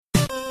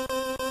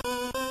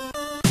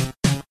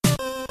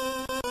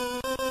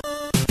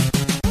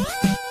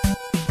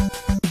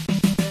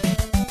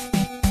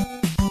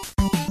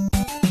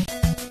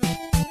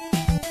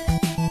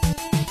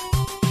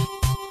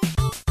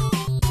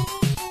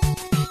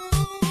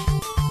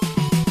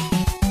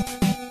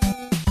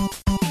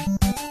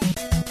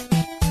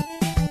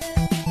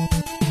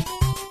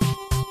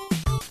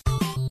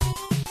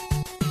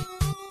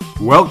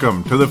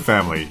Welcome to the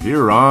family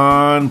here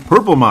on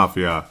Purple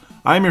Mafia.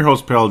 I'm your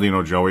host,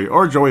 Paladino Joey,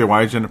 or Joey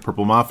Wygen.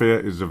 Purple Mafia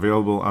is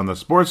available on the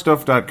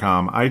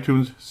sportstuff.com,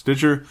 iTunes,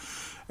 Stitcher,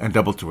 and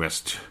Double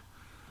Twist.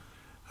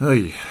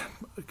 I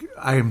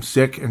am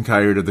sick and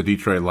tired of the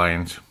Detroit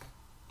Lions.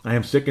 I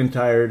am sick and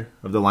tired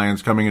of the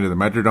Lions coming into the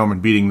Metrodome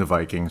and beating the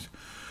Vikings.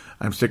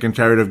 I'm sick and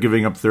tired of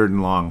giving up 3rd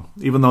and long,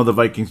 even though the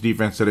Vikings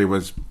defense today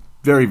was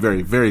very,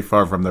 very, very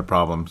far from their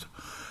problems.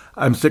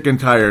 I'm sick and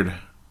tired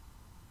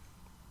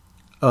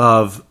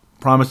of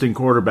promising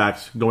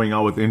quarterbacks going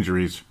out with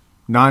injuries,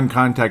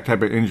 non-contact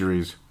type of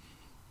injuries.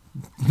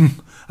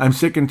 I'm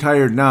sick and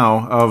tired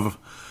now of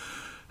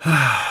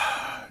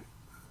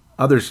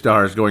other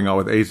stars going out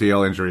with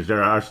ACL injuries.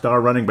 There are a star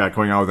running back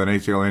going out with an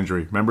ACL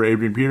injury. Remember,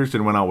 Adrian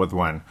Peterson went out with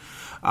one.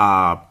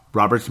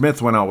 Robert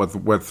Smith went out with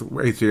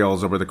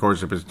ACLs over the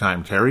course of his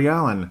time. Terry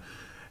Allen.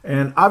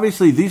 And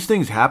obviously these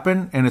things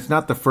happen, and it's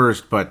not the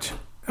first, but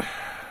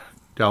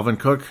Dalvin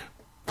Cook,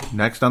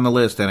 next on the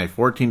list, and a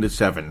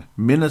 14-7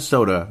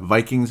 Minnesota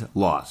Vikings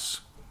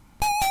loss.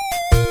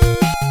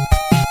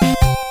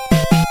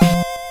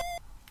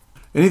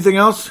 Anything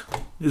else?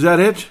 Is that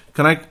it?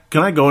 Can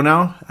I go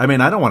now? I mean,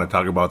 I don't want to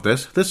talk about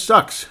this. This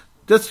sucks.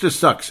 This just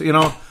sucks. You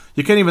know,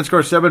 you can't even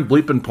score 7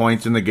 bleeping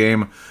points in the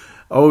game.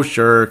 Oh,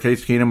 sure,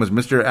 Case Keenum was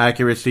Mr.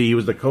 Accuracy. He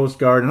was the Coast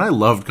Guard, and I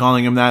loved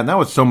calling him that, and that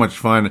was so much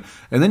fun.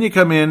 And then you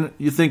come in,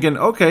 you're thinking,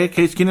 okay,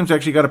 Case Keenum's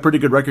actually got a pretty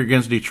good record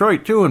against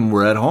Detroit, too, and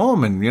we're at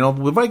home. And, you know,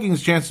 the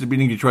Vikings' chances of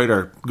beating Detroit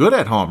are good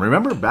at home.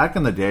 Remember back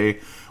in the day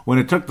when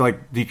it took,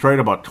 like,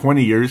 Detroit about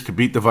 20 years to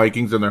beat the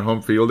Vikings on their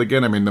home field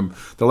again? I mean,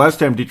 the last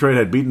time Detroit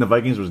had beaten the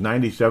Vikings was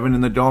 97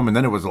 in the Dome, and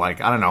then it was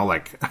like, I don't know,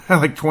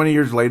 like 20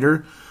 years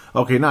later.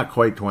 Okay, not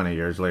quite 20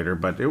 years later,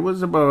 but it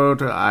was about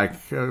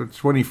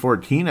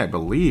 2014, I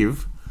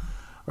believe.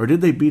 Or did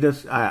they beat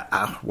us?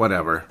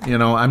 Whatever. You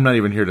know, I'm not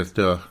even here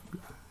to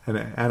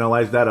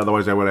analyze that.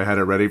 Otherwise, I would have had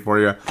it ready for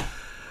you.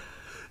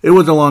 It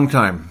was a long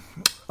time.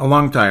 A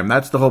long time.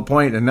 That's the whole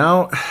point. And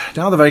now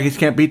the Vikings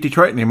can't beat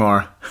Detroit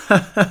anymore.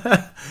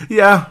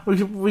 Yeah,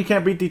 we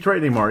can't beat Detroit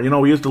anymore. You know,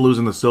 we used to lose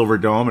in the Silver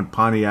Dome and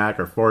Pontiac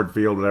or Ford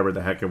Field, whatever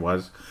the heck it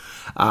was.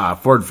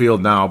 Ford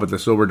Field now, but the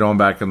Silver Dome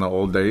back in the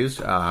old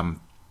days.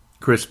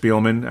 Chris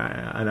Spielman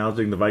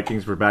announcing the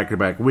Vikings for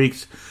back-to-back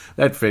weeks.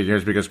 That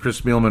figures because Chris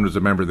Spielman was a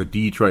member of the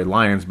Detroit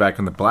Lions back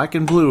in the black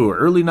and blue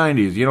early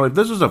 90s. You know, if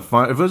this was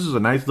a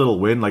nice little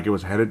win like it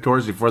was headed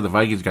towards before the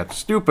Vikings got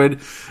stupid,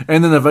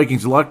 and then the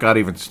Vikings' luck got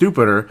even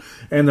stupider,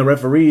 and the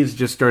referees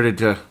just started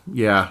to,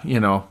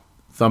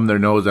 thumb their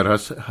nose at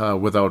us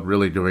without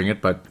really doing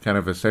it, but kind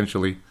of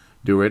essentially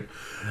do it.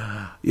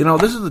 You know,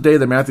 this is the day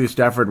that Matthew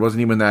Stafford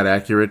wasn't even that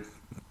accurate.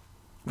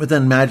 But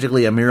then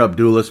magically Amir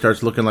Abdullah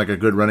starts looking like a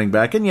good running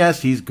back. And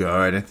yes, he's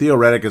good. And Theo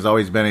Riddick has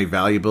always been a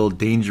valuable,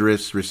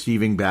 dangerous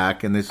receiving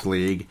back in this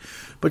league.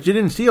 But you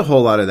didn't see a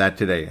whole lot of that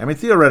today. I mean,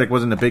 Theo Riddick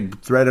wasn't a big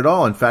threat at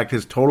all. In fact,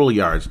 his total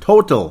yards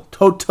for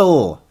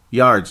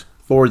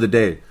the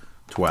day,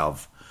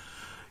 12.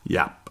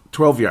 Yeah,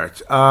 12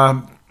 yards.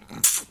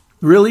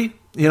 Really?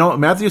 You know,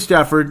 Matthew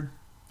Stafford.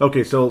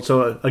 Okay,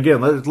 so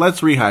again,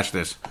 let's rehash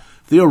this.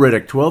 Theo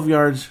Riddick, 12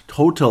 yards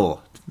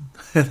total.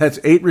 That's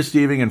 8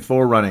 receiving and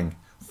 4 running.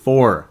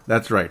 4.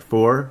 That's right.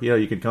 4. Yeah,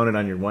 you could count it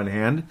on your one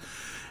hand,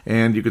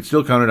 and you could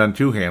still count it on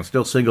 2 hands.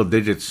 Still single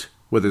digits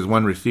with his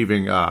one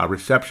receiving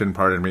reception,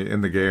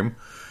 in the game.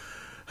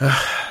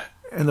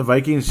 And the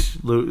Vikings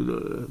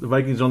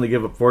only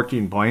give up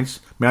 14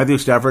 points. Matthew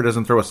Stafford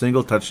doesn't throw a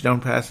single touchdown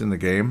pass in the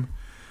game,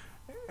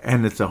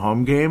 and it's a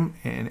home game,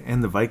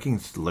 and the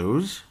Vikings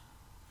lose.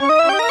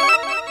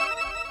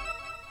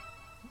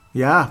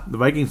 Yeah, the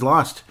Vikings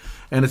lost.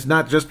 And it's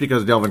not just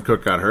because Dalvin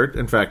Cook got hurt.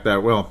 In fact,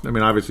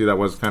 obviously that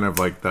was kind of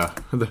like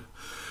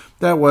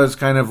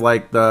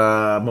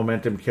the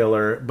momentum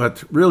killer.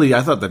 But really,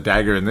 I thought the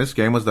dagger in this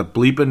game was the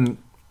bleeping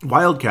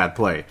Wildcat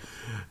play.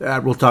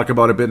 We'll talk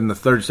about a bit in the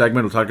third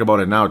segment. We'll talk about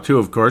it now, too,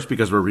 of course,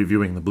 because we're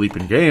reviewing the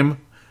bleeping game.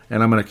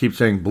 And I'm going to keep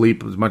saying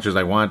bleep as much as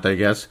I want, I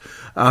guess.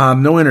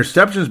 No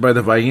interceptions by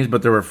the Vikings,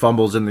 but there were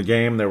fumbles in the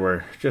game. There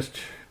were just...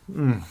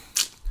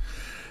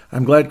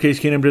 I'm glad Case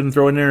Keenum didn't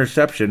throw an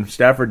interception.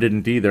 Stafford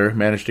didn't either.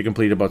 Managed to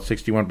complete about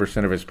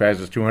 61% of his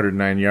passes,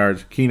 209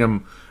 yards.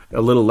 Keenum,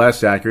 a little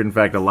less accurate. In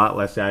fact, a lot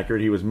less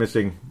accurate. He was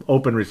missing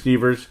open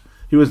receivers.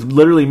 He was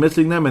literally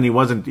missing them, and he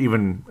wasn't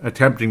even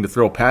attempting to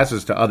throw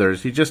passes to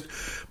others. He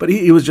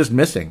was just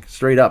missing,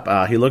 straight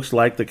up. He looks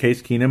like the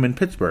Case Keenum in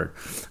Pittsburgh.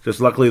 Just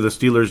luckily the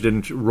Steelers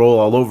didn't roll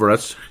all over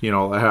us. You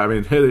know, I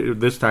mean,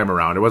 this time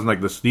around. It wasn't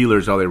like the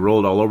Steelers, how they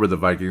rolled all over the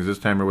Vikings. This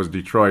time it was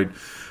Detroit.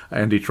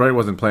 And Detroit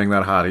wasn't playing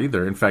that hot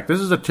either. In fact, this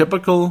is a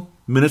typical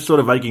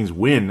Minnesota Vikings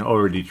win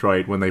over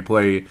Detroit when they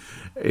play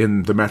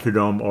in the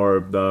Metrodome or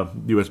the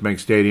U.S. Bank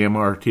Stadium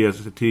or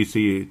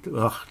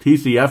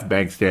TCF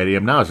Bank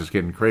Stadium. Now it's just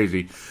getting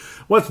crazy.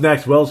 What's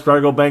next? Wells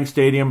Fargo Bank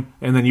Stadium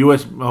and then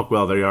U.S. Oh,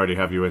 well, they already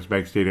have U.S.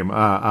 Bank Stadium.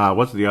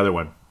 What's the other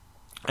one?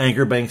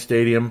 Anchor Bank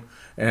Stadium.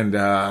 And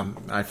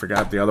I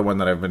forgot the other one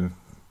that I've been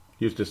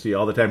used to see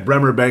all the time.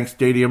 Bremer Bank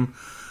Stadium.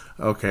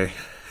 Okay.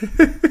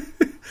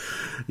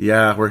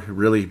 Yeah, we're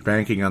really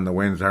banking on the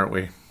wins, aren't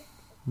we?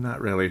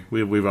 Not really.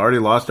 We've already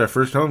lost our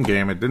first home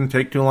game. It didn't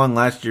take too long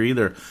last year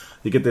either.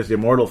 You get this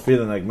immortal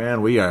feeling like,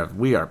 man, we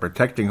are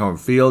protecting home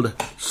field.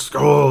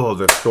 Skol,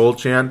 the Skol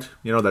chant,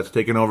 that's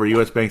taken over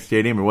U.S. Bank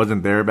Stadium. It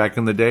wasn't there back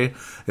in the day.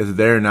 It's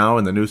there now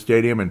in the new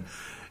stadium, and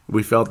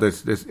we felt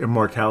this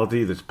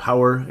immortality, this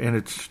power, and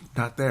it's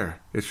not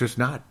there. It's just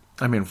not.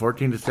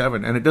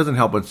 14-7, and it doesn't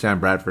help when Sam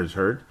Bradford's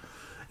hurt.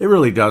 It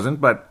really doesn't,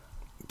 but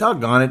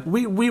doggone it,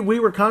 we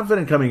were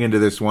confident coming into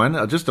this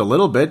one, just a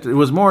little bit. It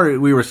was more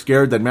we were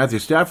scared that Matthew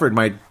Stafford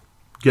might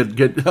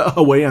get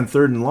away on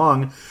 3rd and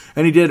long,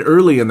 and he did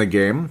early in the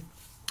game,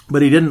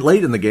 but he didn't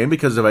late in the game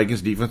because the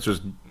Vikings defense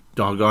was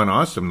doggone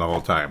awesome the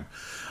whole time.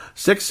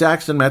 6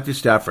 sacks on Matthew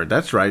Stafford,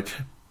 that's right.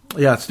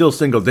 Yeah, it's still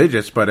single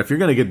digits, but if you're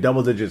going to get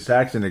double-digit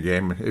sacks in a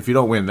game, if you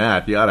don't win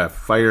that, you ought to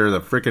fire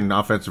the freaking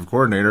offensive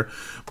coordinator,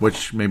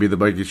 which maybe the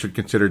Vikings should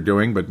consider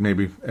doing, but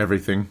maybe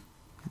everything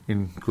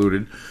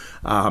included.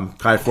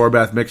 Kai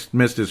Forbath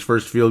missed his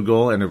first field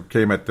goal, and it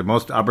came at the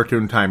most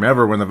opportune time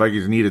ever when the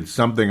Vikings needed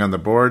something on the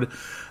board.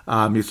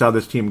 You saw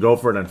this team go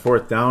for it on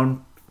 4th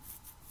down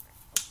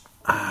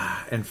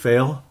and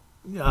fail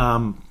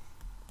in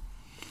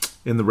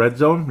the red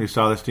zone. You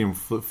saw this team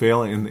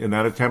fail in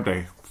that attempt,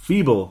 a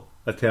feeble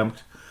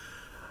attempt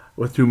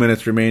with 2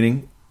 minutes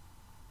remaining.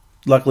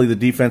 Luckily, the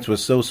defense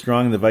was so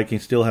strong, the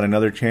Vikings still had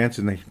another chance,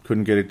 and they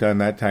couldn't get it done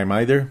that time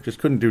either. Just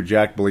couldn't do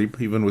jack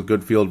bleep, even with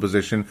good field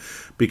position,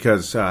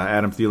 because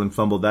Adam Thielen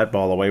fumbled that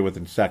ball away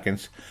within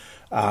seconds.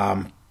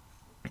 It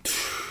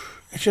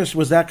just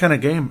was that kind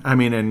of game.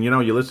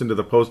 You listen to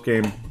the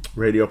post-game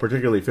radio,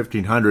 particularly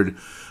 1500.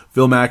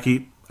 Phil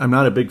Mackey, I'm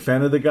not a big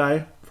fan of the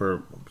guy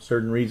for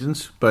certain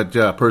reasons, but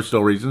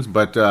personal reasons,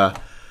 but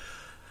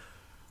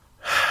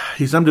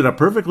he summed it up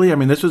perfectly.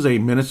 This was a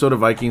Minnesota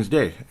Vikings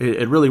day.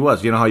 It really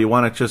was. You know how you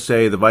want to just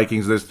say the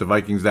Vikings this, the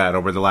Vikings that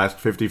over the last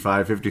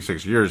 55,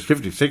 56 years.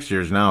 56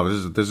 years now.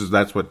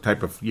 That's what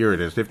type of year it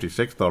is.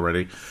 56th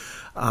already.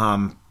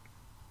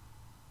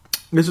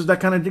 This is that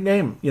kind of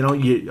game.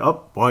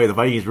 The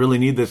Vikings really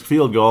need this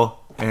field goal,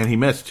 and he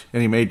missed.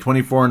 And he made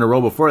 24 in a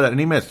row before that, and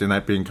he missed. And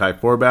that being Kai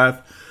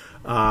Forbath.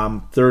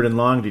 3rd and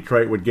long,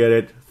 Detroit would get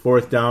it.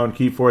 4th down,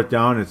 key 4th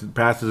down. His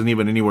pass isn't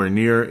even anywhere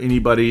near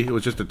anybody. It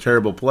was just a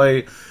terrible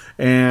play.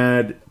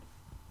 And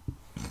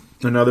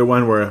another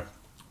one where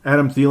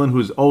Adam Thielen,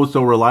 who's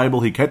so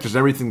reliable, he catches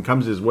everything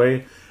comes his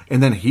way,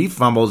 and then he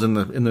fumbles in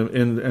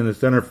the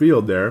center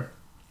field there,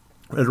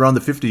 around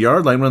the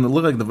 50-yard line, when it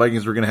looked like the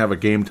Vikings were going to have a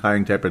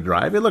game-tying type of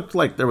drive. It looked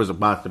like there was a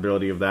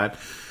possibility of that.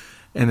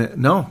 And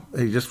no,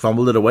 he just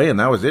fumbled it away, and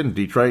that was it. And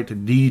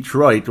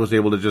Detroit was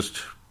able to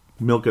just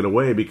milk it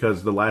away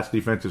because the last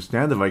defensive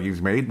stand the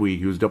Vikings made, we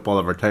used up all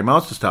of our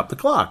timeouts to stop the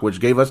clock, which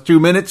gave us 2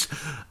 minutes.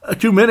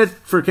 2 minutes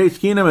for Case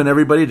Keenum and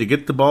everybody to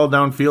get the ball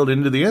downfield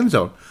into the end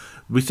zone.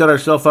 We set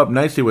ourselves up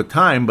nicely with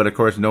time, but of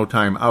course no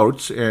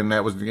timeouts, and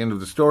that was the end of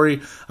the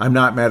story. I'm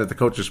not mad at the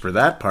coaches for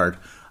that part.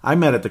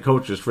 I'm mad at the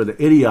coaches for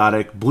the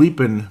idiotic,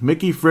 bleeping,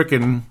 Mickey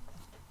frickin'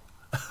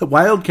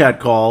 Wildcat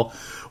call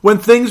when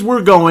things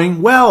were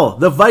going well.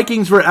 The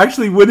Vikings were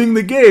actually winning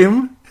the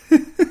game.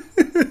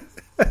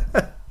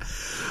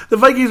 The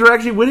Vikings were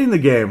actually winning the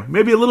game.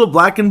 Maybe a little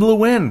black and blue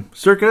win.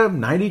 Circa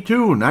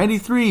 92,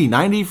 93,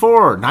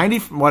 94, 90,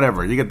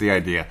 whatever. You get the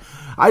idea.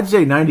 I'd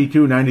say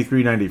 92,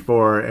 93,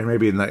 94, and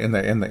maybe in the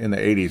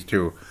 80s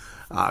too.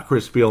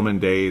 Chris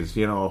Spielman days,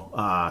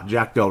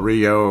 Jack Del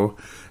Rio,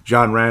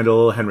 John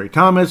Randall, Henry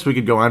Thomas. We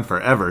could go on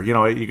forever.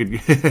 You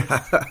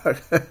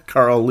could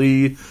Carl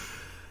Lee.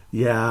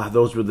 Yeah,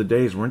 those were the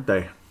days, weren't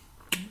they?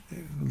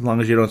 As long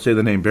as you don't say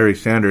the name Barry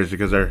Sanders,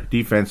 because our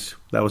defense,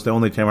 that was the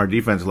only time our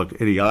defense looked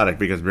idiotic,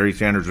 because Barry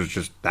Sanders was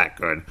just that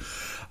good.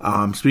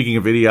 Speaking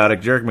of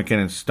idiotic, Jerick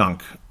McKinnon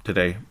stunk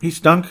today. He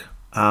stunk.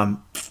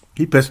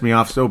 He pissed me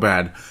off so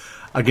bad.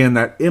 Again,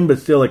 that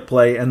imbecilic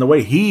play and the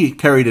way he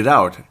carried it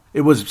out.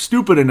 It was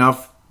stupid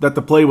enough that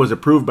the play was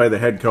approved by the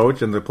head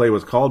coach and the play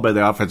was called by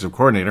the offensive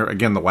coordinator.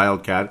 Again, the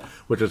Wildcat,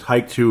 which was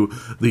hiked to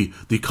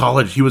the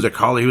college. He was a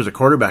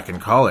quarterback in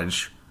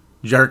college.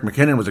 Jerick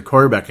McKinnon was a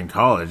quarterback in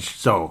college,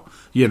 so,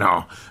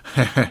 yeah,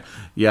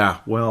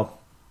 well,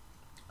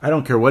 I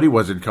don't care what he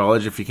was in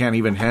college if you can't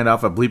even hand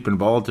off a bleeping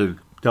ball to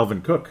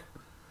Dalvin Cook,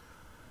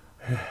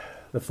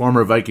 the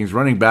former Vikings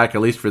running back,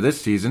 at least for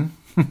this season.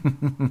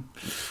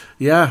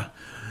 Yeah,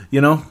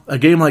 a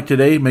game like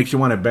today makes you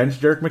want to bench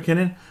Jerick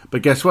McKinnon,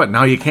 but guess what?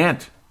 Now you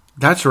can't.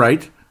 That's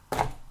right,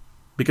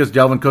 because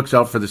Dalvin Cook's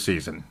out for the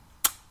season.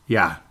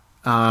 Yeah,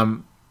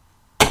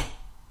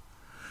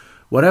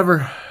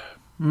 whatever.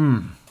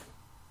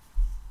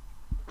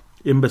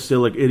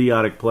 Imbecilic,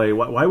 idiotic play.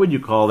 Why would you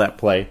call that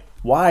play?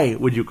 Why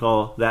would you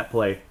call that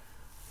play?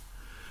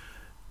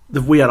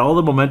 We had all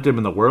the momentum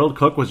in the world.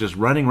 Cook was just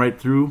running right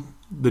through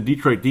the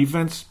Detroit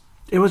defense.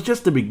 It was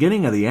just the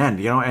beginning of the end.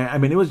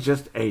 It was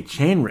just a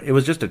chain. It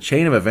was just a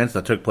chain of events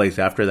that took place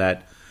after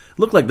that. It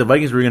looked like the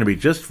Vikings were going to be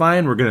just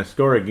fine. We're going to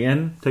score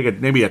again, take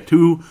maybe a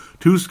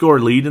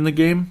two-score lead in the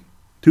game,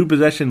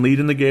 2-possession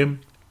lead in the game,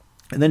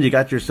 and then you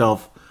got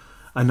yourself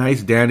a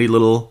nice dandy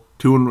little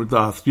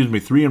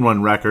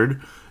 3-1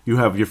 record. You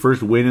have your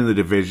first win in the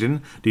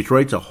division.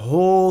 Detroit's a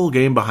whole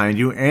game behind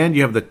you, and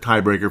you have the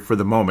tiebreaker for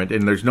the moment.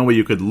 And there's no way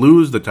you could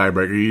lose the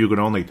tiebreaker. You can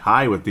only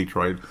tie with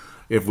Detroit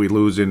if we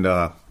lose in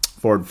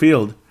Ford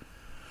Field.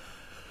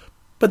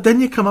 But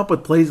then you come up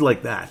with plays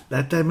like that.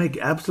 That make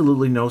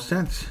absolutely no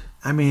sense.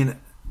 I mean,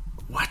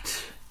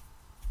 what?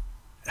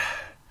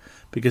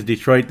 Because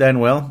Detroit then,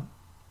 well,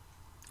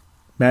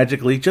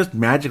 magically,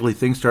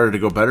 things started to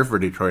go better for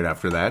Detroit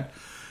after that.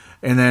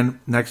 And then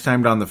next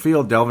time down the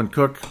field, Dalvin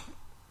Cook,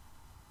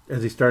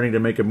 as he's starting to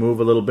make a move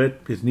a little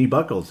bit, his knee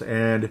buckles.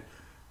 And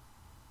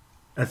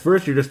at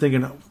first you're just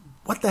thinking,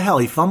 what the hell?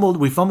 We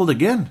fumbled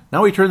again.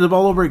 Now he turns the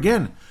ball over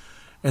again.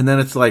 And then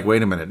it's like,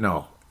 wait a minute,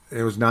 no.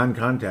 It was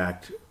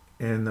non-contact.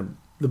 And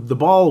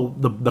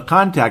the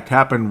contact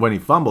happened when he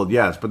fumbled,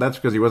 yes, but that's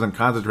because he wasn't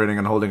concentrating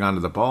on holding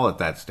onto the ball at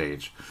that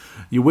stage.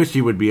 You wish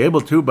he would be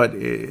able to, but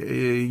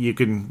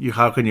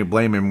how can you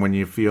blame him when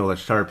you feel a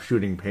sharp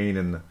shooting pain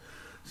in the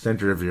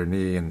center of your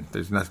knee, and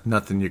there's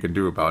nothing you can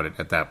do about it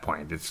at that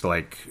point. It's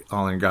like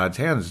all in God's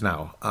hands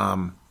now.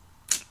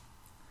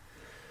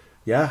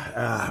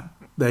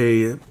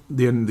 The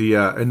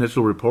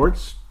initial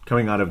reports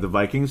coming out of the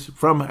Vikings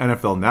from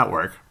NFL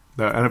Network.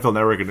 The NFL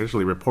Network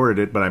initially reported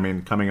it, but I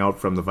mean, coming out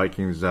from the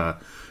Vikings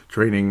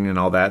training and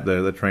all that,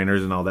 the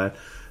trainers and all that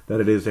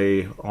it is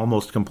a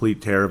almost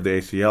complete tear of the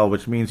ACL,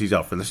 which means he's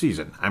out for the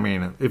season. I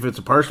mean, if it's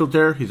a partial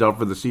tear, he's out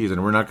for the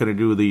season. We're not going to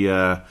do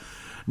the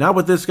not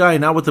with this guy,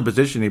 not with the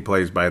position he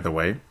plays, by the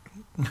way.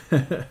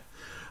 You're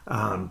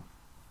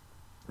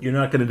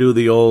not going to do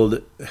the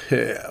old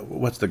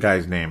what's the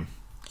guy's name?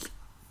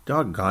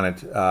 Doggone it.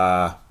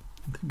 The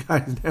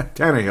guy's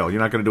Tannehill.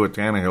 You're not going to do a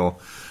Tannehill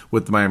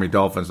with the Miami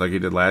Dolphins like he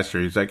did last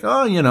year. He's like,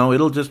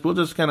 we'll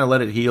just kind of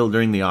let it heal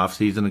during the off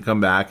season and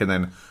come back, and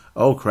then,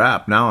 oh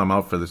crap, now I'm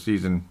out for the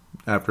season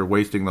after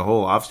wasting the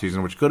whole off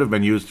season, which could have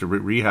been used to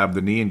rehab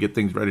the knee and get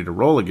things ready to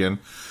roll again.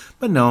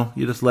 But no,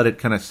 you just let it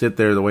kind of sit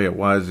there the way it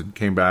was and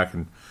came back,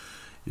 and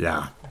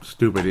yeah,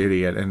 stupid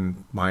idiot.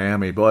 And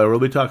Miami, boy, we'll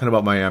be talking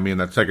about Miami in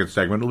that second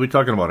segment. We'll be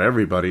talking about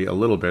everybody a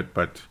little bit,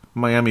 but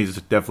Miami's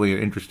definitely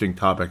an interesting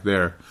topic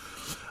there.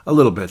 A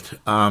little bit.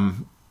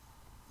 I'm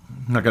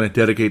not going to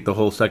dedicate the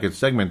whole second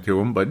segment to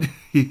him, but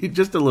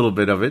just a little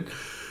bit of it.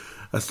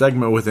 A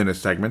segment within a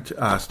segment.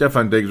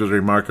 Stefon Diggs was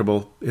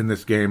remarkable in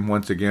this game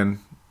once again.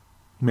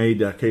 Made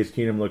Case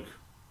Keenum look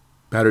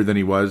better than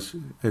he was,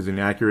 as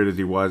inaccurate as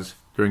he was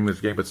during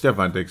this game. But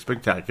Stefon Diggs,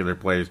 spectacular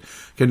plays.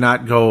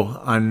 Cannot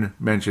go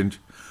unmentioned.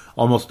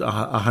 Almost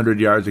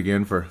 100 yards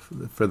again for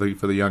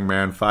the young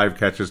man. 5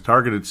 catches,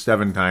 targeted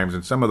 7 times,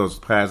 and some of those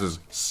passes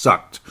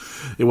sucked.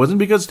 It wasn't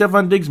because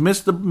Stefon Diggs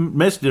missed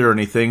it or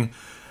anything.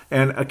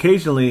 And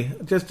occasionally,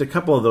 just a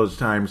couple of those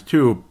times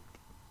too,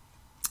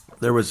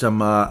 there was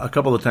a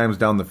couple of times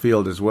down the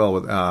field as well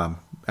with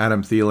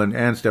Adam Thielen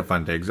and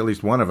Stefon Diggs, at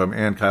least one of them,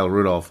 and Kyle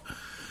Rudolph,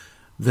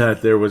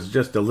 that there was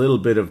just a little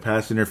bit of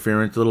pass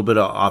interference, a little bit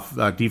of off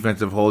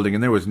defensive holding,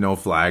 and there was no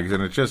flags.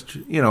 And it just,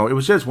 it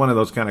was just one of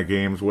those kind of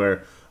games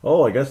where,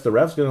 I guess the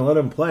ref's going to let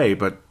him play,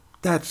 but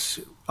that's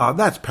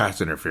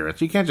pass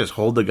interference. You can't just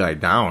hold the guy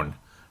down.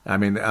 I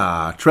mean,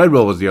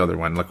 Treadwell was the other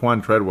one,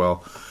 Laquan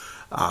Treadwell.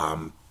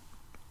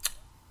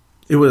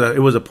 It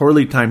was a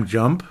poorly timed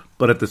jump,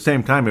 but at the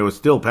same time, it was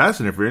still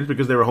pass interference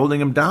because they were holding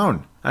him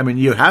down. I mean,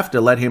 you have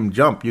to let him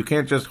jump. You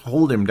can't just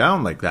hold him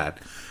down like that.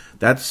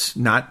 That's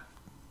not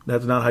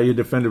how you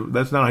defend.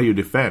 That's not how you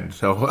defend.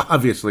 So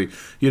obviously,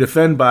 you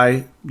defend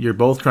by you're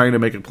both trying to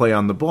make a play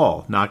on the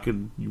ball.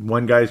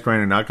 One guy's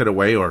trying to knock it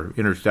away or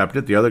intercept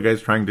it. The other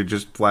guy's trying to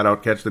just flat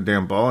out catch the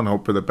damn ball and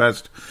hope for the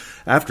best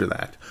after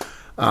that.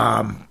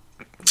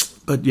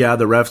 But yeah,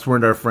 the refs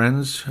weren't our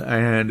friends,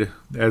 and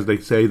as they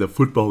say, the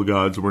football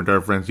gods weren't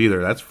our friends either.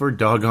 That's for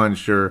doggone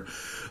sure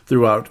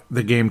throughout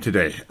the game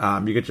today.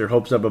 You get your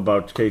hopes up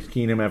about Case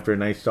Keenum after a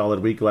nice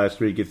solid week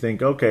last week. You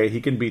think, okay, he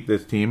can beat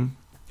this team.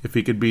 If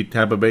he could beat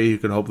Tampa Bay, he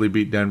could hopefully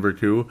beat Denver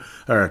too,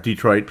 or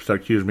Detroit,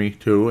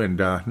 too. And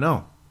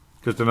no,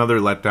 just another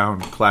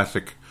letdown.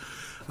 Classic.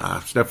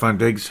 Stefon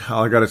Diggs,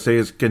 all I got to say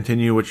is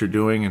continue what you're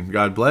doing, and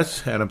God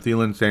bless. Adam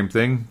Thielen, same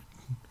thing.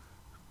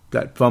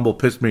 That fumble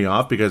pissed me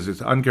off because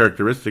it's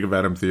uncharacteristic of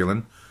Adam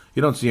Thielen.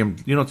 You don't see him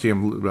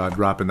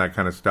dropping that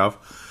kind of stuff.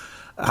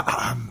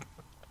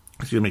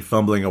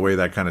 Fumbling away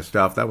that kind of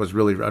stuff. That was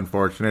really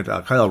unfortunate.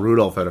 Kyle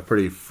Rudolph had a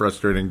pretty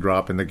frustrating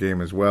drop in the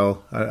game as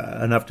well,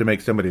 enough to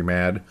make somebody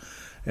mad,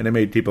 and it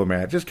made people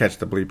mad. Just catch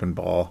the bleeping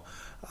ball.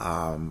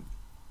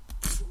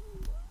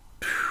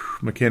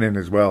 McKinnon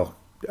as well.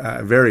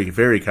 Very,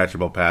 very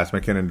catchable pass.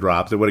 McKinnon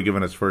drops. It would have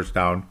given us first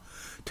down.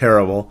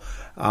 Terrible.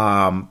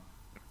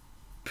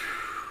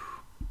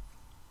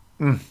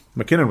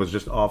 McKinnon was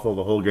just awful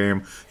the whole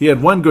game. He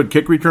had one good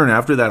kick return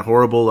after that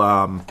horrible,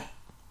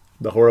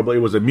 it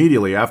was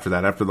immediately after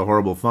that, after the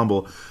horrible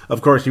fumble.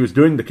 Of course, he was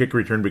doing the kick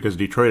return because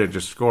Detroit had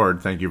just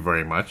scored. Thank you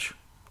very much.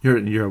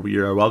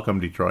 You're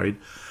welcome, Detroit.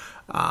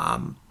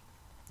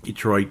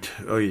 Detroit.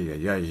 Oh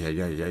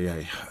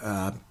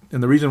yeah.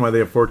 And the reason why they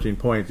have 14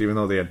 points, even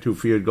though they had 2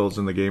 field goals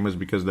in the game, is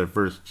because their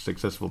first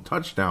successful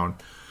touchdown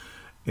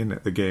in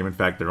the game. In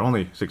fact, their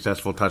only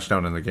successful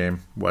touchdown in the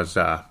game was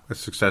a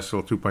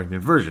successful 2-point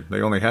conversion.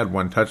 They only had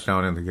one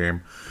touchdown in the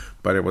game,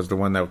 but it was the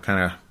one that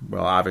kind of,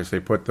 obviously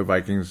put the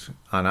Vikings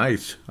on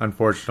ice,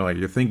 unfortunately.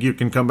 You think you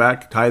can come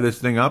back, tie this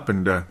thing up,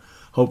 and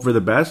hope for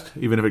the best,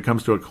 even if it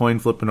comes to a coin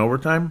flip in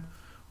overtime?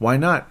 Why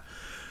not?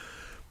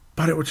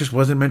 But it just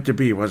wasn't meant to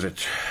be, was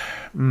it?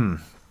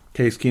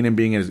 Case Keenum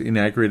being as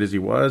inaccurate as he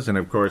was, and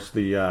of course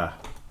the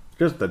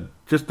just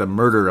the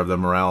murder of the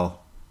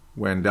morale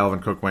when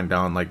Dalvin Cook went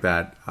down like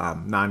that,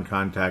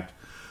 non-contact.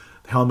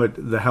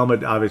 The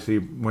helmet obviously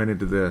went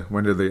into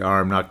the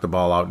arm, knocked the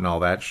ball out and all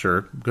that.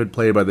 Sure, good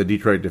play by the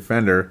Detroit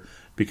defender,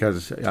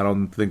 because I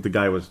don't think the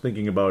guy was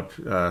thinking about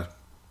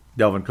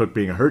Dalvin Cook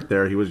being hurt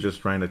there. He was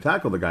just trying to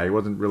tackle the guy. He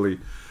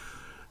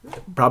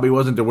probably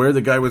wasn't aware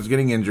the guy was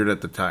getting injured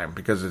at the time,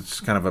 because it's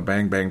kind of a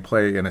bang-bang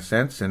play in a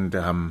sense. And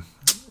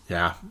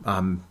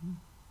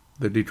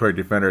the Detroit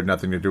defender had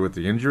nothing to do with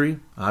the injury,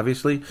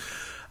 obviously.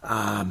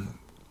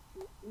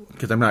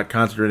 Because I'm not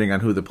concentrating on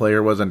who the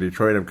player was on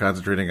Detroit. I'm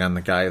concentrating on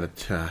the guy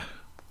that,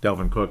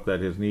 Dalvin Cook, that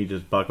his knee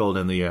just buckled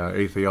and the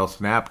ACL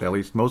snapped. At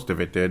least most of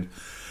it did.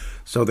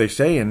 So they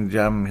say, and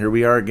here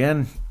we are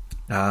again.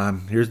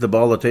 Here's the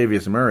ball,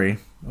 Latavius Murray.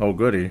 Oh,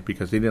 goody,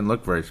 because he didn't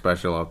look very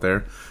special out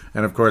there.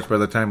 And, of course, by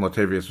the time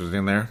Latavius was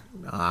in there,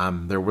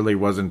 there really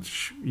wasn't,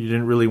 you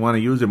didn't really want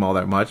to use him all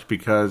that much,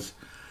 because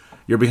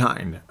you're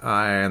behind,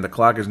 and the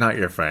clock is not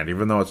your friend,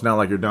 even though it's not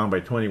like you're down by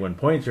 21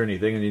 points or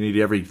anything, and you need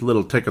every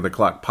little tick of the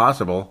clock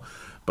possible.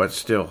 But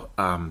still,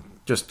 I'm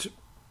just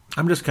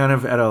kind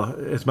of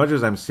as much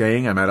as I'm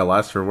saying, I'm at a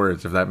loss for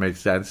words, if that makes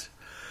sense.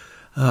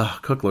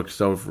 Cook looked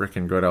so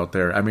freaking good out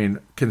there. I mean,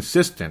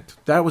 consistent.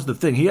 That was the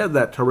thing. He had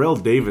that Terrell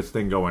Davis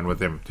thing going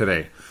with him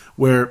today,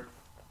 where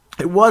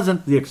it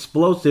wasn't the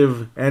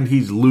explosive, and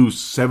he's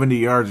loose, 70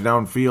 yards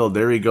downfield,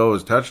 there he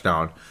goes,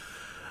 touchdown.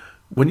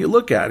 When you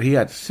look at it, he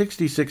had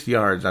 66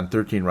 yards on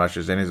 13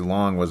 rushes, and his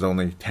long was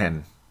only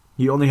 10.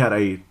 He only had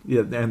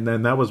and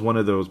then that was one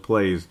of those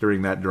plays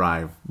during that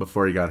drive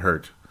before he got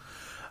hurt.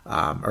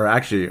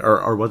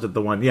 Or was it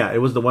the one? Yeah, it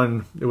was the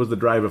one. It was the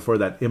drive before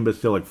that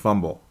imbecilic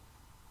fumble.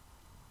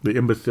 The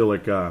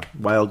imbecilic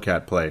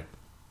Wildcat play.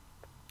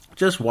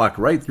 Just walked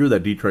right through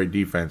that Detroit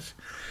defense.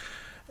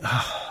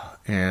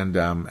 And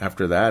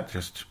after that,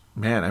 just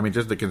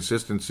the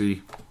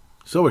consistency.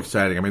 So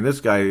exciting. I mean, this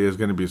guy is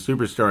going to be a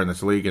superstar in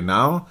this league. And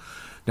now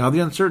the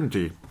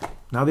uncertainty.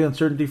 Now the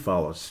uncertainty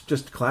follows.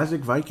 Just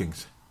classic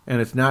Vikings.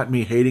 And it's not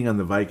me hating on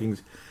the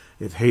Vikings.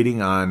 It's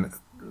hating on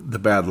the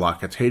bad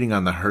luck. It's hating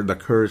on the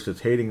curse.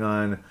 It's hating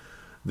on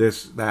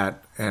this,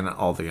 that, and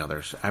all the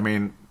others. I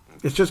mean,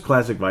 it's just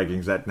classic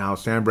Vikings that now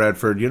Sam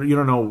Bradford, you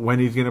don't know when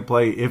he's going to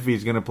play, if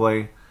he's going to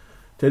play.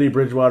 Teddy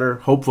Bridgewater,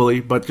 hopefully.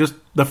 But just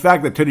the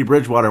fact that Teddy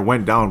Bridgewater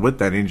went down with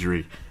that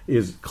injury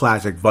is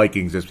classic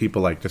Vikings, as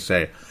people like to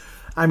say.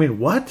 I mean,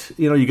 what?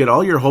 You get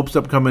all your hopes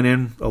up coming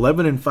in,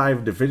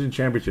 11-5 division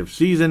championship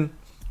season,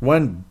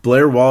 one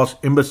Blair Walsh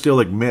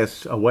imbecilic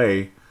miss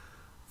away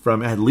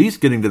from at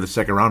least getting to the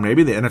second round,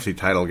 maybe the NFC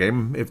title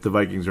game, if the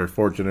Vikings are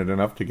fortunate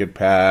enough to get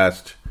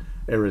past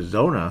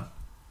Arizona,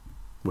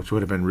 which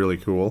would have been really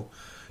cool.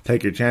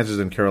 Take your chances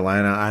in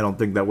Carolina. I don't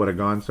think that would have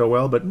gone so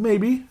well, but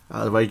maybe.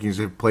 The Vikings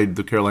have played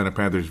the Carolina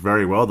Panthers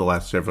very well the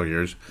last several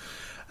years.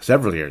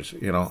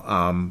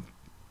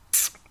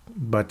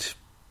 But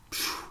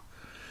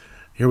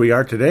here we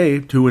are today,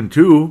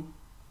 2-2.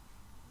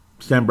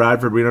 Sam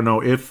Bradford, we don't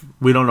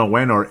know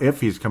when or if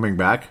he's coming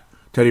back.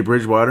 Teddy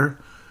Bridgewater,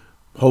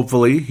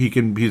 hopefully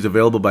he's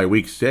available by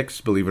week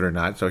 6, believe it or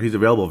not. So he's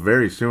available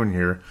very soon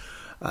here.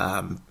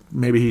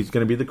 Maybe he's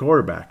going to be the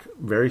quarterback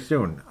very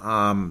soon.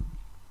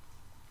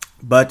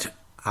 But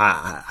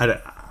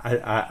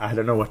I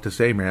don't know what to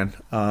say, man.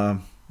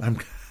 I'm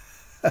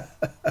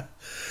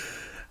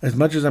as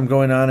much as I'm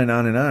going on and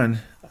on and on,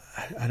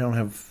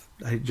 I'm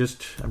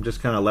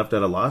just kind of left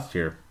at a loss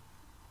here.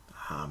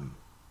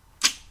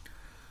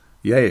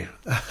 Yay.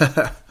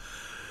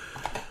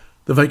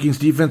 The Vikings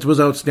defense was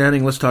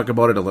outstanding. Let's talk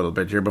about it a little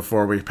bit here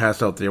before we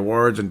pass out the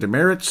awards and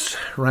demerits.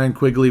 Ryan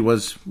Quigley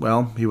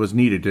he was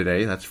needed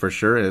today, that's for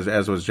sure,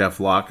 as was Jeff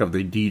Locke of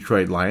the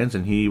Detroit Lions,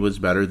 and he was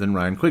better than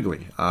Ryan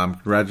Quigley.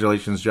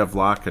 Congratulations, Jeff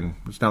Locke, and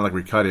it's not like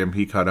we cut him,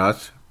 he cut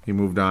us. He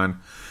moved on.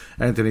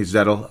 Anthony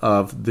Zettel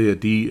of the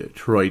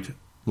Detroit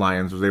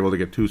Lions was able to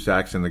get 2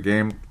 sacks in the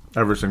game.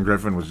 Everson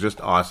Griffin was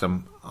just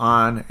awesome,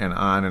 on and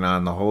on and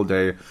on the whole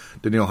day.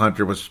 Danielle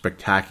Hunter was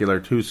spectacular,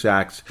 2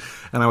 sacks.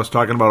 And I was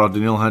talking about how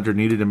Danielle Hunter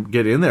needed to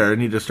get in there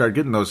and need to start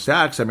getting those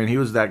sacks. I mean, he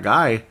was that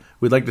guy.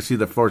 We'd like to see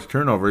the forced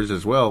turnovers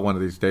as well one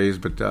of these days,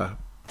 but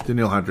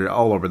Danielle Hunter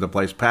all over the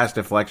place. Pass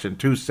deflection,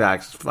 2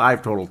 sacks,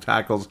 5 total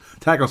tackles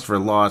for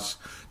loss.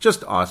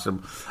 Just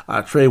awesome.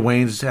 Trey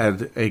Waynes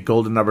had a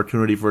golden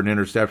opportunity for an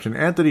interception.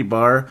 Anthony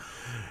Barr,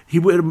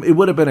 it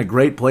would have been a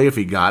great play if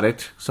he got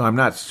it, so I'm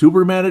not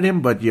super mad at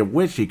him, but you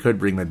wish he could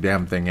bring the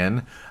damn thing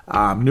in.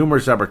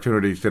 Numerous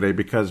opportunities today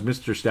because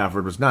Mr.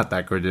 Stafford was not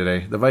that good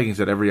today. The Vikings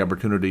had every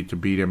opportunity to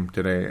beat him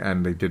today,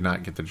 and they did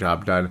not get the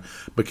job done.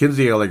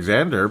 Mackenzie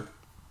Alexander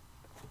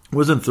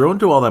wasn't thrown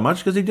to all that much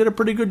because he did a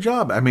pretty good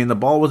job. I mean, the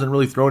ball wasn't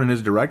really thrown in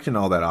his direction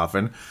all that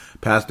often.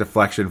 Pass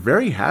deflection.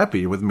 Very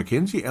happy with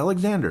Mackenzie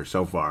Alexander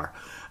so far.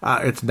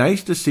 It's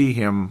nice to see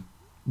him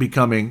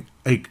becoming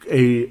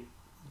a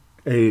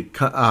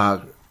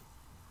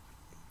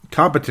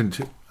competent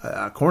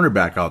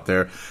cornerback out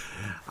there.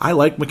 I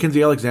like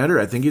Mackenzie Alexander.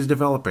 I think he's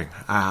developing.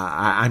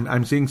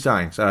 I'm seeing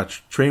signs.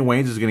 Trey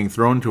Waynes is getting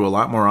thrown to a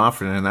lot more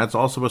often, and that's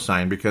also a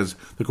sign because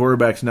the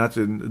quarterback's not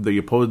in the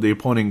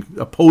opposing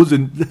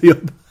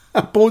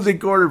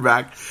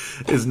quarterback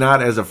is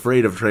not as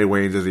afraid of Trey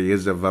Waynes as he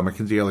is of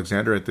Mackenzie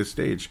Alexander at this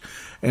stage.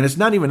 And it's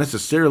not even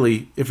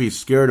necessarily if he's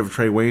scared of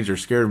Trey Waynes or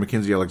scared of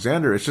Mackenzie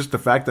Alexander. It's just the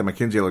fact that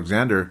Mackenzie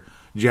Alexander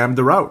jammed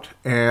the route,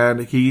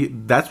 and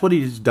that's what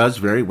he does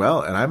very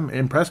well, and I'm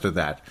impressed with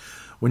that.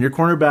 When your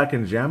cornerback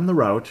can jam the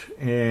route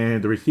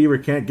and the receiver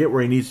can't get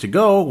where he needs to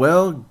go,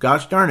 well,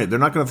 gosh darn it, they're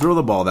not going to throw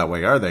the ball that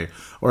way, are they?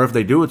 Or if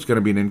they do, it's going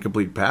to be an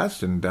incomplete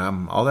pass and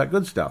all that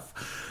good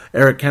stuff.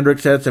 Eric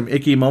Kendricks had some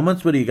icky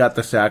moments, but he got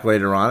the sack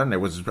later on, and it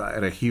was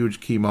at a huge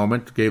key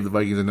moment. Gave the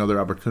Vikings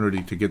another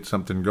opportunity to get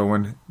something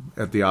going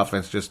at the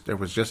offense. It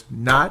was just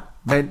not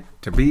meant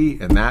to be,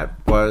 and that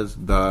was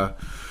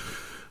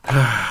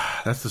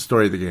that's the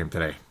story of the game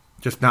today.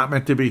 Just not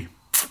meant to be.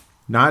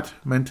 Not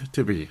meant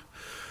to be.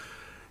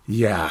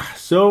 Yeah.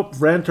 So,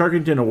 Fran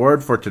Tarkenton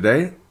Award for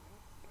today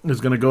is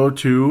going to go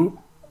to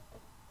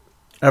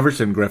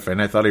Everson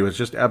Griffen. I thought he was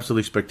just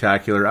absolutely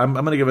spectacular. I'm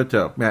going to give it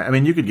to, I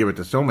mean, you could give it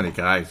to so many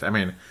guys. I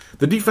mean,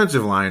 the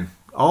defensive line,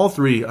 all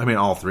four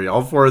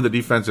of the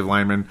defensive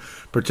linemen,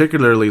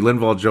 particularly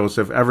Linval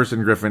Joseph,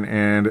 Everson Griffen,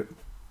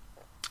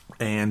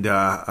 and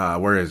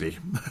where is he?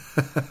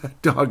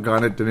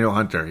 Doggone it, Danielle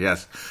Hunter.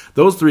 Yes.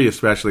 Those three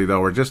especially,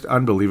 though, were just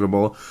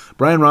unbelievable.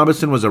 Brian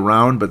Robinson was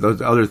around, but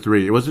those other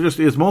three, it was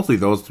mostly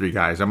those three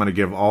guys. I'm going to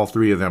give all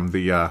three of them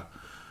the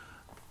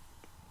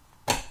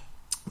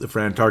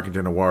Fran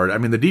Tarkenton Award. I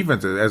mean, the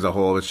defense as a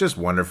whole was just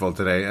wonderful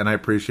today, and I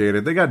appreciate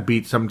it. They got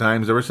beat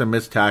sometimes. There were some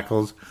missed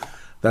tackles.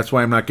 That's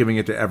why I'm not giving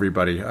it to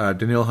everybody.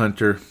 Danielle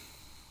Hunter,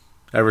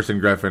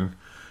 Everson Griffen,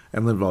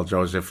 and Linval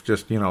Joseph.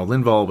 Just,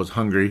 Linval was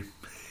hungry.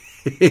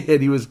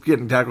 And he was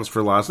getting tackles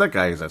for loss. That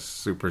guy is a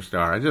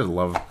superstar. I just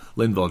love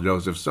Linval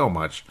Joseph so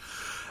much.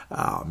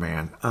 Oh,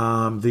 man.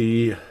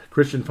 The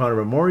Christian Ponder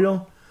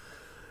Memorial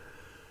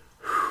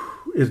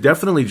is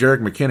definitely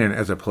Jerick McKinnon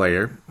as a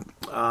player.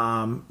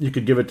 You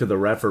could give it to the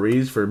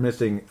referees for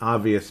missing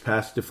obvious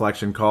pass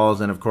deflection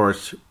calls. And, of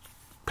course,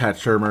 Pat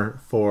Shurmur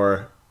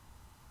for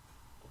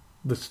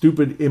the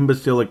stupid,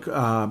 imbecilic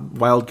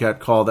Wildcat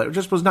call that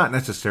just was not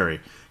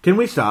necessary. Can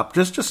we stop?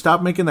 Just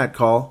stop making that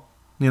call.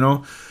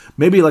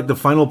 Maybe like the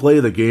final play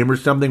of the game or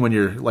something when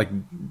you're like,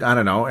 I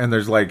don't know, and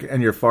there's like,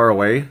 and you're far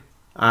away.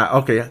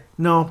 Okay,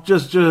 no,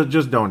 just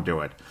don't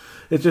do it.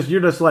 It's just, you're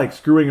just like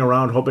screwing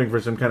around hoping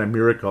for some kind of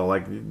miracle.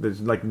 Like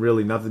there's like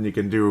really nothing you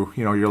can do.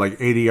 You're like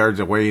 80 yards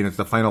away and it's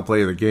the final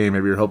play of the game.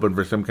 Maybe you're hoping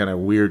for some kind of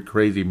weird,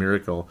 crazy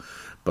miracle.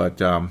 But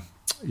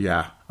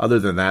yeah, other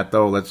than that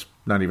though, let's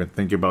not even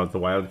think about the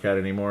Wildcat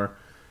anymore.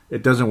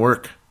 It doesn't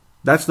work.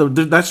 That's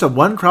the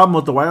one problem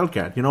with the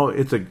Wildcat.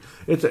 It's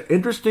an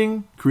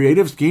interesting,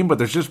 creative scheme, but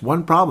there's just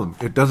one problem.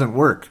 It doesn't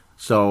work.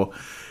 So,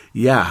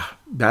 yeah,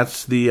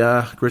 that's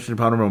the Christian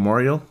Ponder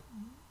Memorial.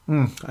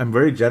 I'm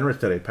very generous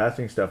today,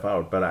 passing stuff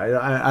out, but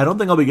I don't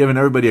think I'll be giving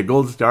everybody a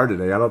gold star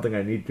today. I don't think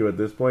I need to at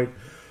this point.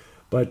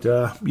 But,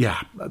 yeah,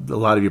 a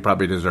lot of you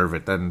probably deserve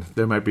it. And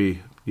there might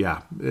be,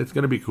 yeah, it's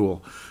going to be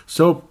cool.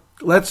 So,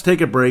 let's take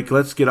a break.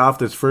 Let's get off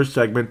this first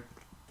segment.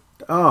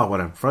 Oh, what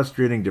a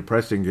frustrating,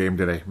 depressing game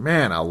today.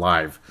 Man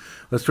alive.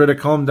 Let's try to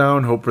calm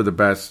down, hope for the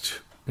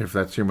best, if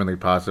that's humanly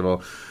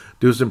possible.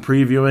 Do some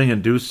previewing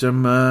and do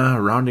some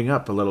rounding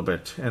up a little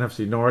bit.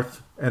 NFC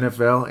North,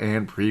 NFL,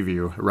 and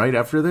preview right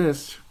after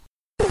this.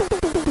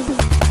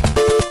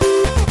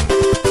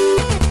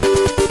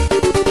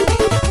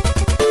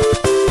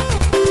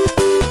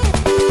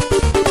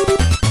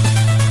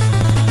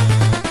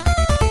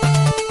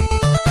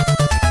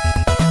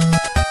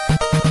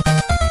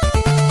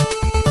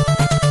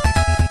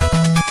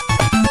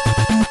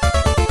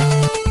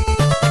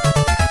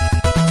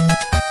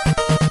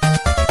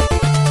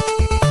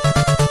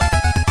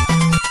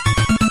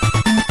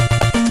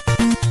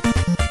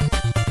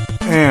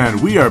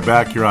 We are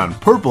back here on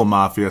Purple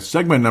Mafia,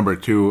 segment number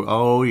 2.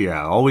 Oh,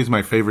 yeah, always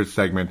my favorite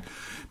segment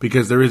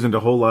because there isn't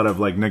a whole lot of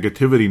like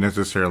negativity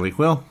necessarily.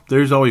 Well,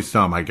 there's always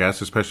some, I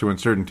guess, especially when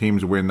certain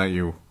teams win that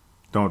you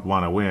don't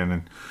want to win.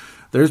 And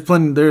there's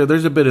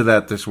there's a bit of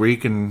that this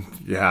week. And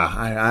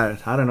yeah,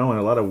 I don't know, and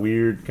a lot of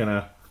weird kind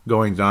of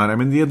goings on. I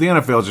mean, the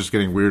NFL is just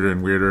getting weirder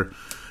and weirder.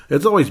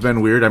 It's always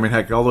been weird. I mean,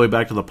 heck, all the way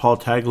back to the Paul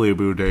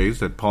Tagliabue days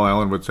that Paul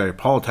Allen would say,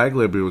 Paul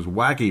Tagliabue was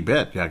wacky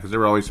bit. Yeah, because there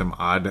were always some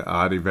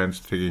odd events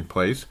taking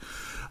place.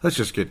 Let's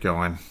just get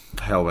going.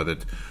 Hell with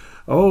it.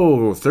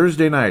 Oh,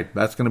 Thursday night.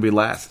 That's going to be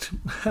last.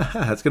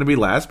 That's going to be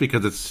last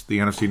because it's the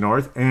NFC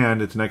North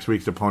and it's next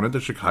week's opponent,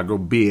 the Chicago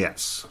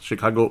Bears.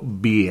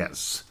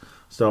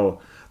 So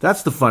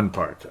That's the fun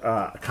part,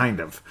 kind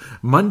of.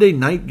 Monday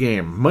night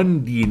game,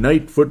 Monday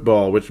Night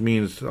Football, which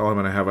means I'm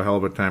going to have a hell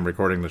of a time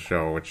recording the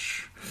show,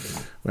 which,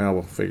 well,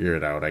 we'll figure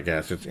it out, I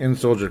guess. It's in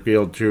Soldier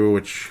Field, too,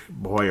 which,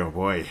 boy, oh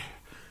boy.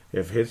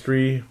 If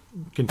history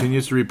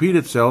continues to repeat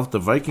itself, the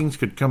Vikings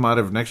could come out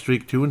of next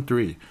week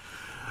 2-3.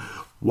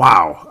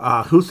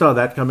 Wow. Who saw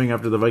that coming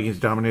after the Vikings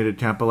dominated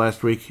Tampa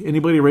last week?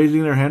 Anybody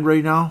raising their hand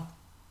right now?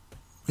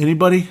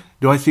 Anybody?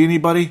 Do I see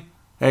anybody?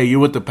 Hey, you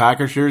with the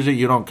Packers jersey,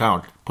 you don't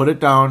count. Put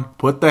it down.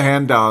 Put the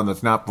hand down.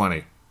 That's not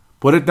funny.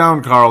 Put it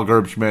down, Carl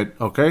Gerbschmidt,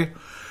 okay?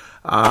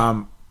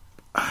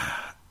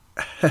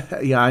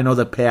 Yeah, I know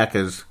the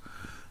Packers.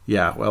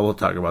 Yeah, well, we'll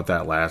talk about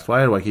that last.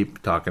 Why do I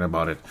keep talking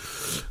about it?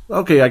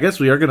 Okay, I guess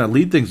we are going to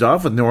lead things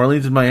off with New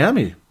Orleans and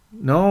Miami.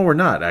 No, we're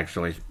not,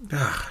 actually.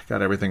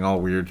 Got everything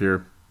all weird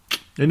here.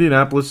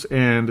 Indianapolis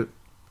and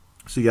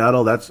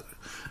Seattle, that's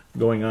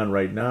going on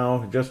right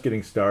now. Just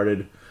getting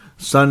started.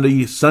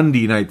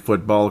 Sunday night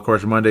football. Of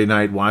course, Monday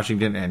night,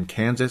 Washington and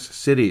Kansas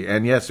City.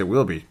 And yes, it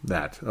will be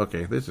that.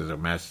 Okay, this is a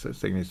mess. This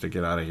thing needs to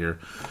get out of here.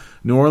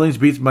 New Orleans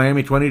beats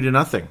Miami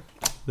 20-0.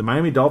 The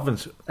Miami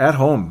Dolphins at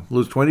home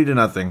lose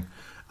 20-0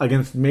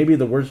 against maybe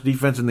the worst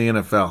defense in the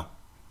NFL.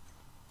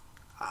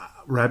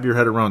 Wrap your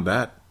head around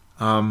that.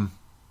 I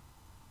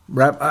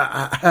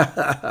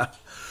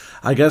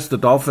guess the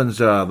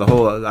Dolphins,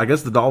 I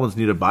guess the Dolphins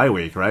need a bye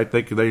week, right?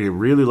 They're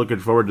really looking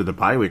forward to the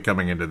bye week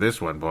coming into this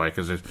one, boy,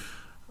 because there's.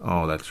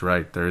 Oh, that's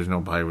right. There is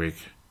no bye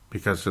week.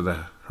 Because of the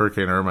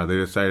Hurricane Irma, they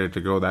decided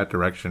to go that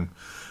direction.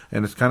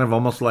 And it's kind of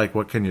almost like,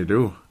 what can you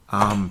do?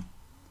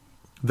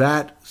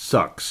 That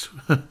sucks.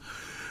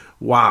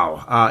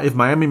 Wow. If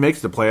Miami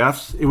makes the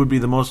playoffs, it would be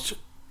the most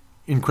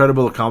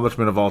incredible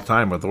accomplishment of all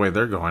time with the way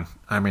they're going.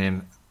 I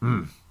mean,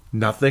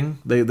 nothing.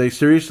 They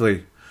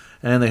seriously,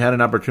 and they had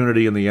an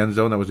opportunity in the end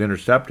zone that was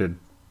intercepted.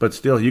 But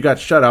still, you got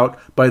shut out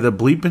by the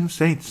bleeping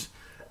Saints.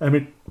 I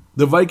mean,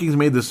 the Vikings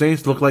made the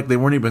Saints look like they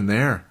weren't even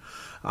there.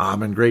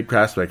 And great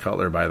pass by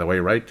Cutler, by the way,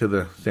 right to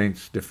the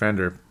Saints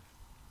defender.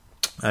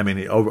 I mean,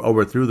 he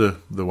overthrew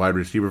the wide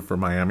receiver for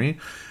Miami.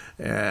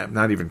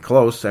 Not even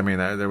close. I mean,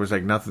 there was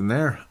like nothing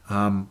there.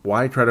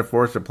 Why try to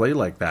force a play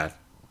like that?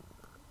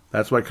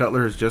 That's why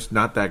Cutler is just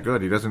not that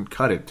good. He doesn't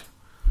cut it.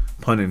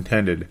 Pun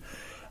intended.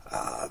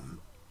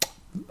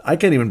 I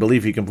can't even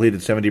believe he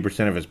completed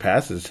 70% of his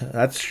passes.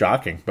 That's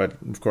shocking, but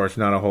of course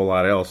not a whole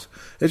lot else.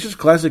 It's just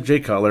classic Jay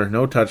Cutler.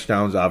 No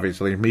touchdowns,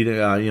 obviously.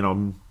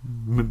 Medial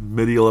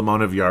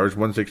amount of yards,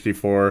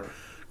 164,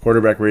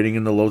 quarterback rating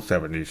in the low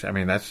 70s. I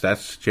mean,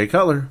 that's Jay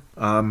Cutler.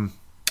 I'm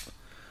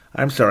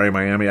sorry,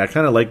 Miami. I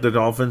kind of like the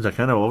Dolphins. I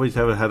kind of always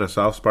have had a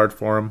soft spot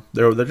for them.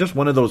 They're just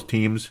one of those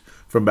teams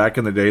from back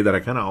in the day that I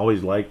kind of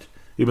always liked,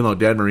 even though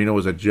Dan Marino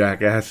was a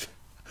jackass.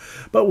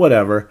 But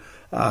whatever.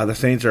 The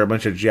Saints are a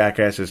bunch of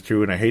jackasses,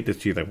 too, and I hate to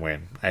see them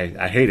win.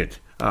 I hate it.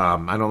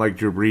 I don't like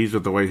Drew Brees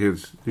with the way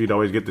he'd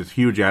always get this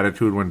huge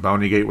attitude when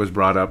Bountygate was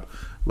brought up,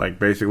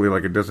 basically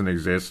like it doesn't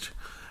exist.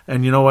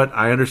 And you know what?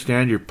 I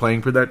understand you're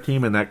playing for that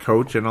team and that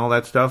coach and all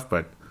that stuff,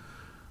 but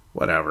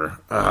whatever.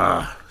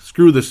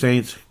 Screw the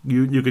Saints.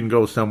 You can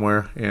go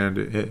somewhere, and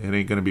it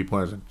ain't going to be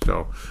pleasant.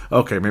 So,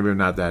 okay, maybe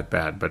not that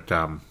bad, but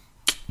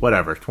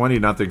whatever.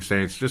 20-0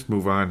 Saints. Just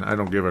move on. I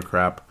don't give a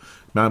crap.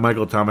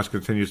 Michael Thomas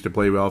continues to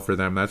play well for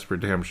them. That's for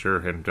damn sure.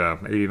 And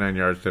 89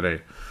 yards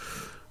today.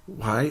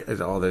 Why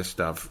is all this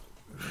stuff?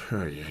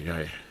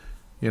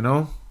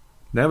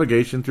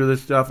 Navigation through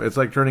this stuff. It's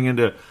like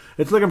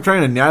it's like I'm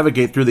trying to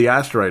navigate through the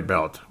asteroid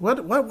belt.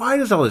 What? Why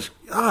does all this?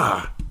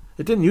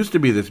 It didn't used to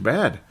be this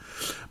bad.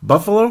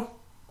 Buffalo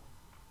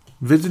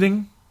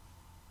visiting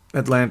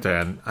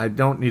Atlanta, and I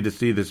don't need to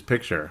see this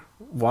picture.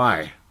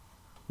 Why?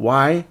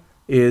 Why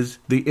is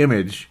the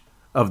image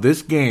of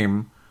this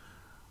game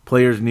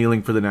players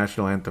kneeling for the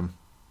national anthem?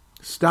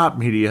 Stop,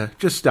 media.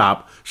 Just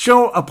stop.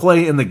 Show a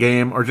play in the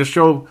game, or just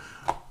show...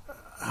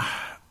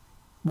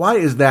 Why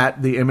is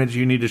that the image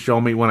you need to show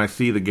me when I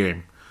see the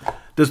game?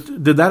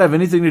 Did that have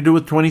anything to do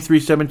with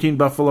 23-17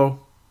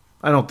 Buffalo?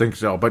 I don't think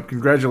so, but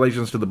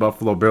congratulations to the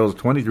Buffalo Bills,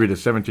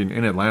 23-17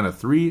 in Atlanta,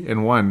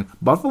 3-1.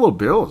 Buffalo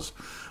Bills.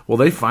 Will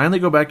they finally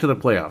go back to the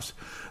playoffs?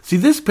 See,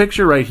 this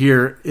picture right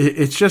here,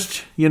 it's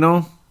just,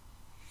 the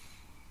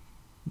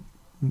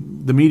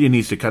media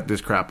needs to cut this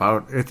crap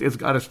out. It's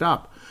got to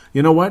stop.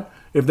 You know what?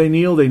 If they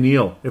kneel, they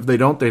kneel. If they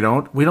don't, they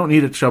don't. We don't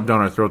need it shoved down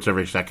our throats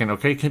every second,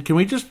 okay? Can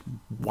we just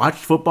watch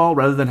football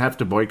rather than have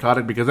to boycott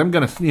it? Because I'm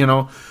going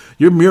to,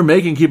 you're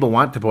making people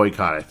want to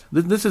boycott it.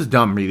 This is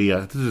dumb,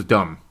 media. This is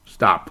dumb.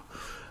 Stop.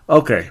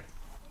 Okay.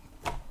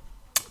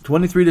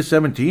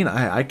 23-17.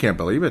 I can't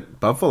believe it.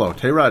 Buffalo.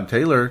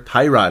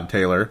 Tyrod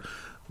Taylor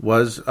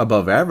was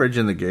above average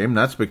in the game.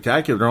 Not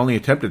spectacular. Only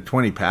attempted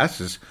 20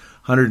 passes.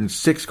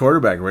 106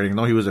 quarterback rating,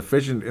 though he was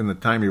efficient in the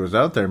time he was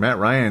out there. Matt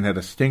Ryan had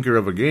a stinker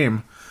of a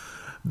game.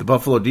 The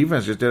Buffalo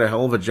defense just did a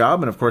hell of a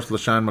job, and of course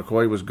LaShawn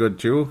McCoy was good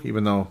too,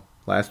 even though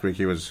last week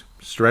he was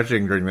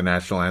stretching during the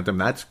national anthem.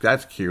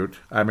 That's cute.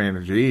 I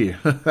mean, gee,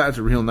 that's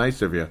real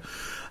nice of you.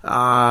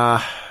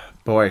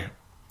 Boy.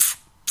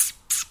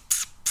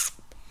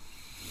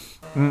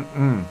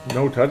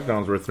 No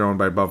touchdowns were thrown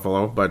by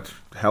Buffalo, but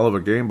hell of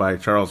a game by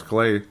Charles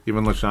Clay.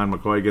 Even LaShawn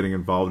McCoy getting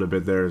involved a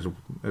bit there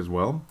as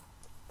well.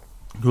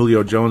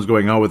 Julio Jones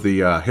going out with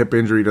the hip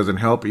injury doesn't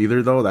help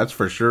either, though. That's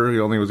for sure. He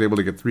only was able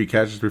to get 3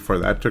 catches before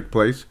that took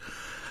place.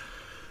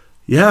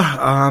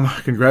 Yeah,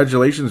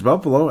 congratulations,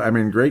 Buffalo. I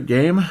mean, great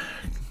game.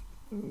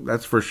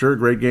 That's for sure.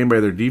 Great game by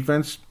their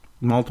defense.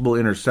 Multiple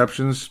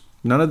interceptions.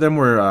 None of them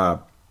were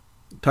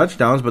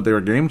touchdowns, but they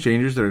were game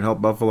changers that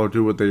helped Buffalo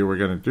do what they were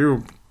going to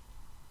do.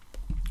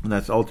 And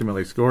that's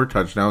ultimately score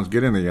touchdowns,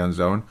 get in the end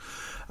zone.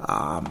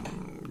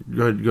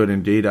 Good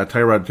indeed.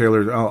 Tyrod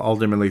Taylor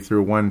ultimately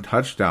threw 1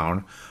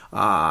 touchdown.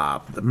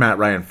 Matt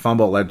Ryan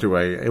fumble led to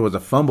it was a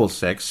fumble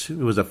 6. It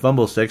was a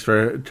fumble 6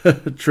 for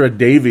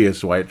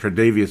Tre'Davious White.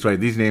 Tre'Davious White.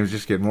 These names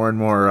just get more and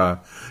more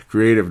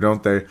creative,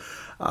 don't they?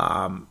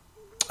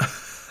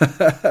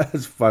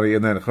 It's funny.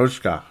 And then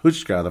Hushka,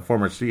 the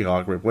former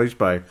Seahawk, replaced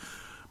by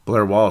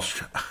Blair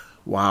Walsh.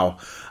 Wow.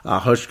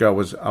 Hushka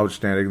was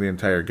outstanding the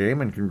entire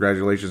game, and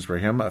congratulations for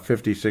him. A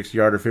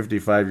 56-yarder,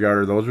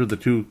 55-yarder. Those were the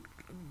 2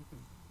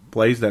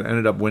 plays that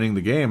ended up winning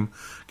the game.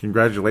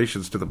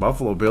 Congratulations to the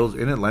Buffalo Bills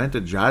in Atlanta,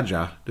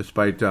 Georgia,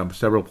 despite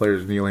several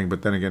players kneeling.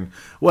 But then again,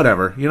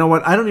 whatever. You know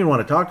what? I don't even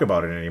want to talk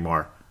about it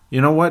anymore. You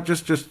know what?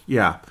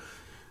 Yeah.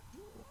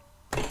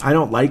 I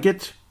don't like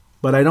it,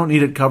 but I don't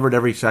need it covered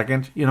every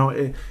second. You know,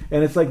 and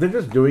it's like they're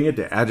just doing it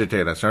to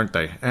agitate us, aren't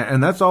they?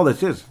 And that's all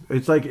this is.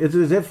 It's like it's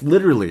as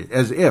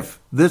if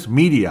this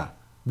media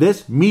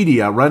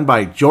run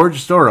by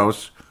George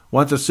Soros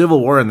wants a civil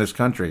war in this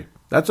country.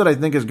 That's what I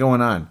think is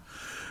going on.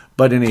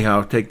 But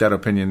anyhow, take that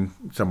opinion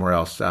somewhere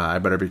else. I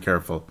better be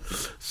careful.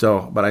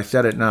 So, but I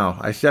said it now.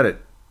 I said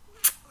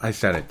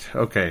it.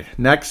 Okay,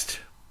 next.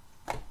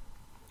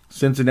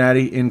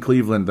 Cincinnati in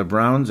Cleveland. The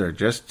Browns are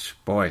just,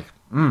 boy.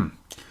 You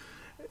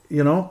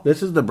know,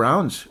 this is the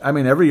Browns. I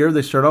mean, every year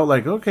they start out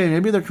like, okay,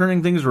 maybe they're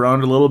turning things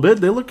around a little bit.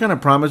 They look kind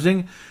of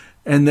promising.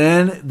 And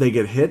then they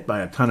get hit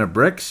by a ton of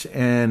bricks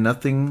and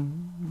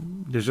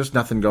there's just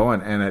nothing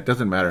going, and it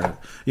doesn't matter.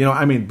 You know,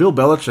 I mean, Bill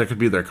Belichick could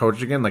be their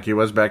coach again, like he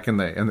was back in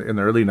the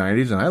early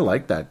 '90s, and I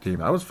liked that team.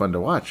 That was fun to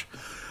watch.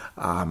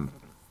 I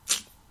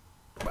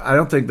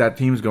don't think that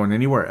team's going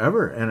anywhere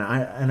ever, and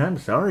I'm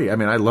sorry. I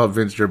mean, I love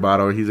Vince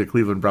Gerbato. He's a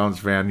Cleveland Browns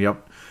fan.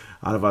 Yep,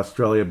 out of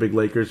Australia, big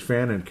Lakers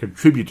fan and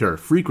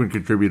frequent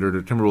contributor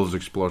to Timberwolves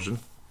explosion.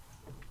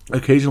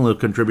 Occasional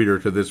contributor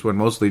to this one,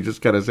 mostly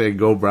just kind of saying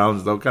 "Go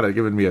Browns," though, kind of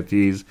giving me a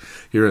tease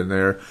here and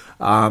there.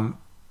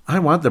 I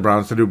want the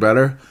Browns to do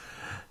better.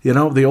 You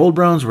know, the old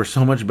Browns were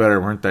so much better,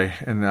 weren't they?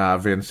 And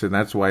Vince, and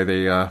that's why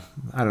they, I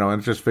don't know,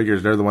 it just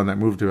figures they're the one that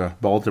moved to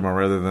Baltimore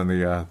rather than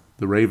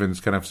the Ravens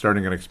kind of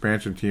starting an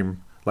expansion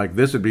team. Like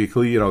this would be,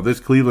 this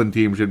Cleveland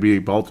team should be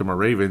Baltimore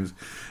Ravens,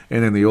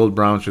 and then the old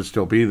Browns should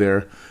still be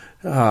there.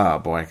 Oh,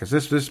 boy, because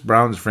this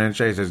Browns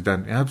franchise has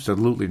done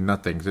absolutely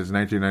nothing since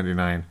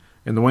 1999.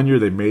 And the one year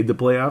they made the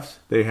playoffs,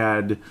 they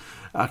had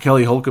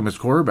Kelly Holcomb as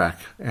quarterback.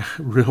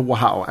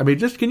 Wow. I mean,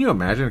 just can you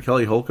imagine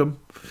Kelly Holcomb?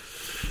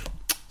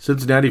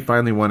 Cincinnati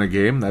finally won a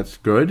game. That's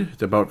good.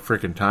 It's about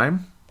frickin'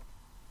 time.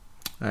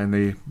 And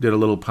they did a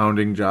little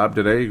pounding job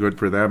today. Good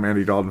for them.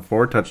 Andy Dalton,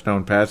 4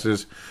 touchdown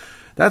passes.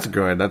 That's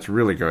good. That's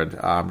really good.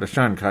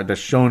 Deshaun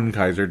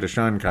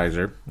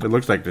Kaiser. It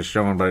looks like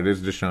Deshaun, but it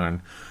is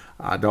Deshaun.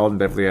 Dalton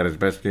definitely had his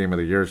best game of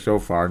the year so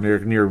far.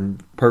 Near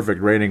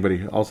perfect rating, but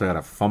he also had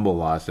a fumble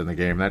loss in the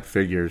game. That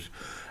figures.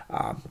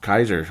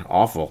 Kaiser,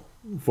 awful.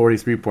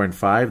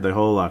 43.5. The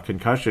whole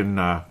concussion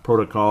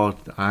protocol,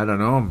 I don't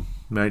know.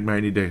 Might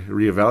need to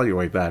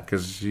reevaluate that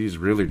because he's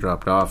really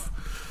dropped off.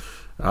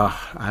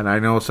 And I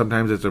know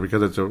sometimes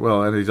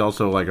and he's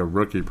also like a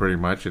rookie pretty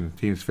much, and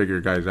teams figure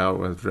guys out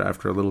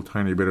after a little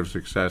tiny bit of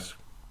success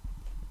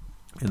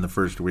in the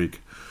first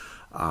week.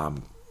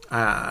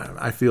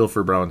 I feel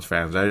for Browns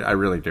fans. I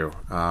really do.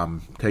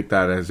 Take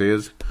that as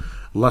is.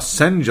 The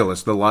Los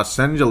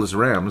Angeles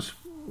Rams,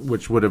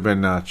 which would have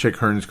been Chick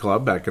Hearn's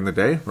club back in the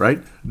day,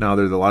 right? Now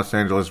they're the Los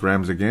Angeles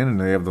Rams again, and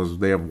they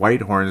have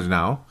white horns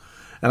now.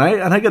 And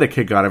I get a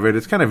kick out of it.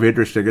 It's kind of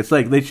interesting. It's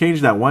like they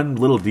changed that one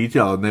little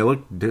detail, and they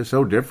look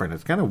so different.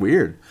 It's kind of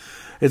weird.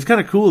 It's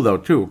kind of cool, though,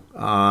 too.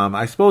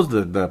 I suppose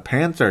the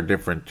pants are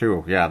different,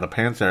 too. Yeah, the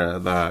pants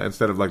are,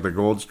 instead of like the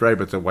gold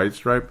stripe, it's a white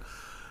stripe.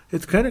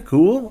 It's kind of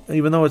cool,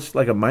 even though it's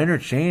like a minor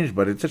change,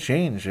 but it's a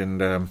change.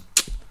 And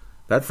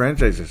that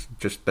franchise is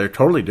they're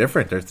totally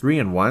different. They're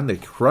 3-1. They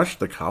crushed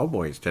the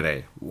Cowboys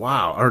today.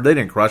 Wow. Or they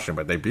didn't crush them,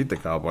 but they beat the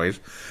Cowboys.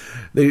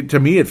 To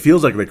me, it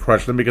feels like they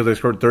crushed them because they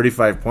scored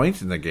 35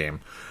 points in the game.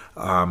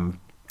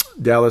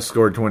 Dallas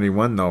scored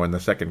 21, though, in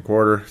the second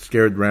quarter.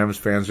 Scared Rams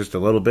fans just a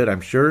little bit,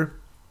 I'm sure.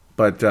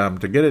 But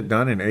to get it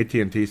done in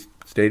AT&T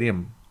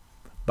Stadium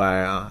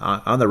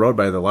on the road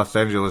by the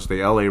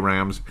the LA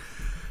Rams,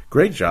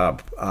 great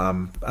job.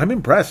 I'm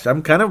impressed.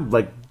 I'm kind of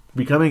like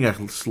becoming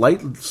a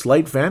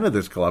slight fan of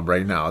this club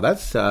right now.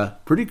 That's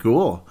pretty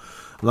cool.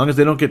 As long as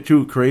they don't get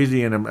too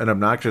crazy and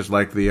obnoxious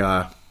like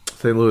the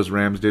St. Louis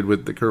Rams did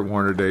with the Kurt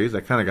Warner days. I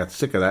kind of got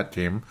sick of that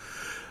team.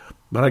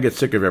 But I get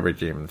sick of every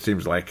team, it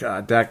seems like.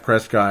 Dak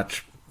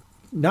Prescott,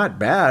 not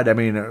bad. I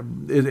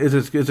mean,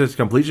 it's his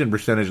completion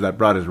percentage that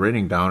brought his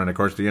rating down, and of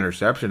course the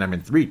interception. I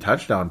mean, 3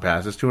 touchdown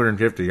passes,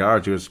 250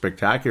 yards. He was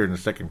spectacular in the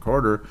second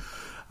quarter.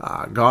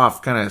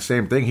 Goff, kind of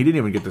same thing. He didn't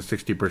even get to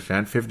 60%,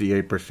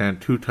 58%,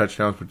 2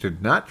 touchdowns, but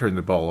did not turn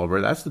the ball over.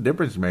 That's the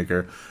difference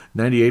maker.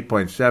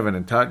 98.7,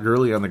 and Todd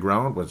Gurley on the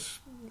ground was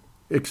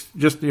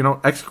just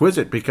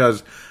exquisite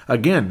because,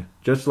 again,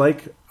 just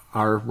like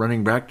our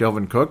running back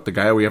Dalvin Cook, the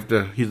guy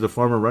he's the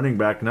former running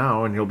back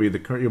now, and he'll be the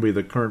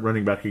current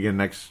running back again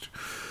next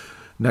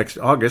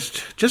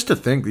August. Just to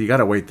think that you got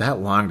to wait that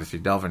long to see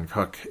Dalvin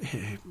Cook,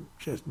 it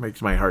just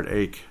makes my heart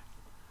ache.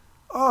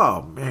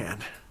 Oh man,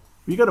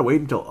 you got to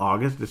wait until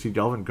August to see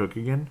Dalvin Cook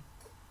again,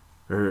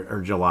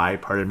 or July.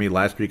 Pardon me,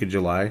 last week of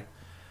July.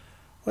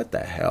 What the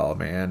hell,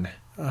 man?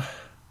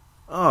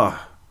 My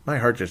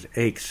heart just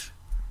aches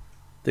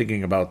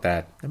thinking about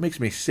that. It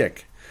makes me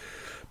sick.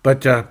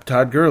 But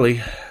Todd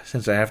Gurley,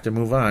 since I have to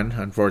move on,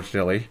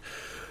 unfortunately,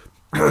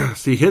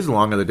 see, his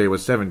long of the day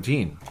was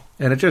 17.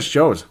 And it just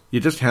shows. You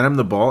just hand him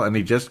the ball, and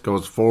he just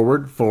goes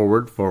forward,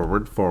 forward,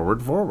 forward,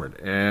 forward, forward.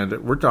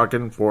 And we're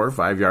talking 4 or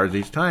 5 yards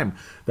each time.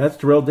 That's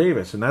Terrell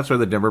Davis, and that's why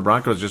the Denver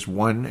Broncos just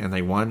won, and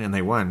they won, and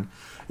they won.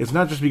 It's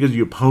not just because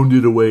you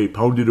pounded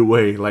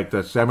away like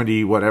the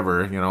 70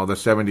 whatever, the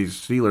 70s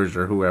Steelers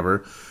or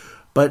whoever.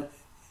 But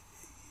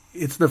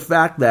it's the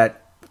fact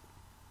that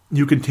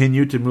you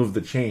continue to move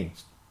the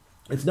chains.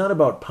 It's not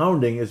about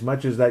pounding as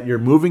much as that you're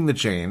moving the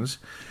chains,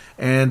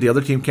 and the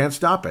other team can't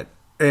stop it.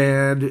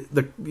 And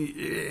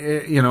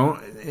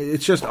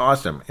it's just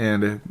awesome.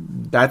 And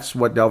that's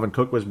what Dalvin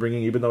Cook was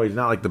bringing, even though he's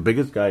not like the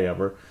biggest guy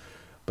ever.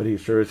 But he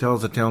sure as hell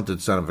is a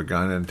talented son of a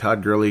gun. And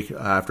Todd Gurley,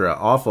 after an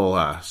awful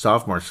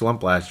sophomore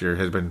slump last year,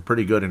 has been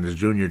pretty good in his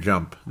junior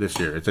jump this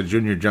year. It's a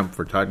junior jump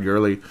for Todd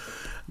Gurley.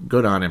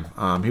 Good on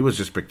him. He was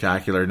just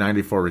spectacular.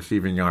 94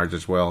 receiving yards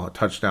as well. A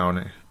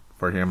touchdown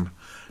for him.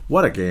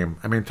 What a game.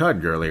 I mean,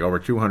 Todd Gurley, over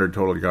 200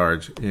 total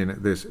yards in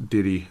this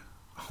ditty.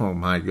 Oh,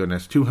 my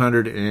goodness.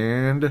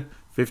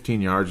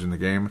 215 yards in the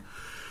game.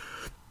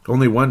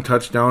 Only 1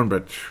 touchdown,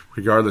 but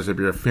regardless if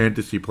you're a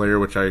fantasy player,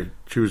 which I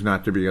choose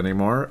not to be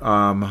anymore,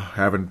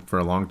 haven't for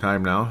a long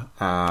time now.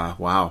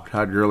 Wow,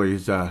 Todd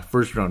Gurley's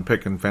first-round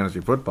pick in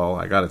fantasy football,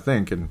 I got to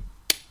think. And,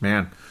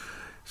 man,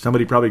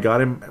 somebody probably got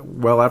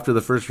him well after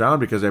the first round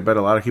because I bet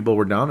a lot of people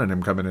were down on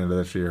him coming into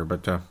this year.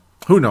 But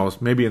who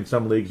knows? Maybe in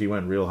some leagues he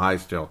went real high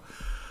still.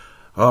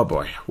 Oh,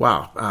 boy.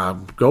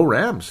 Wow. Go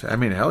Rams. I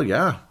mean, hell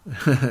yeah.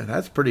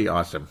 That's pretty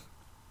awesome.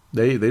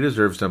 They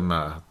deserve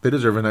they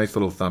deserve a nice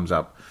little thumbs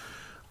up.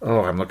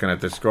 Oh, I'm looking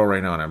at this score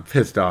right now, and I'm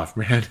pissed off,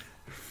 man.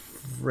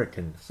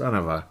 Frickin' son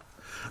of a...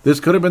 This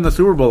could have been the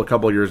Super Bowl a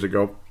couple years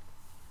ago.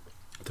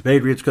 The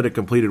Patriots could have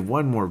completed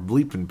one more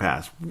bleeping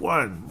pass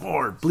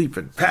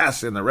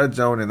in the red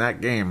zone in that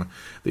game,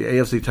 the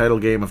AFC title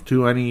game of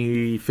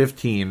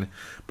 2015.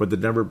 But the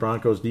Denver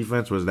Broncos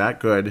defense was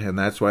that good, and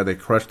that's why they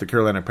crushed the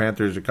Carolina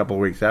Panthers a couple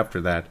weeks after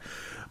that.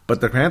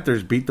 But the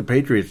Panthers beat the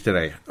Patriots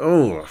today.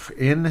 Oh,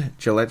 in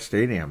Gillette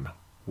Stadium.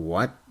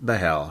 What the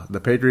hell? The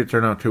Patriots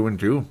are now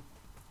 2-2.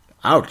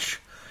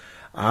 Ouch.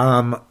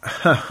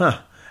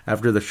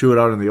 After the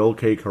shootout in the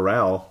OK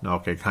Corral,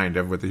 okay, kind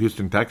of, with the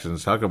Houston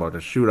Texans. Talk about a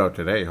shootout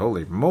today.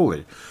 Holy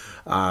moly.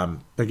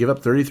 They give up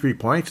 33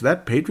 points.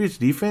 That Patriots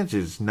defense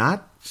is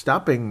not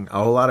stopping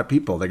a whole lot of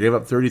people. They gave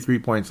up 33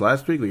 points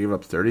last week. They gave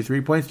up 33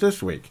 points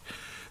this week.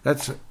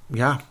 That's,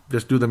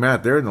 just do the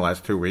math there in the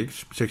last 2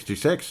 weeks.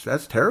 66.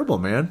 That's terrible,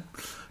 man.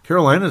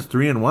 Carolina's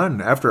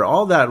 3-1. After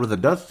all that, with the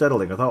dust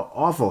settling, with how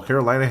awful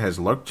Carolina has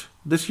looked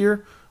this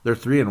year, they're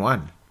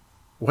 3-1.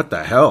 What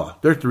the hell?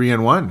 They're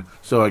 3-1.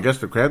 So I guess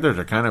the Panthers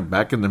are kind of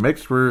back in the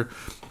mix for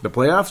the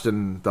playoffs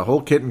and the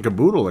whole kit and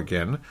caboodle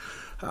again.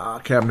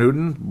 Cam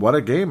Newton, what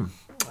a game.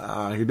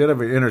 He did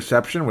have an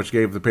interception, which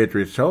gave the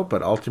Patriots hope,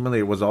 but ultimately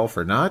it was all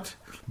for naught.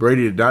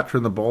 Brady did not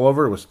turn the ball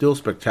over. It was still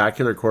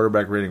spectacular.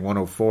 Quarterback rating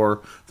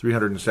 104,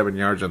 307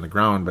 yards on the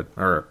ground,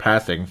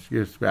 passing,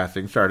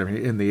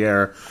 in the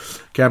air.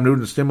 Cam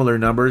Newton, similar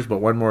numbers,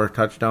 but 1 more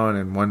touchdown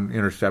and 1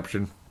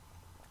 interception.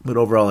 But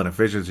overall, an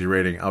efficiency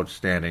rating,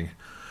 outstanding.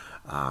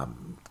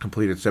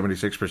 Completed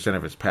 76%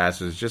 of his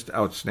passes. Just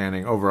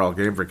outstanding overall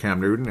game for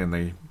Cam Newton. And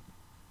the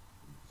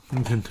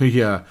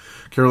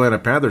Carolina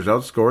Panthers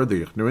outscored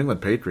the New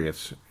England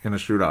Patriots in a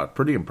shootout.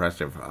 Pretty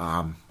impressive.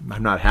 I'm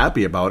not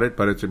happy about it,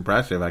 but it's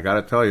impressive. I got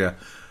to tell you,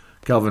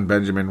 Kelvin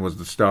Benjamin was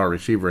the star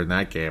receiver in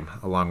that game,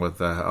 along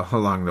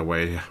the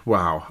way.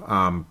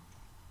 Wow.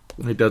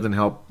 It doesn't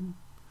help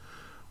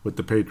with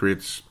the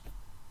Patriots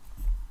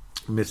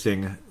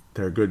missing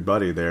their good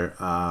buddy there.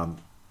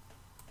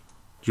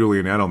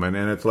 Julian Edelman,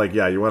 and it's like,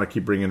 you want to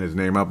keep bringing his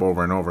name up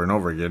over and over and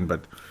over again,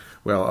 but,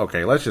 well,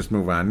 okay, let's just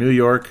move on. New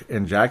York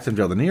and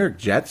Jacksonville. The New York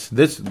Jets,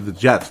 the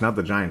Jets, not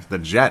the Giants, the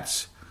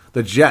Jets,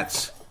 the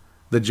Jets,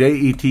 the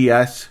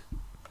Jets,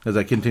 as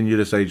I continue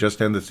to say,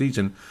 just end the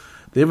season,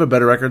 they have a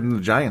better record than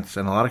the Giants,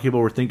 and a lot of people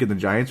were thinking the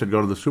Giants would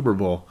go to the Super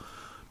Bowl.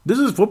 This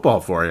is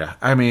football for you.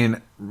 I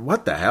mean,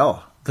 what the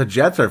hell? The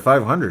Jets are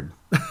 500.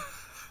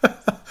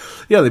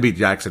 Yeah, they beat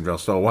Jacksonville,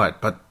 so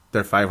what? But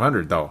they're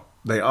 500, though.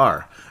 They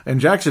are. And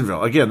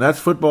Jacksonville, again, that's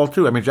football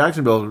too. I mean,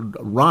 Jacksonville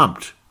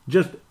romped,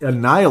 just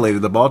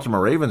annihilated the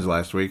Baltimore Ravens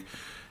last week,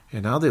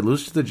 and now they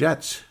lose to the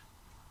Jets.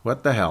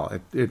 What the hell?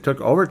 It took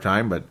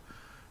overtime, but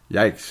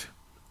yikes.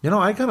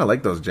 I kind of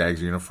like those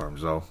Jags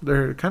uniforms, though.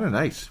 They're kind of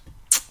nice.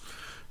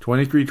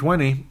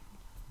 23-20,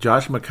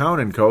 Josh McCown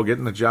and co.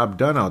 getting the job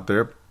done out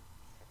there.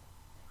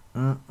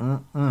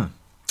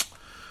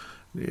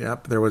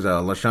 Yep, there was a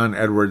LaShawn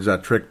Edwards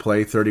trick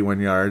play, 31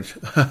 yards.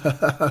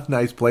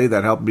 Nice play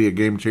that helped be a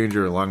game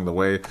changer along the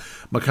way.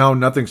 McCown,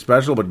 nothing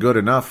special, but good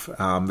enough.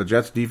 The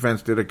Jets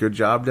defense did a good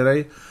job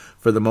today,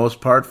 for the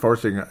most part,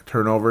 forcing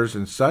turnovers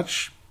and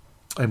such.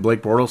 And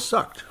Blake Bortles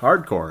sucked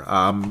hardcore.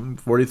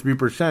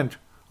 43%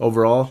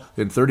 overall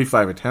in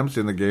 35 attempts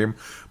in the game.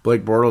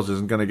 Blake Bortles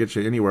isn't going to get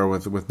you anywhere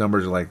with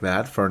numbers like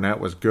that. Fournette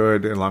was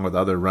good, along with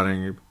other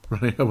running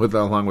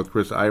along with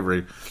Chris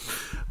Ivory.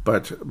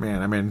 But,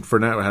 man, I mean,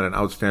 Fournette had an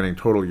outstanding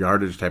total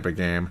yardage type of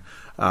game.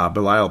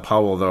 Bilal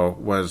Powell, though,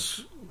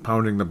 was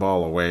pounding the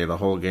ball away the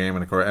whole game.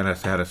 And, of course,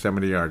 Ennis had a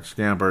 70-yard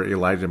scamper.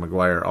 Elijah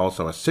McGuire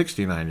also a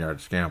 69-yard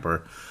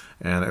scamper.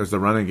 And it was the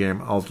running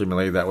game,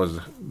 ultimately, that was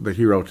the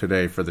hero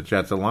today for the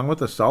Jets, along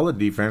with a solid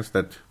defense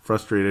that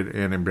frustrated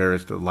and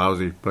embarrassed the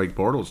lousy Blake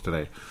Bortles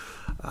today.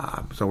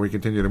 So we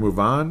continue to move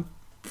on.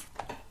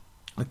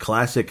 A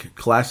classic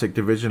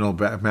divisional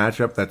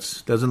matchup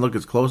that doesn't look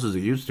as close as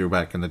it used to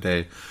back in the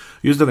day.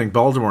 Used to think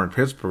Baltimore and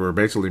Pittsburgh were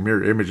basically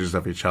mirror images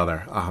of each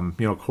other.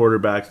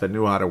 Quarterbacks that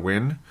knew how to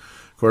win,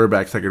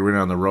 quarterbacks that could win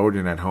on the road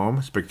and at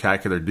home,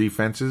 spectacular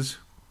defenses,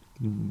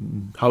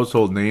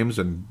 household names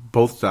on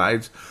both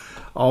sides,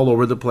 all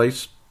over the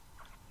place.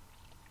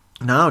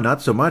 No,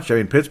 not so much. I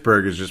mean,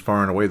 Pittsburgh is just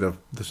far and away the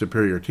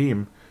superior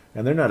team,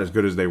 and they're not as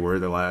good as they were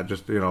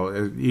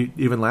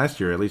even last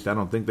year. At least I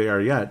don't think they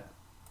are yet.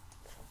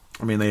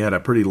 I mean, they had a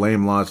pretty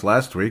lame loss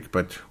last week,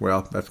 but,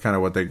 well, that's kind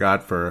of what they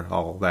got for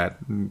all that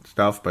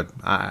stuff. But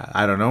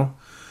I don't know.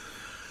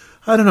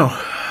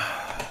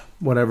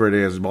 Whatever it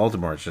is,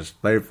 Baltimore, it's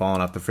just, they've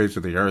fallen off the face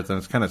of the earth, and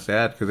it's kind of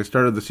sad because they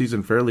started the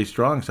season fairly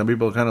strong. Some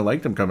people kind of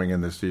liked them coming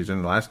in this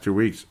season. The last 2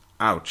 weeks,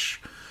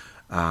 ouch.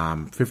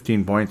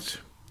 15 points,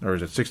 or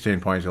is it 16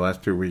 points the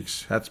last 2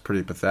 weeks? That's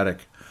pretty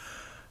pathetic.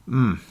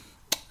 And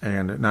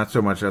not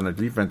so much on the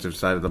defensive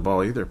side of the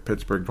ball either.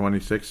 Pittsburgh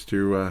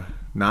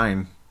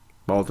 26-9.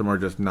 Baltimore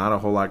just not a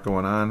whole lot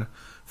going on.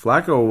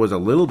 Flacco was a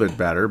little bit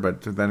better,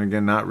 but then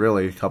again, not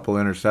really. A couple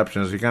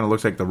interceptions. He kind of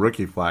looks like the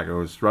rookie Flacco,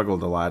 who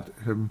struggled a lot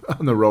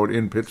on the road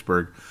in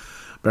Pittsburgh.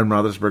 Ben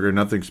Roethlisberger,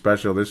 nothing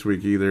special this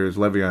week either. Is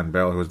Le'Veon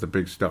Bell, who was the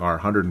big star,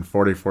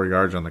 144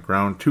 yards on the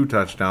ground, 2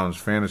 touchdowns,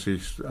 fantasy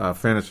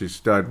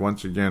stud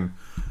once again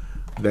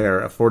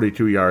there,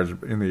 42 yards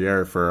in the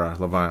air for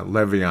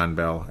Le'Veon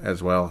Bell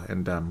as well,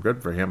 and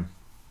good for him.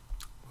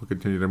 We'll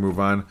continue to move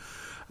on.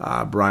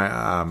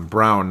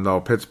 Brown, though,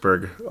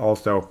 Pittsburgh,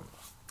 also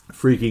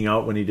freaking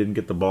out when he didn't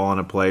get the ball on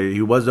a play.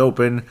 He was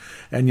open,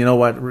 and you know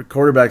what?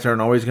 Quarterbacks aren't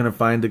always going to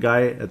find the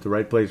guy at the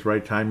right place,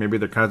 right time. Maybe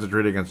they're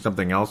concentrating on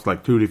something else,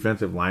 like 2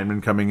 defensive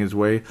linemen coming his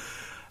way.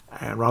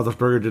 And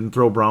Roethlisberger didn't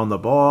throw Brown the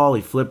ball.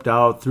 He flipped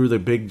out, threw the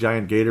big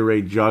giant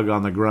Gatorade jug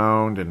on the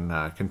ground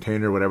and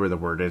container, whatever the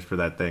word is for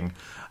that thing.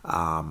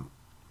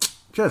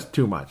 Just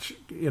too much,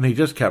 and he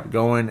just kept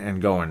going and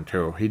going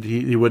too.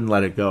 He wouldn't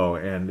let it go,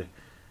 and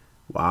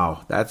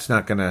wow, that's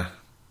not gonna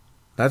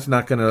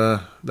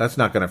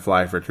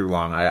fly for too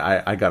long.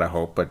 I gotta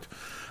hope, but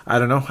I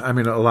don't know. I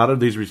mean, a lot of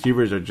these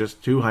receivers are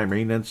just too high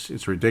maintenance.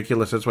 It's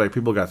ridiculous. That's why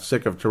people got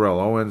sick of Terrell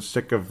Owens,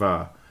 sick of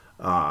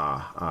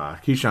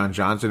Keyshawn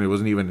Johnson, who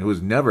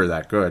was never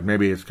that good.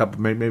 Maybe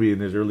in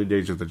his early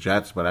days with the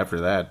Jets, but after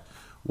that,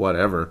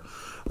 whatever.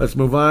 Let's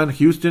move on.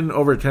 Houston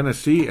over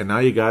Tennessee, and now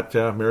you got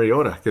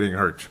Mariota getting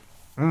hurt.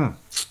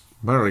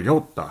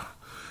 Mariota.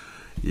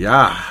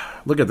 Yeah.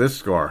 Look at this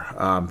score.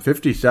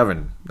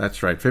 57.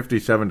 That's right,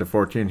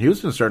 57-14.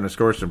 Houston's starting to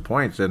score some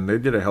points, and they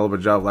did a hell of a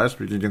job last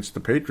week against the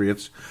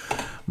Patriots.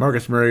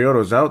 Marcus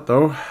Mariota's out,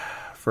 though,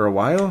 for a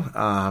while.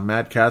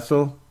 Matt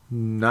Castle,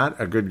 not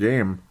a good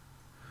game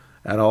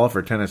at all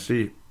for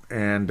Tennessee.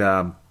 And,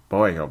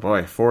 boy,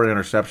 4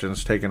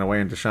 interceptions taken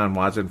away, and Deshaun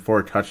Watson,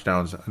 4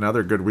 touchdowns.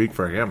 Another good week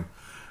for him.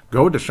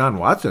 Go Deshaun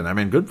Watson. I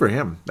mean, good for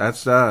him.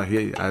 That's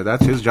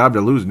his job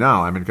to lose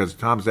now. I mean, because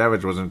Tom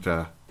Savage wasn't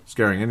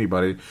scaring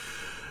anybody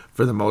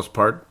for the most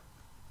part.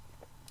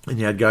 And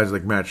you had guys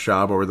like Matt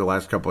Schaub over the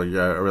last several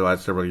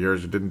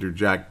years who didn't do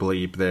jack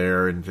bleep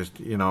there, and just,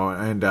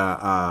 and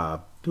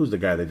who's the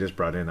guy they just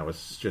brought in that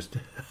was just,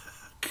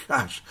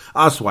 gosh,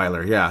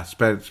 Osweiler, yeah,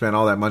 spent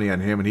all that money on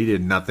him, and he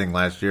did nothing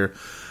last year.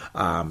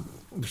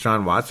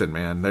 Deshaun Watson,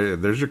 man,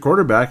 there's your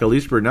quarterback, at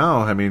least for now.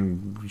 I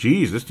mean,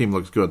 geez, this team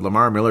looks good.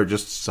 Lamar Miller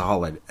just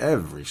solid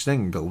every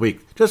single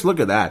week. Just look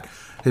at that.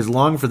 His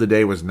long for the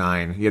day was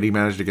 9, yet he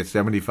managed to get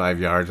 75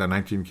 yards on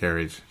 19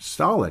 carries.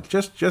 Solid.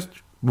 Just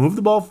move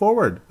the ball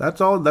forward.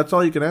 That's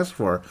all you can ask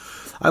for.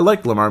 I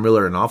like Lamar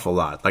Miller an awful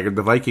lot. Like, if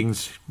the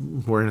Vikings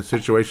were in a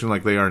situation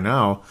like they are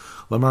now,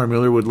 Lamar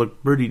Miller would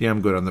look pretty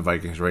damn good on the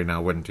Vikings right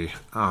now, wouldn't he?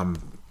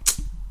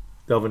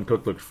 Delvin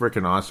Cook looked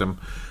freaking awesome.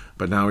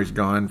 but now he's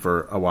gone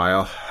for a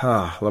while.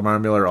 Lamar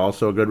Miller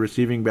also a good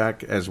receiving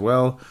back as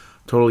well.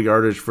 Total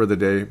yardage for the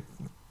day,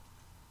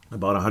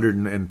 about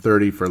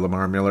 130 for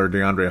Lamar Miller.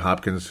 DeAndre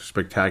Hopkins,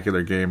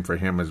 spectacular game for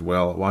him as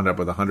well. Wound up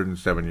with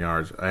 107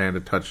 yards and a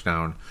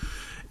touchdown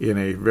in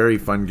a very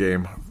fun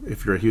game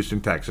if you're a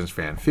Houston Texans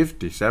fan.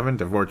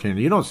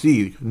 57-14. You don't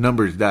see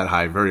numbers that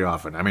high very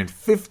often. I mean,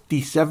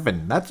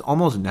 57. That's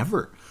almost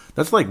never.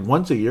 That's like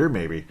once a year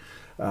maybe.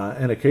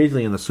 And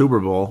occasionally in the Super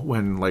Bowl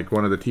when like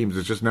one of the teams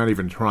is just not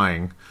even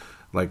trying.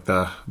 Like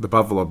the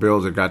Buffalo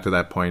Bills had got to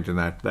that point in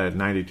that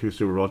 92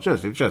 Super Bowl.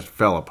 It just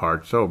fell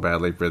apart so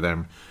badly for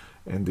them.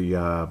 And the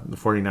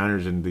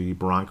 49ers and the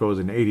Broncos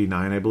in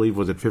 89, I believe,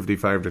 was it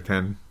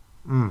 55-10?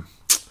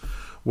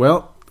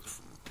 Well,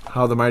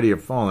 how the mighty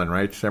have fallen,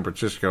 right? San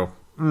Francisco.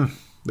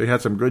 They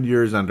had some good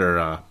years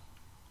under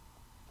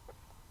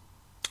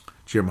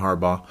Jim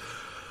Harbaugh.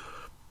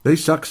 They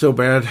suck so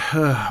bad.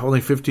 Only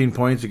 15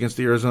 points against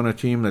the Arizona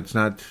team that's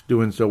not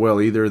doing so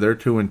well either. They're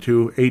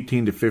 2-2,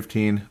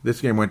 18-15.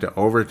 This game went to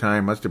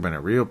overtime. Must have been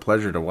a real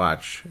pleasure to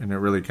watch, and it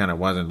really kind of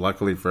wasn't.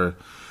 Luckily for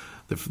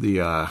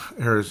the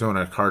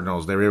Arizona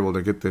Cardinals, they were able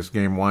to get this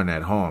game won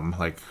at home,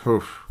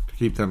 to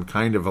keep them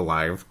kind of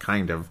alive,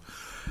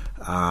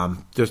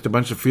 just a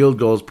bunch of field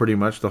goals pretty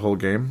much the whole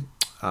game,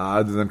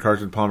 other than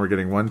Carson Palmer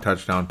getting one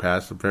touchdown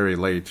pass very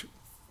late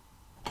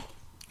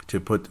to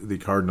put the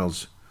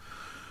Cardinals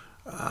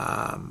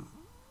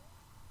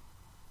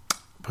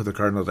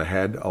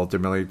ahead,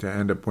 ultimately, to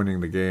end up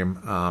winning the game.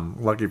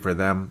 Lucky for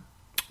them.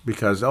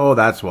 Because,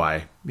 that's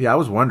why. Yeah, I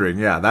was wondering.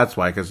 Yeah, that's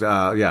why. Because,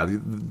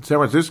 San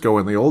Francisco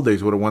in the old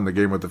days would have won the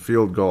game with the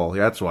field goal.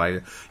 Yeah, that's why.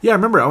 Yeah, I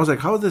remember. I was like,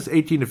 how is this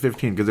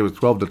 18-15? Because it was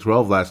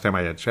 12-12 last time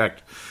I had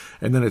checked.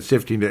 And then it's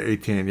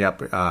 15-18.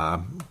 Yep.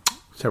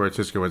 San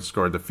Francisco had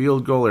scored the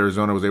field goal.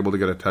 Arizona was able to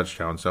get a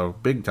touchdown. So,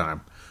 big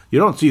time. You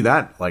don't see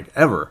that,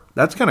 ever.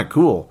 That's kind of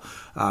cool.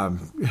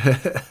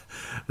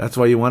 That's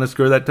why you want to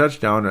score that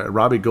touchdown.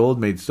 Robbie Gould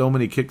made so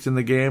many kicks in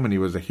the game, and he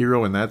was a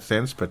hero in that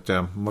sense. But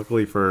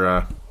luckily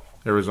for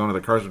Arizona,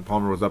 the Carson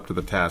Palmer was up to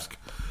the task.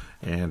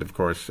 And, of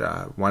course,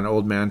 one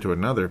old man to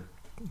another.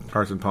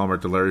 Carson Palmer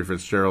to Larry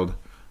Fitzgerald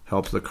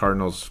helps the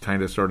Cardinals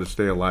kind of sort of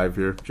stay alive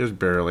here, just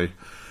barely.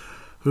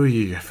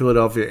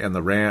 Philadelphia and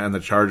the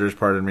Chargers,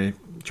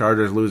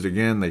 Chargers lose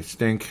again. They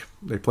stink.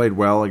 They played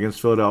well against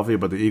Philadelphia,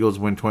 but the Eagles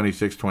win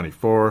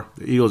 26-24.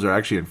 The Eagles are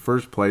actually in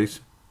first place,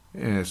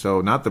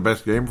 so not the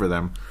best game for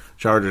them.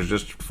 Chargers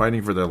just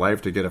fighting for their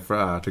life to get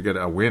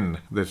a win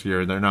this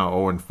year. They're now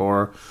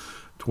 0-4.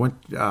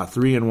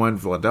 3-1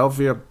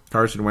 Philadelphia.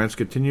 Carson Wentz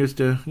continues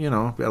to,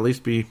 at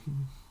least be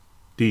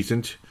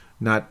decent.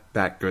 Not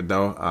that good,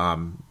 though.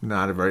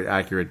 Not a very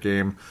accurate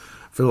game.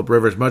 Phillip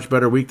Rivers, much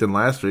better week than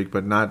last week,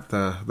 but not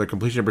the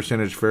completion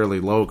percentage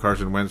fairly low.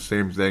 Carson Wentz,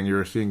 same thing.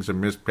 You're seeing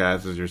some missed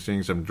passes. You're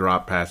seeing some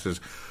drop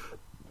passes.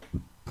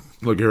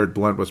 LeGarrette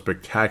Blount was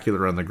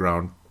spectacular on the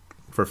ground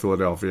for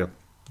Philadelphia.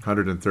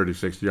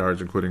 136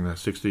 yards, including the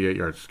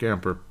 68-yard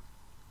scamper.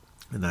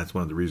 And that's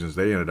one of the reasons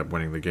they ended up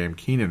winning the game.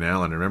 Keenan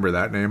Allen, remember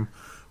that name?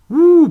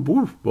 Woo,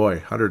 boy,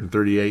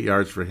 138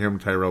 yards for him.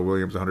 Tyrell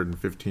Williams,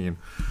 115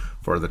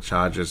 for the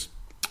Chargers.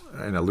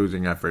 In a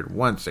losing effort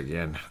once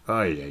again.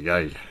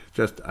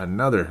 Just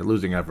another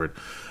losing effort.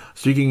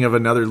 Speaking of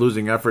another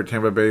losing effort,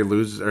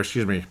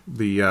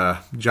 the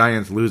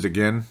Giants lose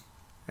again.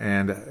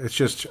 And it's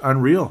just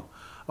unreal.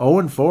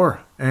 0-4.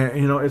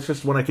 And, it's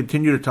just when I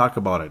continue to talk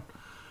about it.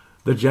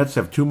 The Jets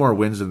have 2 more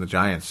wins than the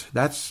Giants.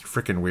 That's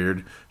freaking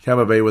weird.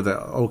 Tampa Bay with an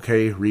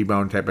okay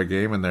rebound type of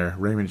game in their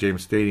Raymond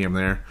James Stadium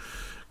there.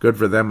 Good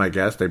for them, I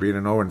guess. They beat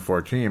an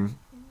 0-4 team.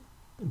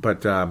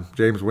 But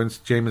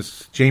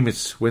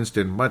Jameis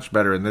Winston, much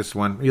better in this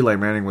one. Eli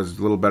Manning was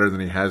a little better than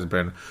he has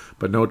been.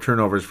 But no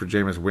turnovers for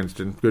Jameis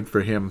Winston. Good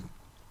for him.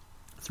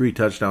 3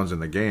 touchdowns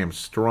in the game.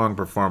 Strong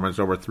performance,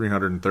 over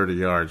 330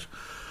 yards.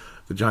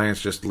 The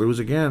Giants just lose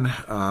again.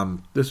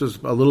 This was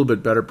a little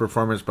bit better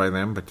performance by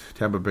them, but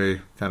Tampa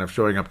Bay kind of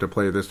showing up to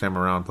play this time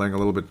around, playing a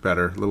little bit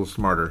better, a little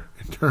smarter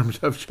in terms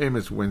of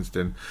Jameis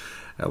Winston,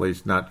 at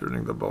least not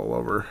turning the ball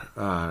over.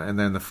 And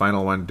then the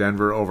final one,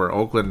 Denver over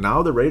Oakland.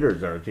 Now the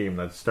Raiders are a team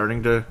that's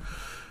starting to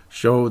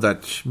show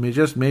that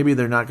maybe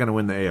they're not going to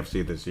win the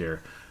AFC this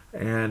year.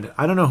 And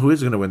I don't know who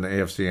is going to win the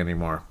AFC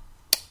anymore.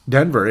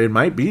 Denver, it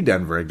might be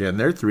Denver again.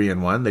 They're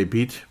 3-1. They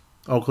beat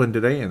Oakland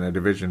today in a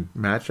division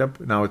matchup.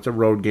 Now, it's a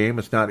road game.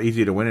 It's not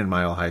easy to win in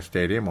Mile High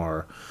Stadium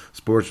or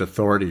Sports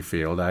Authority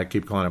Field. I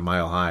keep calling it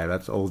Mile High.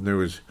 That's old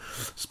news.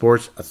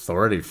 Sports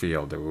Authority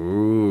Field.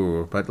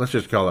 Ooh. But let's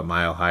just call it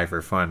Mile High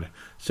for fun.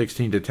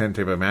 16-10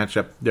 type of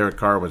matchup. Derek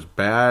Carr was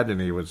bad, and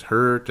he was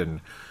hurt.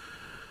 And,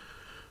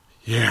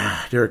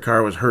 Derek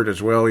Carr was hurt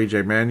as well.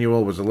 E.J.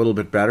 Manuel was a little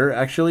bit better,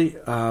 actually.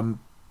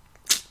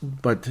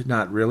 But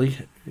not really.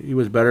 He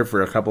was better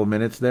for a couple of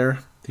minutes there.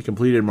 He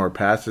completed more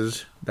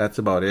passes. That's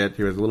about it.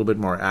 He was a little bit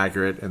more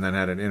accurate and then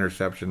had an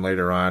interception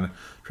later on.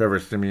 Trevor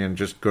Siemian,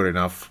 just good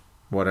enough.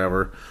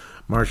 Whatever.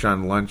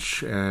 Marshawn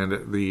Lynch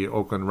and the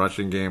Oakland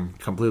rushing game,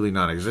 completely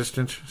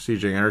non-existent.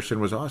 C.J. Anderson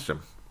was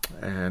awesome.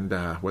 And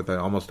with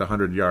almost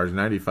 100 yards,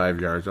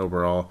 95 yards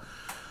overall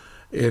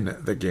in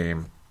the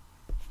game.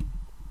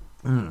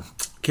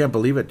 Can't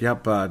believe it.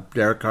 Yep,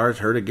 Derek Carr's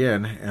hurt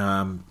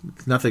again.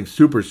 Nothing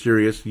super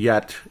serious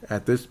yet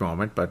at this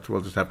moment, but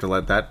we'll just have to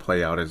let that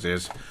play out as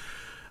is.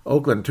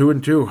 Oakland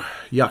 2-2.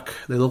 Yuck.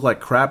 They looked like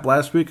crap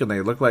last week, and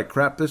they look like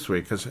crap this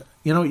week. Because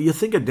you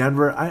think of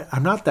Denver.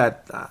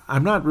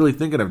 I'm not really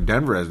thinking of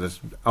Denver as this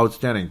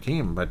outstanding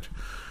team, but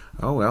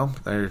oh well,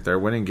 they're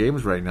winning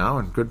games right now,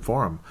 and good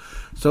for them.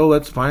 So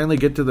let's finally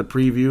get to the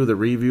preview, the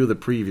review, the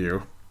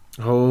preview.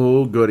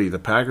 Oh, goody. The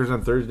Packers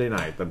on Thursday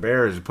night. The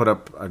Bears put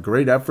up a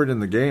great effort in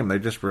the game. They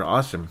just were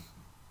awesome.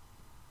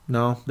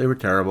 No, they were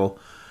terrible.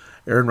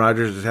 Aaron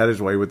Rodgers has had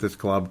his way with this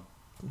club.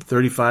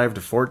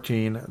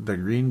 35-14, the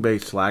Green Bay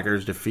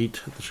Slackers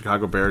defeat the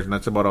Chicago Bears, and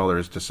that's about all there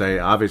is to say.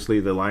 Obviously,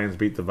 the Lions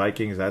beat the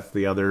Vikings. That's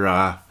the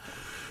other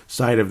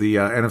side of the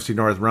NFC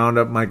North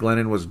roundup. Mike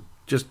Glennon was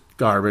just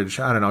garbage.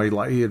 I don't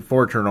know. He had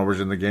 4 turnovers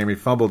in the game. He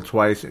fumbled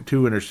twice,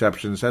 2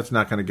 interceptions. That's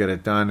not going to get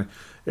it done.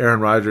 Aaron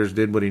Rodgers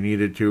did what he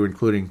needed to,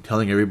 including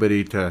telling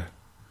everybody to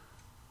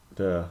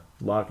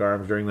lock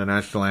arms during the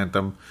national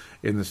anthem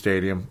in the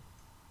stadium.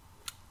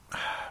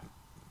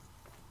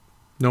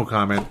 No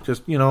comment.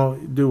 Just,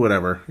 do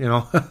whatever,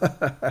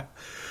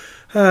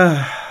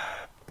 Aaron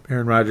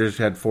Rodgers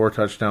had 4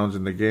 touchdowns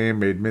in the game,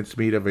 made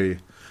mincemeat of a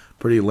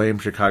pretty lame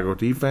Chicago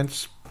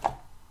defense.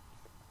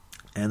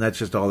 And that's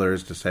just all there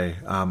is to say.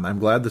 I'm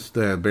glad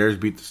the Bears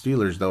beat the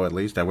Steelers, though, at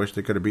least. I wish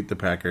they could have beat the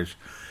Packers.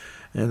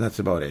 And that's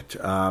about it.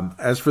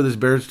 As for this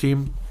Bears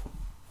team,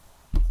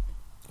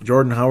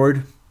 Jordan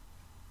Howard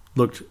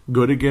looked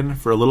good again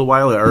for a little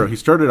while. Or he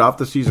started off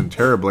the season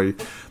terribly.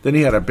 Then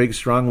he had a big,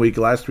 strong week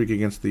last week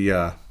against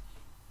the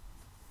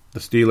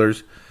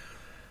Steelers.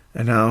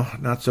 And now,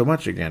 not so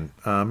much again.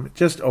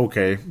 Just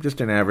okay.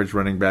 Just an average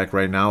running back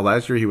right now.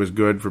 Last year he was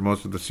good for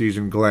most of the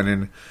season.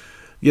 Glennon.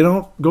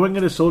 Going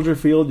into Soldier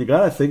Field, you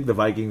got to think the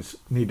Vikings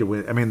need to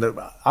win. I mean,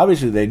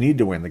 obviously they need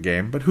to win the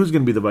game, but who's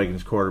going to be the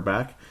Vikings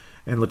quarterback?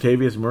 And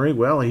Latavius Murray,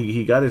 well,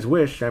 he got his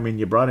wish. I mean,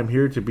 you brought him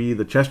here to be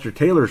the Chester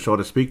Taylor, so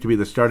to speak, to be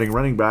the starting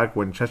running back.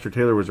 When Chester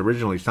Taylor was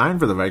originally signed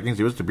for the Vikings,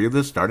 he was to be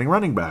the starting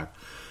running back.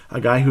 A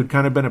guy who'd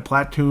kind of been a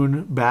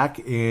platoon back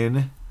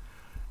in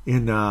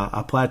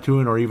a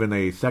platoon or even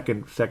a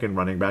second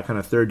running back, kind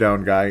of third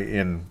down guy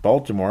in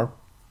Baltimore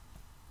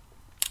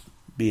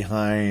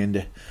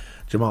behind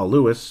Jamal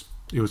Lewis.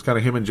 It was kind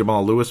of him and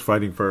Jamal Lewis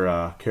fighting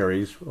for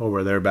carries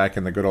over there back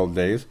in the good old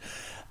days.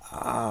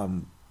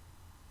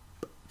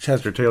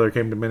 Chester Taylor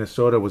came to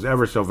Minnesota, was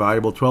ever so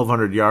valuable,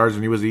 1,200 yards,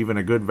 and he was even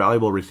a good,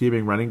 valuable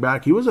receiving running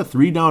back. He was a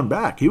 3-down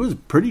back. He was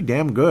pretty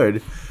damn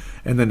good.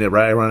 And then,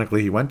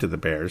 ironically, he went to the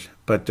Bears.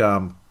 But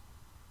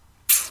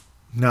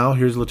now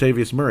here's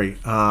Latavius Murray.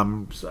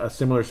 A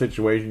similar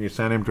situation. You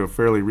sent him to a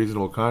fairly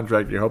reasonable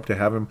contract. You hope to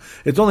have him.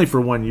 It's only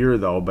for 1 year,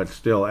 though, but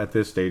still, at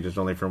this stage, it's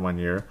only for 1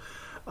 year.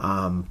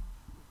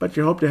 But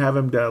you hope to have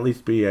him to at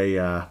least be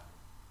a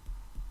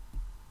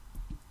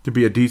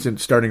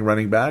decent starting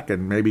running back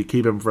and maybe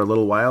keep him for a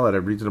little while at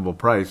a reasonable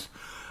price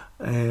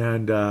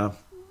and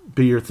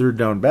be your third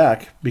down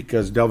back,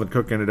 because Delvin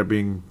Cook ended up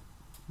being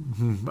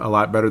a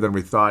lot better than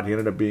we thought. He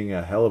ended up being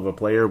a hell of a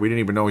player. We didn't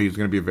even know he was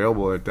going to be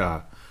available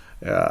at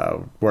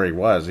where he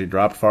was. He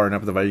dropped far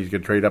enough that Vikings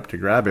could trade up to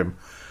grab him.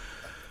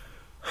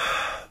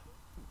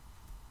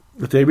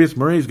 Latavius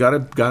Murray's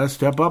got to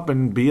step up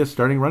and be a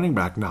starting running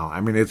back now.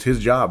 I mean, it's his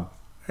job.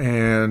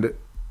 And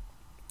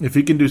if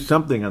he can do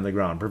something on the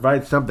ground,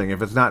 provide something,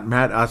 if it's not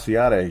Matt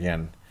Asiata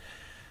again,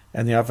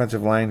 and the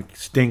offensive line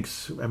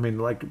stinks. I mean,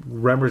 like,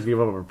 Remmers gave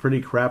up a pretty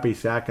crappy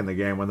sack in the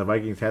game when the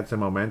Vikings had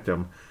some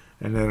momentum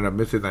and ended up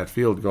missing that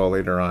field goal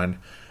later on.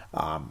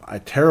 A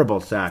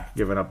terrible sack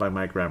given up by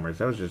Mike Remmers.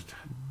 That was just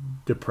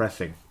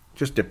depressing.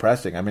 Just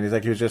depressing. I mean,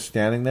 he was just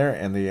standing there,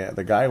 and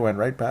the guy went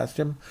right past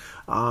him.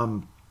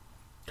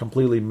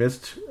 Completely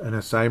missed an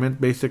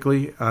assignment,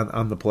 basically,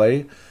 on the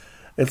play.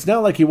 It's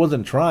not like he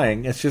wasn't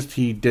trying. It's just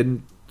he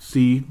didn't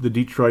see the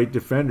Detroit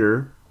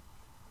defender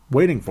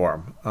waiting for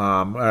him.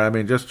 I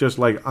mean, just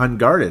like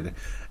unguarded.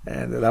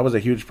 And that was a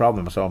huge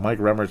problem. So Mike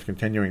Remmers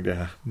continuing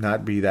to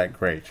not be that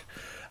great.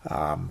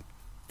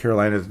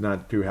 Carolina's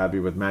not too happy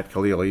with Matt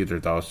Khalil either,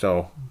 though.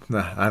 So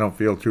I don't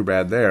feel too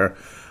bad there.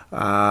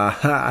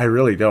 I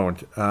really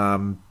don't.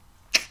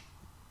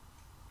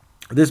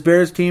 This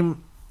Bears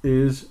team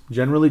is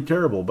generally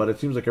terrible, but it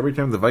seems like every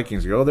time the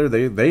Vikings go there,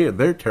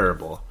 they're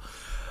terrible.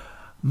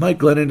 Mike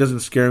Glennon doesn't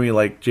scare me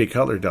like Jay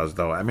Cutler does,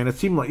 though. I mean, it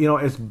seemed like,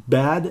 as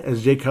bad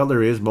as Jay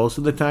Cutler is most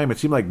of the time, it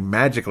seemed like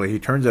magically he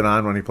turns it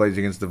on when he plays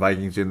against the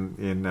Vikings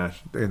in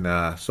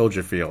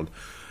Soldier Field.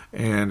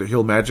 And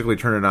he'll magically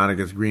turn it on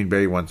against Green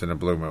Bay once in a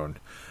blue moon.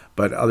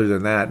 But other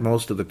than that,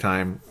 most of the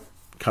time,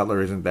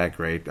 Cutler isn't that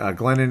great.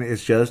 Glennon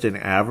is just an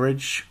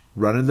average,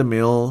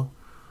 run-of-the-mill,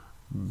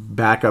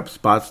 backup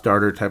spot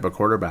starter type of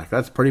quarterback.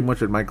 That's pretty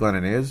much what Mike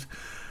Glennon is.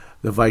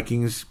 The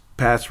Vikings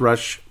pass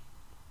rush,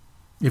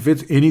 if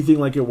it's anything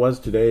like it was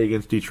today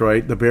against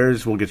Detroit, the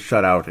Bears will get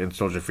shut out in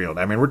Soldier Field.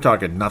 I mean, we're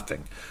talking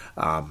nothing.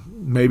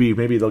 Maybe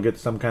they'll get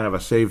some kind of a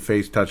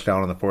save-face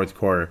touchdown in the fourth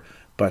quarter.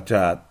 But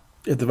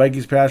if the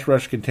Vikings pass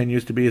rush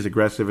continues to be as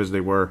aggressive as they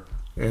were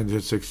and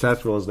as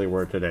successful as they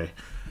were today,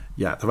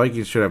 yeah, the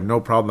Vikings should have no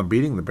problem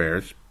beating the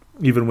Bears,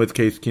 even with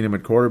Case Keenum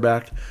at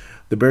quarterback.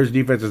 The Bears'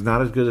 defense is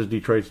not as good as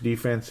Detroit's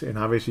defense, and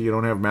obviously you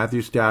don't have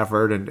Matthew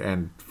Stafford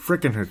and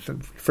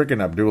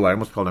frickin' Abdullah. I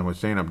almost called him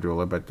Hussein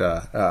Abdullah, but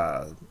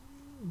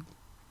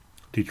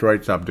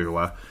Detroit's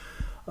Abdullah.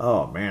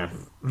 Oh,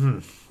 man.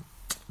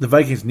 The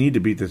Vikings need to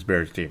beat this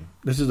Bears team.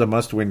 This is a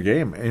must-win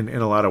game in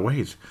a lot of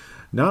ways.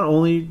 Not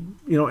only,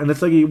 and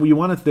it's like you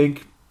want to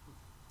think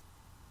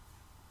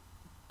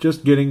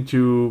just getting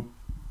to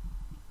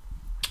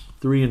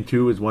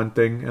 3-2 is one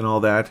thing and all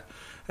that,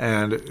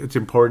 and it's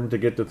important to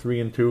get to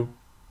 3-2.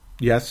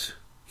 Yes.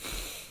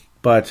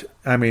 But,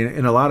 I mean,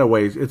 in a lot of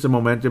ways, it's a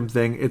momentum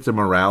thing. It's a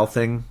morale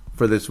thing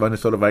for this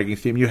Minnesota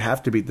Vikings team. You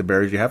have to beat the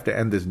Bears. You have to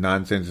end this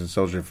nonsense in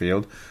Soldier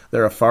Field.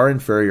 They're a far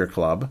inferior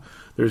club.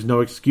 There's no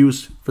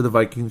excuse for the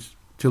Vikings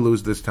to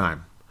lose this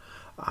time.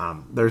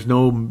 There's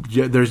no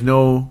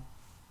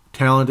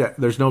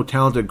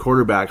talented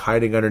quarterback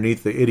hiding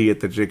underneath the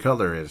idiot that Jay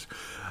Cutler is.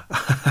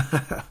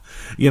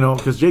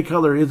 Because Jay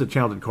Cutler is a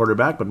talented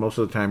quarterback, but most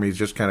of the time he's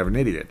just kind of an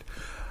idiot.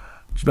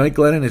 Mike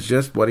Glennon is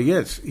just what he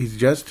is.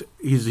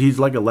 He's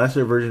like a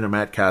lesser version of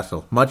Matt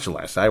Castle. Much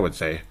less, I would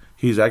say.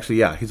 He's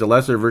a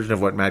lesser version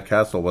of what Matt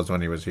Castle was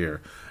when he was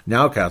here.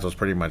 Now Castle's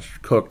pretty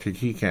much cooked.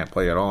 He can't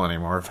play at all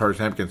anymore, as far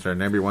as I'm concerned.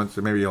 Maybe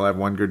he'll have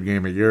one good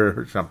game a year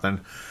or something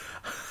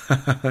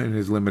in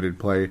his limited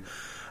play.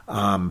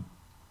 Ty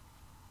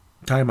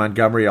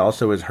Montgomery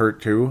also is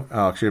hurt too.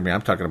 Oh, excuse me,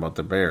 I'm talking about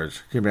the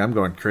Bears. Excuse me, I'm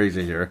going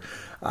crazy here.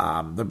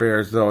 The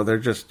Bears, though, they're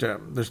just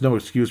there's no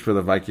excuse for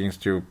the Vikings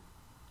to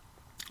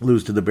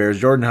lose to the Bears.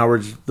 Jordan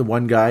Howard's the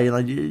one guy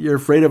you're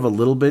afraid of a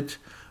little bit,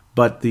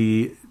 but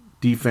the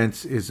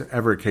defense is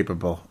ever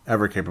capable.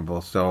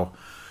 So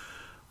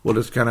we'll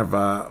just kind of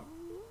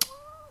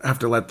have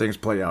to let things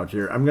play out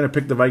here. I'm going to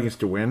pick the Vikings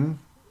to win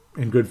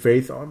in good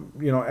faith.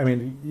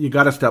 You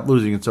got to stop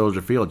losing in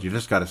Soldier Field. You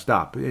just got to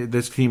stop.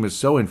 This team is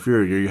so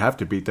inferior. You have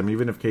to beat them.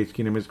 Even if Case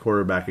Keenum is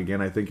quarterback again,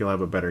 I think he'll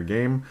have a better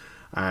game.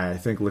 I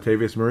think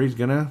Latavius Murray's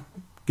going to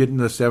get in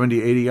the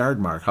 70, 80-yard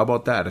mark. How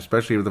about that?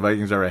 Especially if the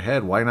Vikings are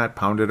ahead. Why not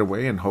pound it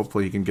away and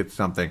hopefully he can get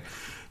something?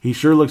 He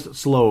sure looks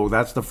slow.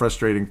 That's the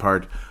frustrating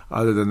part.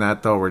 Other than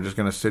that, though, we're just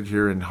going to sit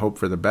here and hope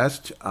for the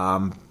best.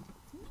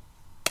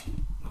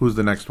 Who's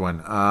the next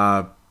one?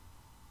 I'm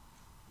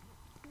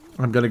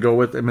going to go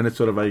with the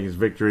Minnesota Vikings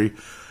victory.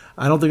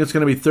 I don't think it's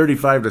going to be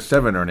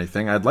 35-7 or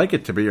anything. I'd like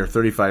it to be, or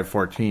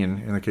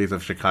 35-14 in the case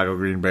of Chicago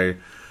Green Bay.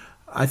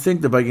 I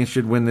think the Vikings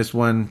should win this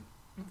one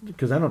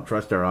because I don't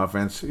trust their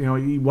offense.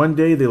 One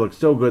day they look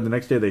so good, the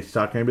next day they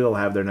suck. Maybe they'll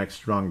have their next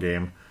strong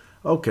game.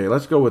 Okay,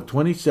 let's go with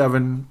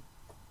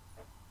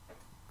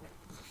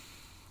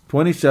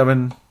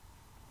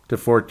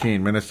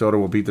 27-14. Minnesota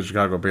will beat the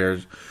Chicago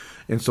Bears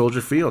in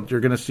Soldier Field. You're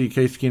going to see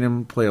Case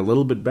Keenum play a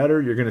little bit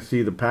better. You're going to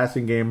see the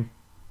passing game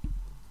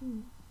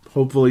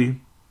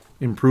hopefully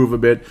improve a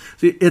bit.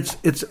 See,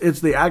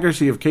 it's the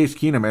accuracy of Case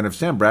Keenum, and if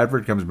Sam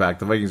Bradford comes back,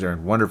 the Vikings are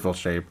in wonderful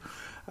shape.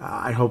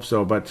 I hope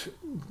so, but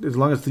as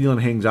long as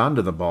Thielen hangs on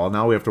to the ball,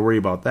 now we have to worry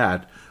about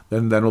that.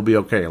 Then we'll be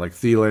okay. Like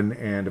Thielen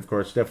and, of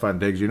course, Stephon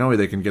Diggs,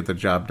 they can get the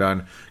job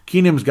done.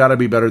 Keenum's got to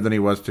be better than he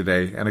was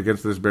today, and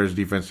against this Bears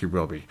defense, he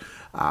will be.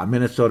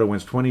 Minnesota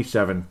wins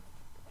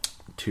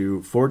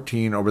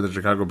 27-14 over the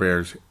Chicago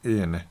Bears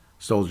in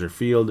Soldier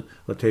Field.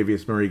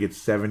 Latavius Murray gets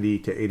 70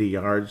 to 80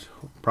 yards,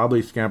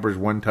 probably scampers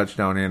one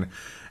touchdown in,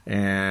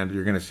 and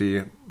you're going to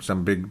see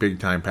some big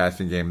time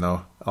passing game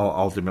though.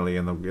 Ultimately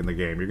in the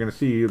game, you're going to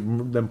see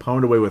them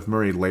pound away with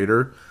Murray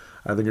later.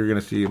 I think you're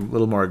going to see a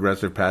little more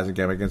aggressive passing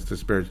game against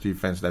the Bears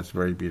defense. That's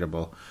very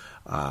beatable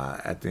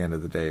at the end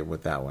of the day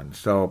with that one.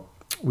 So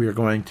we are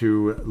going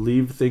to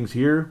leave things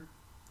here.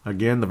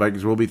 Again, the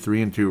Vikings will be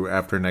 3-2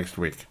 after next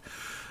week.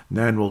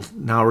 Then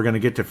we're going to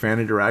get to fan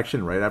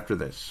interaction right after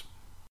this.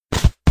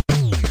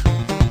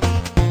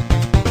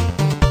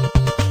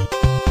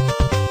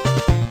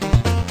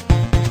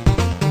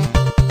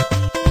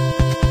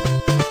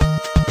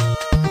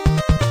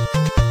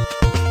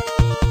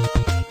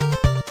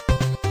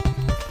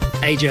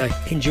 Hey Joe,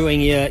 enjoying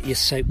your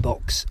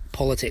soapbox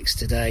politics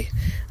today.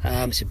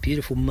 It's a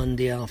beautiful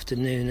Monday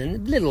afternoon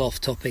and a little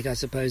off topic, I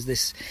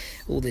suppose,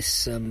 all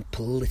this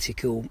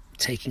political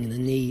taking the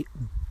knee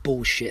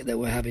bullshit that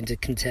we're having to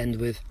contend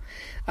with.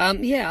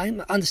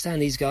 I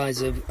understand these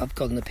guys have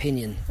got an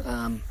opinion.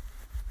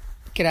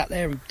 Get out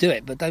there and do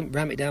it, but don't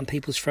ram it down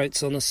people's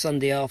throats on a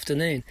Sunday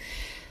afternoon.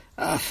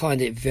 I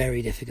find it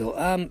very difficult.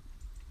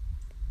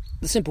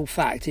 The simple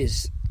fact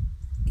is,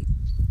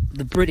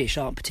 the British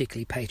aren't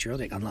particularly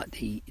patriotic, unlike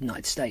the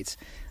United States.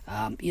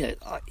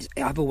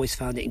 I've always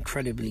found it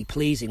incredibly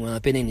pleasing when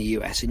I've been in the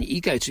US and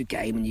you go to a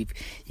game and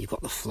you've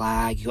got the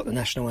flag, you've got the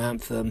national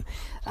anthem,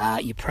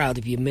 you're proud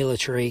of your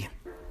military.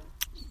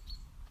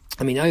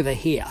 I mean, over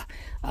here,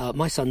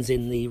 my son's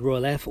in the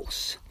Royal Air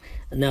Force.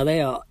 And now they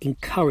are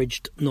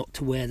encouraged not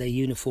to wear their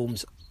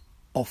uniforms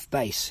off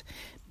base,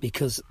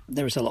 because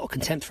there is a lot of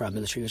contempt for our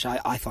military, which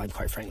I find,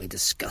 quite frankly,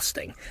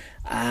 disgusting.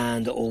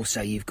 And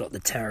also you've got the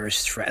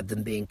terrorist threat of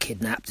them being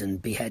kidnapped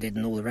and beheaded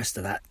and all the rest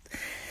of that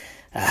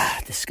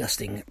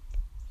disgusting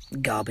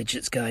garbage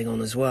that's going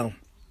on as well.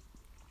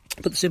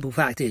 But the simple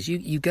fact is,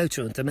 you go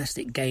to a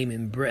domestic game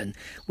in Britain,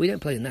 we don't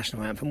play the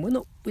national anthem. We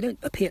don't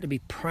appear to be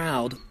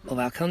proud of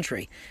our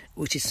country,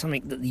 which is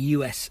something that the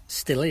US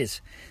still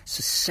is.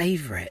 So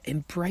savour it,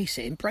 embrace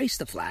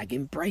the flag,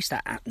 embrace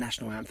that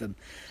national anthem,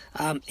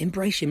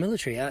 embrace your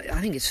military. I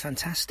think it's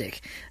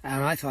fantastic,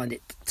 and I find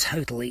it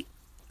totally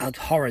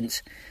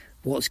abhorrent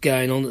what's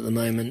going on at the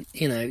moment.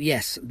 You know,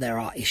 yes, there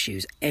are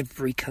issues.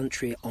 Every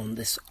country on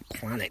this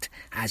planet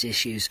has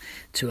issues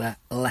to a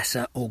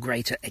lesser or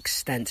greater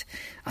extent.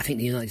 I think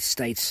the United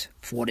States,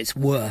 for what it's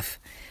worth,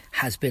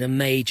 has been a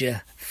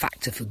major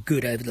factor for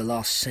good over the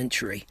last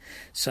century.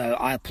 So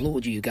I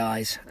applaud you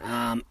guys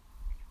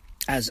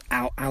as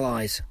our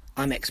allies.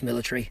 I'm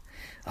ex-military.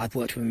 I've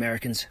worked with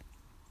Americans,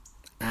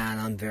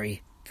 and I'm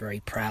very, very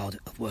proud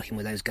of working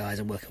with those guys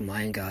and working with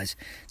my own guys.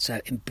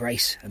 So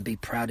embrace and be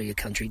proud of your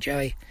country.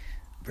 Joey,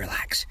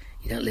 relax.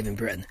 You don't live in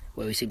Britain,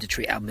 where we seem to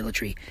treat our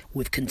military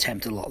with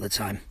contempt a lot of the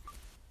time.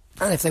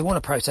 And if they want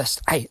to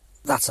protest, hey,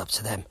 that's up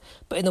to them.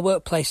 But in the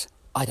workplace,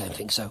 I don't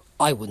think so.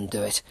 I wouldn't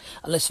do it.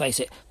 And let's face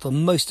it, for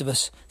most of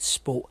us,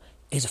 sport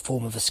is a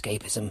form of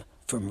escapism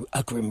from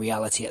a grim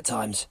reality at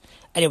times.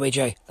 Anyway,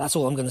 Joe, that's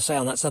all I'm going to say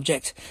on that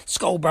subject.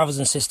 Skol, brothers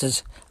and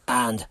sisters,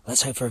 and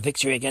let's hope for a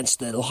victory against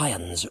the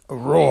Lions.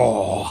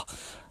 Roar!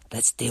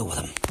 Let's deal with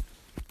them.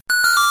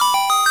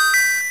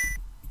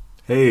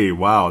 Hey,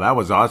 wow, that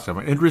was awesome.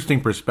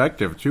 Interesting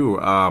perspective, too.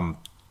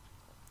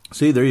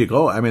 See, there you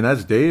go. I mean,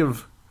 that's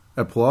Dave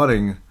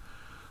applauding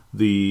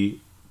the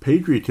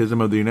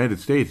patriotism of the United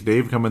States.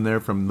 Dave coming there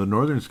from the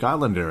Northern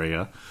Scotland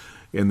area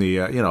in the,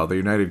 the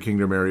United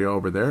Kingdom area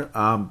over there.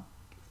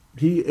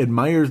 He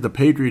admires the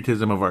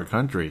patriotism of our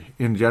country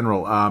in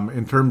general,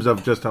 in terms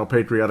of just how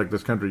patriotic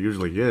this country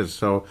usually is.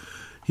 So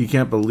he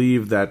can't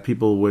believe that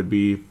people would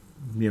be,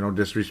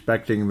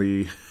 disrespecting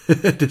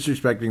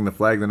the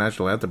flag, the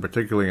national anthem,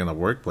 particularly in the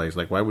workplace.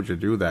 Like, why would you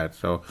do that?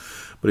 So,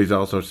 but he's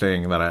also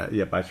saying that,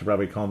 I should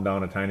probably calm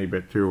down a tiny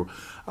bit too.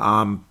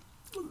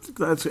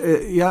 That's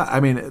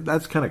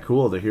kind of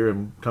cool to hear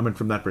him coming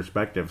from that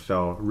perspective.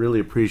 So really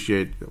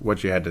appreciate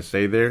what you had to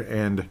say there.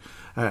 And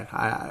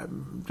I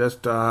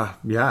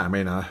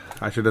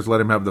should just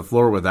let him have the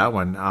floor with that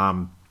one.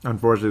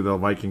 Unfortunately, the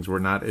Vikings were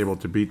not able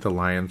to beat the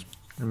Lions.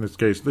 In this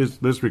case,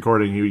 this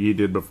recording he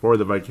did before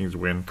the Vikings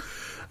win,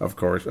 of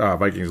course.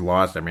 Vikings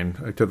lost,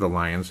 to the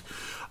Lions,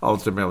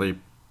 ultimately.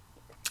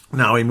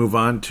 Now we move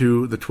on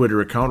to the Twitter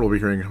account. We'll be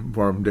hearing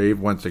from Dave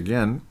once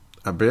again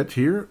a bit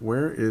here.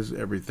 Where is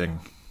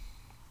everything?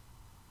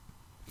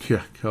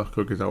 Yeah,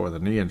 Cook is out with a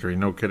knee injury.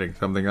 No kidding.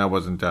 Something that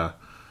wasn't... oh,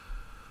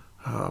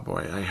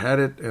 boy. I had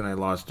it and I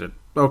lost it.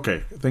 Okay.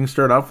 Things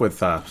start off with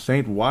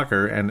St.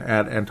 Walker and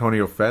at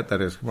Antonio Fett.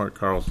 That is Mark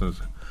Carlson's...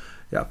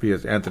 Yeah, he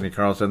is Anthony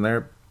Carlson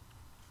there.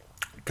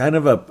 Kind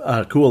of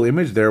a cool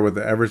image there with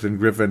the Everson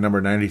Griffin,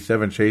 number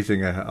 97,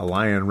 chasing a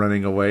lion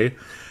running away.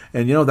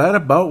 And, that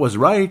about was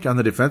right on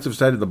the defensive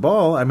side of the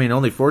ball.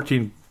 Only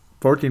 14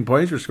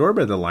 points were scored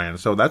by the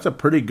Lions. So that's a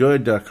pretty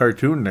good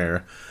cartoon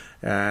there.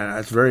 And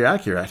it's very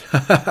accurate.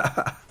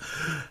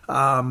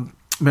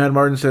 Matt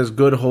Martin says,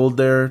 good hold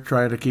there,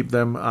 trying to keep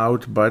them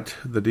out, but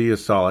the D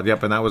is solid.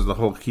 Yep, and that was the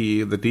whole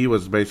key. The D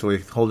was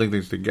basically holding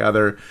things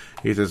together.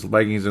 He says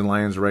Vikings and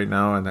Lions right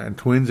now, and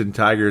Twins and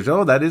Tigers.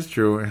 Oh, that is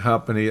true. And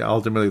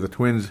ultimately, the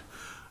Twins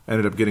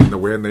ended up getting the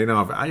win. They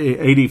now have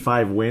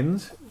 85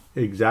 wins,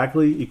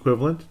 exactly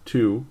equivalent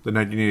to the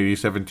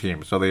 1987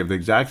 team. So they have the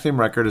exact same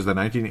record as the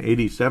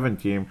 1987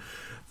 team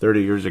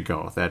 30 years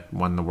ago that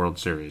won the World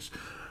Series.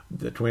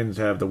 The Twins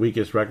have the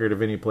weakest record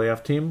of any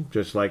playoff team,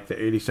 just like the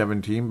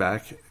 87 team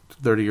back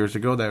 30 years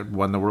ago that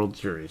won the World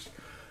Series.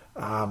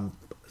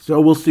 So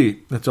we'll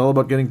see. It's all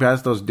about getting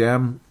past those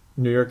damn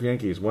New York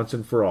Yankees once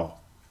and for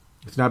all.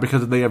 It's not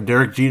because they have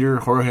Derek Jeter,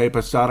 Jorge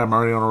Posada,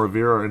 Mariano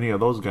Rivera, or any of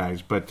those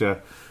guys, but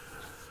just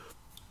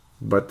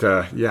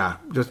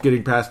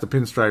getting past the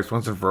pinstripes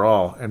once and for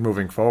all and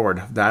moving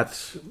forward.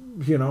 That's,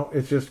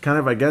 it's just kind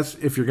of, I guess,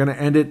 if you're going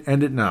to end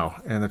it now.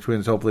 And the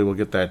Twins hopefully will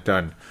get that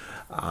done.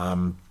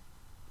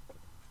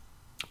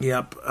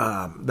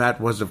 That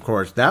was, of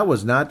course, that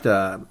was not,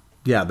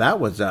 that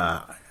was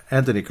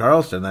Anthony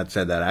Carlson that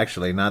said that,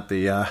 actually, not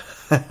the,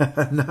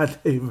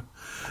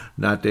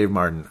 not Dave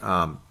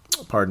Martin.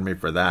 Pardon me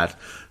for that.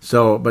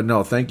 So, but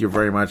no, thank you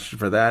very much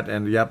for that.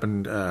 And,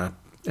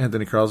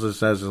 Anthony Carlson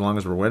says as long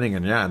as we're winning,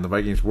 and the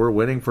Vikings were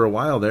winning for a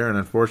while there, and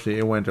unfortunately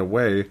it went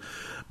away.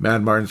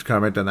 Matt Martin's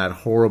comment on that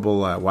horrible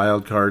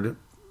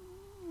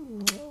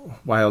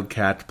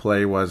Wildcat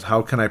play was,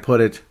 how can I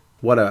put it,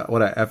 what a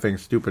effing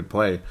stupid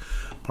play.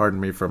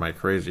 Pardon me for my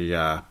crazy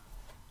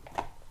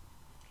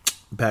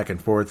back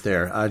and forth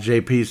there.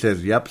 JP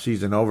says, yep,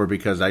 season over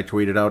because I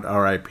tweeted out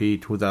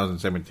RIP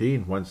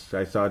 2017 once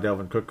I saw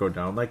Dalvin Cook go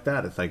down like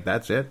that. It's like,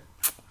 that's it.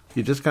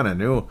 You just kind of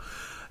knew.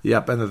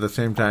 Yep, and at the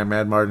same time,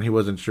 Matt Martin, he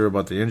wasn't sure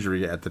about the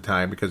injury at the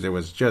time because it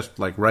was just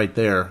like right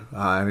there.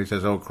 And he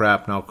says, oh,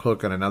 crap, now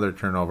Cook on another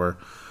turnover.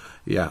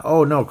 Yeah,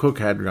 oh, no, Cook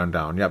had gone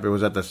down. Yep, it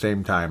was at the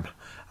same time.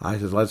 I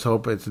says, let's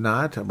hope it's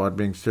not about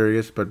being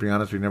serious, but to be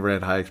honest, we never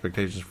had high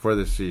expectations for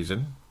this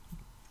season.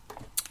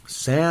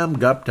 Sam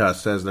Gupta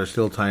says there's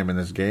still time in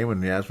this game,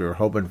 and yes, we were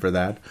hoping for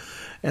that.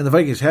 And the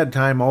Vikings had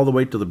time all the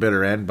way to the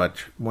bitter end, but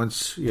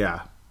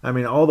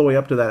all the way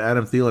up to that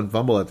Adam Thielen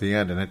fumble at the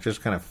end, and it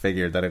just kind of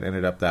figured that it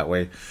ended up that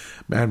way.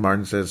 Matt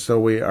Martin says, so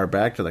we are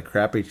back to the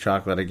crappy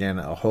chocolate again,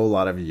 a whole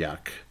lot of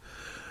yuck.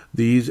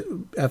 These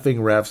effing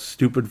refs,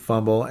 stupid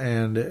fumble,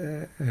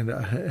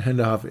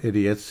 and off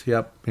idiots.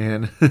 Yep,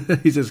 man.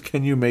 He says,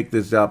 can you make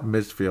this up?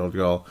 Missed field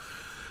goal.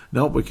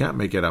 Nope, we can't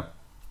make it up.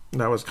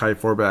 That was Kai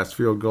Forbath's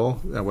field goal.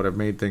 That would have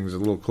made things a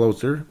little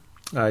closer.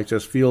 I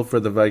just feel for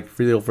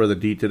the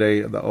D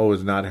today. The O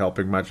is not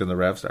helping much, and the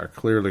refs are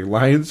clearly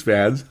Lions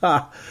fans.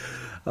 Matt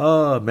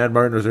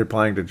Martin was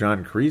replying to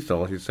John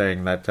Creasel. He's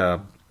saying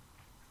that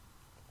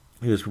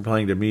he was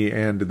replying to me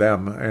and to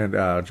them, and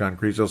John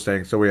Creasel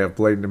saying, so we have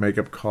blatant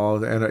make-up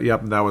calls. And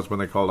that was when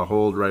they called a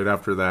hold right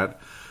after that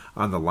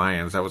on the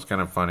Lions. That was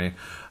kind of funny.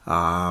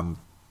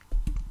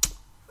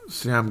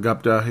 Sam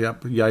Gupta,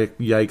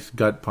 yikes,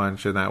 gut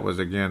punch, and that was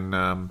again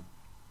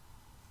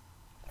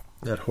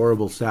that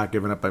horrible sack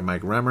given up by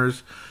Mike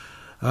Remmers.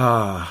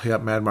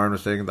 Matt Martin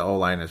was saying the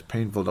O-line is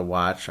painful to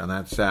watch on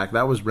that sack.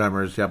 That was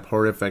Remmers.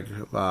 Horrific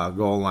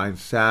goal line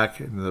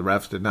sack, and the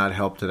refs did not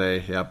help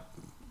today.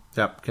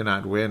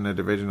 Cannot win a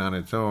division on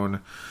its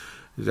own.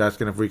 He's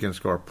asking if we can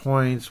score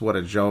points. What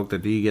a joke. The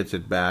D gets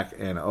it back.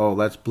 And,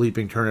 let's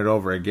bleeping turn it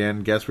over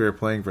again. Guess we were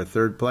playing for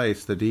third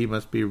place. The D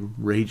must be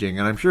raging.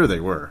 And I'm sure they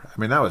were. I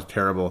mean, that was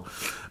terrible.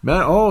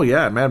 Matt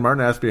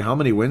Martin asked me how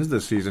many wins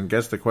this season.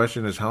 Guess the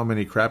question is how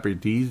many crappy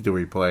Ds do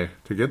we play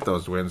to get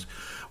those wins?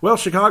 Well,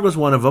 Chicago's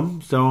one of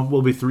them. So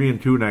we'll be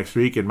 3-2 next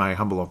week, in my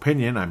humble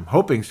opinion. I'm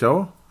hoping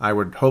so. I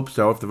would hope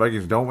so. If the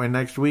Vikings don't win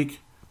next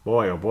week,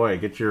 boy, oh boy,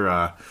 get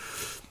your...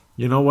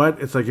 you know what?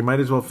 It's like you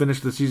might as well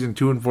finish the season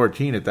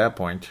 2-14 at that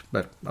point.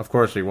 But of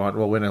course we won't.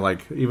 We'll win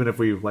it. Even if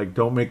we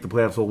don't make the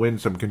playoffs, we'll win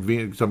some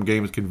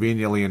games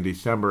conveniently in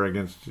December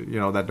against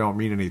that don't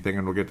mean anything,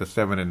 and we'll get to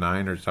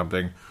 7-9 or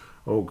something.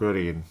 Oh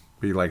goody, and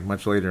be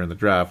much later in the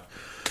draft.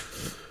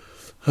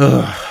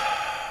 I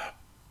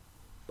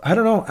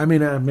don't know. I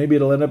mean, maybe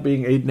it'll end up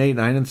being 8-8,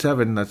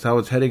 9-7. That's how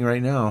it's heading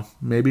right now.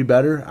 Maybe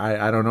better.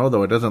 I don't know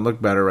though. It doesn't look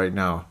better right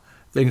now.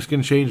 Things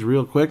can change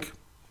real quick.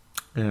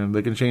 And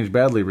they can change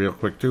badly real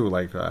quick, too,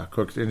 like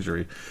Cook's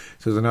injury.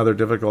 This is another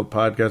difficult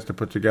podcast to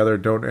put together.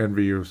 Don't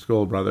envy your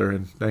skull, brother,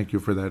 and thank you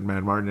for that,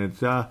 Matt Martin.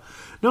 It's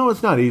no,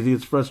 it's not easy.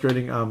 It's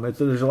frustrating.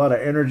 There's a lot of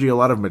energy, a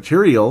lot of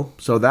material,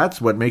 so that's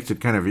what makes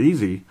it kind of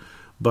easy.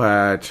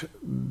 But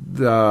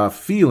the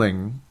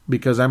feeling,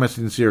 because I'm a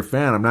sincere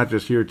fan, I'm not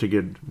just here to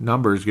get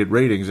numbers, get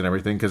ratings and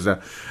everything, because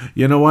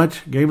you know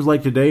what? Games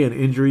like today and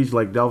injuries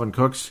like Dalvin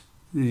Cook's,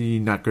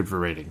 not good for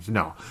ratings.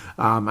 No,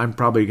 I'm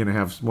probably going to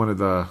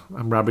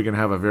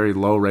have a very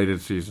low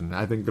rated season.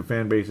 I think the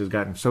fan base has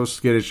gotten so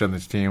skittish on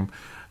this team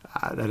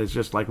that it's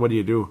just like, what do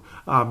you do?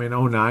 In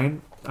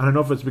 2009, I don't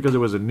know if it's because it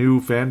was a new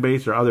fan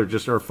base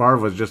or Favre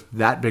was just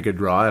that big a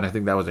draw, and I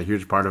think that was a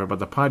huge part of it. But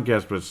the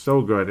podcast was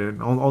so good,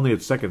 and only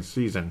its second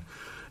season,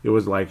 it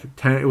was like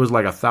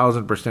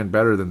 1,000%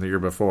 better than the year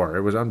before.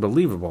 It was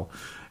unbelievable.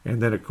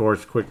 And then of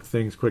course,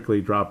 things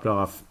quickly dropped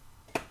off.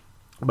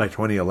 By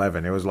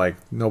 2011, it was like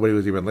nobody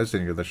was even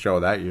listening to the show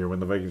that year when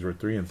the Vikings were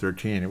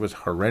 3-13. It was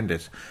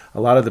horrendous. A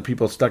lot of the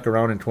people stuck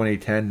around in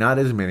 2010, not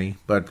as many,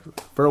 but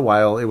for a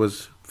while it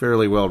was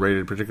fairly well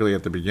rated, particularly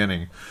at the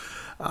beginning.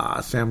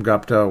 Sam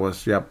Gupta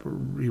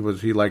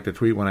he liked to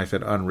tweet when I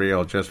said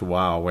unreal, just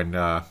wow, when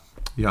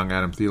young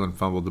Adam Thielen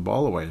fumbled the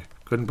ball away.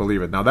 Couldn't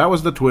believe it. Now that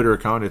was the Twitter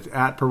account. It's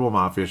at Purple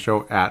Mafia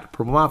Show, at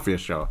Purple Mafia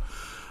Show.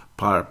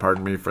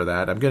 Pardon me for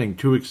that. I'm getting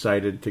too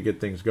excited to get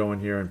things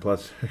going here, and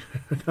plus,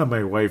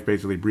 my wife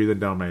basically breathing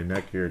down my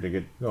neck here to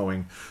get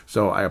going.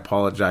 So I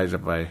apologize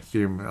if I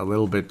seem a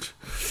little bit,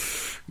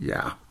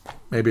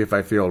 maybe if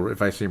I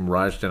seem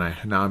rushed,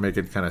 and I'm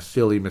making kind of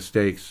silly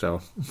mistakes.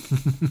 So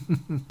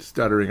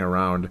stuttering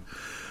around.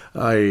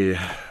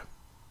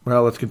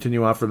 Well, let's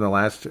continue on from the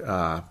last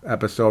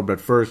episode,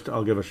 but first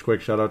I'll give a quick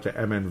shout-out to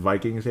MN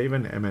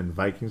Vikingshaven. MN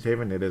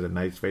Vikingshaven, it is a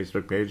nice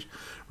Facebook page.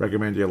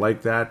 Recommend you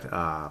like that.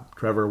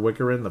 Trevor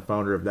Wickerin, the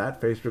founder of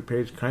that Facebook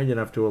page, kind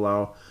enough to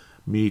allow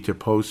me to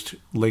post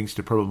links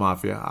to Purple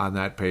Mafia on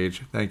that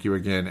page. Thank you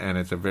again, and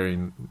it's a very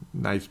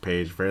nice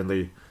page,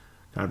 friendly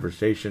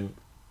conversation,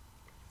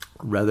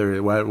 whether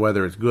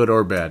it's good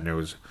or bad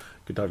news.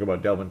 You could talk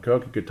about Dalvin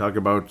Cook, you could talk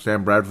about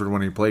Sam Bradford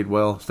when he played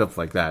well, stuff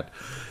like that.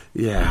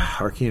 Yeah,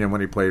 or Keenan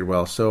when he played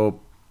well. So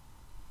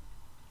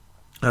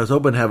I was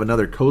hoping to have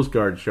another Coast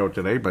Guard show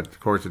today, but of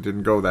course it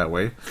didn't go that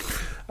way.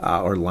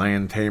 Or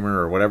Lion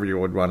Tamer, or whatever you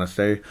would want to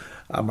say.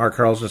 Mark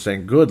Carlson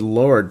saying, good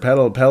Lord,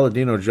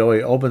 Palladino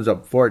Joey opens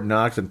up Fort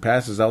Knox and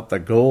passes out the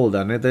gold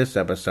on this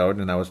episode.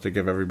 And that was to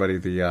give everybody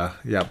the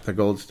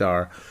gold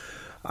star.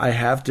 I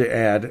have to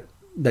add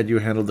that you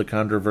handled the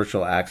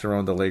controversial acts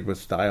around the league with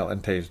style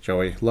and taste,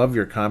 Joey. Love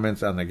your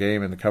comments on the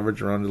game and the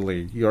coverage around the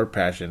league. Your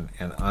passion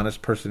and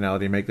honest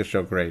personality make the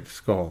show great.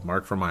 Skull,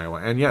 Mark from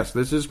Iowa. And yes,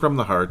 this is from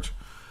the heart.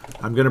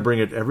 I'm going to bring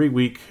it every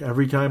week,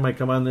 every time I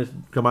come on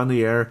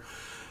the air,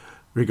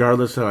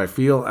 regardless how I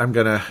feel. I'm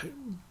going to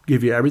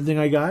give you everything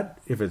I got.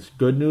 If it's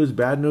good news,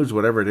 bad news,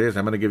 whatever it is,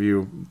 I'm going to give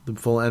you the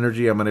full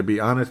energy. I'm going to be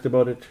honest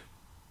about it.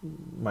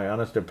 My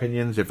honest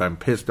opinions. If I'm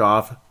pissed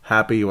off,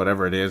 happy,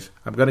 whatever it is,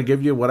 I'm going to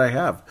give you what I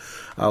have.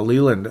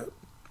 Leland,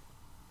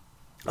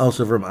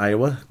 also from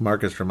Iowa,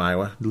 Marcus from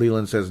Iowa.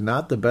 Leland says,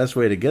 not the best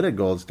way to get a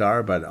gold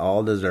star, but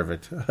all deserve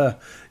it.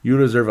 You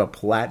deserve a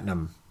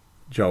platinum,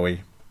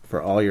 Joey, for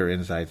all your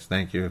insights.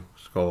 Thank you,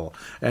 Skoll.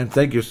 And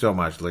thank you so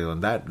much,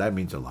 Leland. That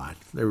means a lot.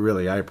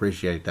 I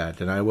appreciate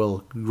that. And I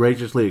will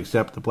graciously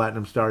accept the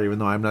platinum star, even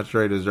though I'm not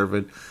sure I deserve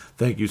it.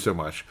 Thank you so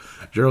much.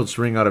 Gerald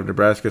String out of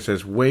Nebraska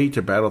says, way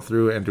to battle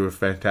through and do a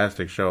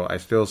fantastic show. I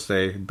still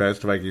say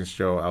best Vikings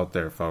show out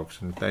there,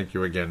 folks. And thank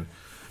you again,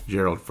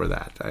 Gerald, for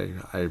that.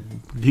 I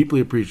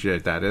deeply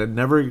appreciate that.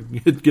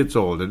 It gets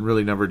old. It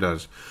really never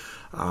does.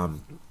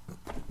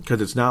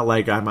 Because it's not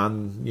like I'm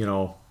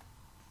on,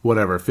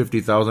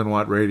 50,000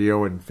 watt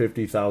radio and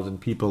 50,000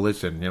 people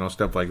listen,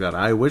 stuff like that.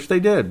 I wish they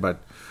did,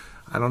 but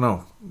I don't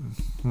know.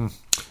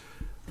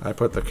 I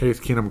put the Case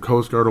Keenum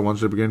Coast Guard will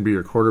once again be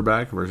your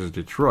quarterback versus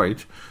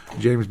Detroit.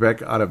 James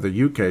Beck out of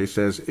the UK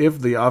says, if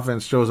the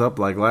offense shows up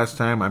like last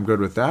time, I'm good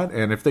with that.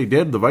 And if they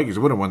did, the Vikings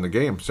would have won the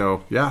game.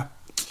 So, yeah,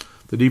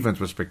 the defense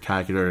was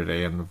spectacular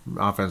today, and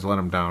the offense let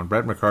them down.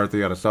 Brett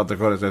McCarthy out of South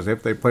Dakota says,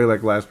 if they play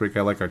like last week,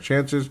 I like our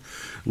chances.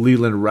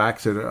 Leland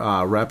wraps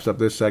up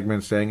this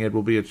segment saying it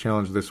will be a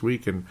challenge this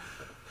week. And,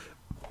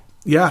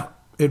 yeah,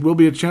 it will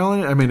be a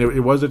challenge. I mean,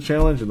 it was a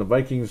challenge, and the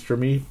Vikings, for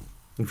me,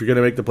 if you're going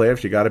to make the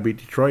playoffs, you got to beat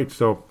Detroit.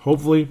 So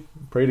hopefully,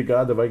 pray to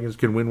God, the Vikings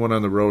can win one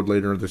on the road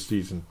later this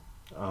season.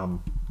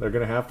 They're going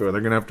to have to. They're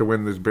going to have to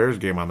win this Bears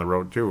game on the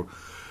road, too.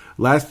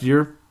 Last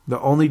year, the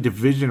only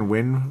division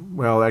win,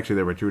 well, actually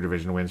there were two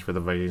division wins for the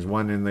Vikings.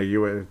 One in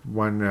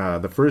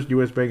the first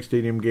U.S. Bank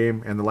Stadium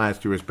game and the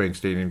last U.S. Bank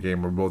Stadium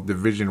game were both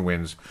division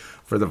wins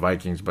for the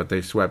Vikings, but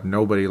they swept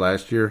nobody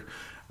last year.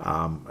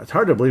 It's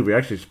hard to believe we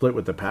actually split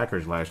with the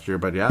Packers last year,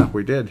 but yeah,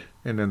 we did.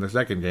 And then the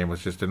second game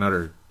was just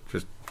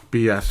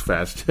BS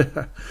fest.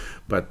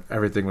 But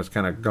everything was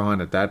kind of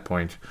gone at that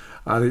point.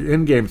 The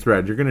in-game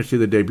thread, you're going to see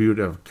the debut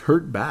of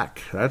Kurt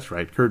Back. That's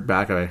right, Kurt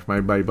Back,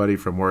 my buddy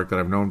from work that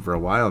I've known for a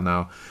while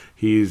now.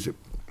 He's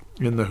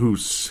in the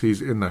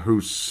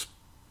hoose.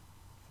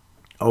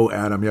 Oh,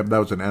 Adam. Yep, that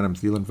was an Adam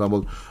Thielen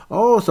fumble.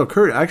 Oh, so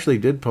Kurt actually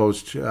did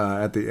post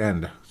at the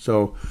end.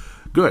 So,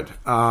 good.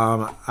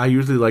 I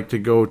usually like to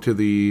go to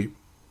the...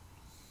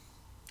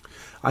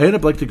 I end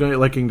up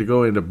liking to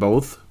go into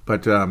both,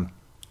 but...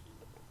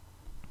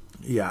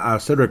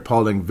 Cedric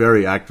Paulding,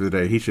 very active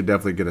today. He should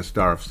definitely get a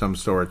star of some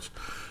sorts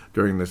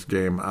during this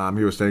game.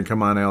 He was saying,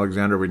 come on,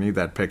 Alexander, we need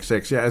that pick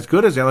six. Yeah, as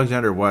good as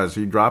Alexander was,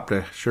 he dropped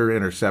a sure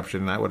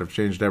interception. That would have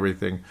changed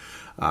everything.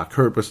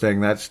 Kurt was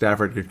saying that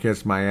Stafford could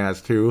kiss my ass,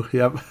 too.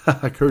 Yep,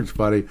 Kurt's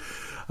funny.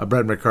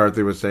 Brett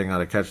McCarthy was saying how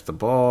to catch the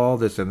ball,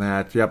 this and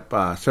that. Yep,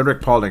 Cedric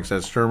Paulding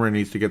says Shermer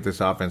needs to get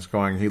this offense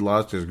going. He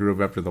lost his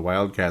groove after the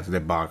Wildcats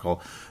debacle.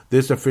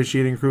 This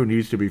officiating crew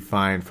needs to be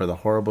fined for the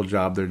horrible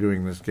job they're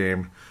doing this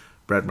game.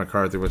 Brett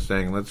McCarthy was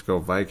saying, let's go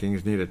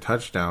Vikings, need a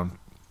touchdown.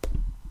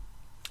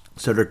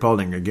 Cedric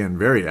Paulding, again,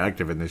 very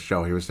active in this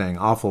show. He was saying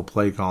awful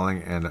play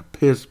calling and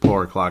piss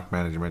poor clock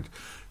management.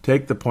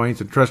 Take the points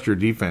and trust your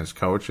defense,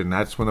 coach. And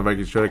that's when the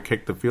Vikings should have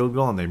kicked the field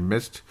goal, and they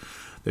missed.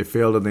 They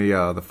failed in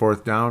the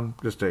fourth down.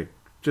 Just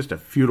a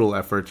futile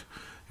effort.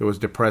 It was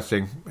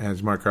depressing,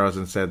 as Mark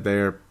Carlson said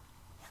there.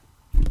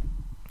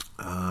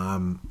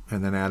 And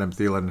then Adam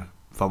Thielen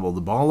fumbled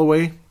the ball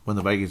away when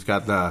the Vikings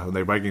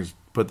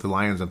put the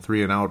Lions on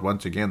 3-and-out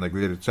once again, like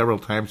they did it several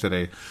times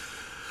today.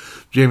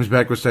 James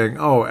Beck was saying,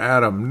 oh,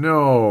 Adam,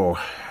 no.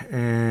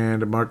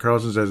 And Mark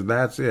Carlson says,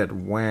 that's it.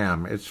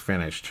 Wham, it's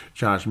finished.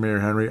 Josh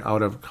Mayer-Henry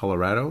out of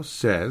Colorado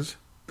says,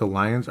 the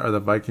Lions are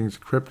the Vikings'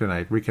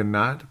 kryptonite. We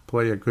cannot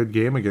play a good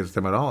game against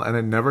them at all, and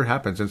it never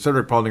happens. And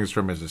Cedric Paulding is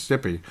from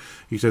Mississippi.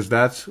 He says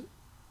that's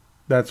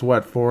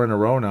what, 4 in a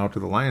row now to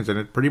the Lions, and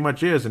it pretty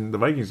much is, and the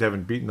Vikings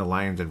haven't beaten the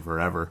Lions in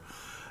forever.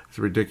 It's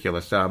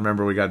ridiculous.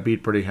 Remember, we got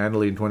beat pretty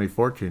handily in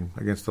 2014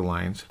 against the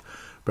Lions.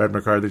 Brett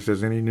McCarthy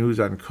says, any news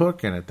on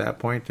Cook? And at that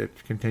point, the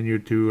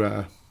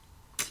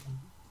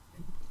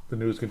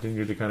news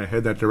continued to kind of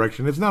head that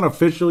direction. It's not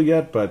official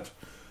yet, but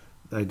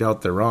I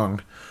doubt they're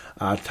wrong.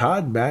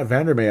 Todd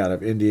Vandermeer out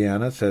of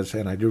Indiana says,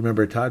 and I do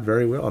remember Todd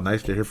very well.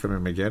 Nice to hear from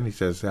him again. He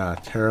says,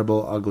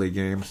 terrible, ugly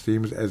game.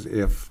 Seems as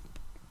if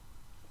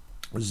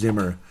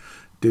Zimmer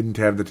didn't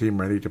have the team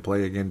ready to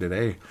play again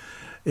today.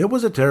 It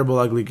was a terrible,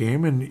 ugly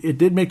game, and it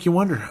did make you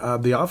wonder.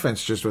 The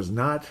offense just was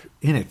not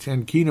in it,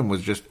 and Keenum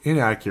was just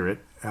inaccurate.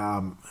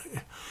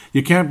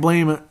 You can't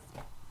blame,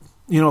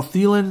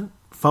 Thielen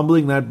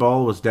fumbling that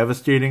ball was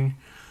devastating,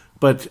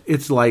 but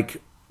it's like,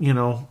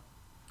 Keenum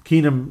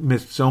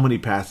missed so many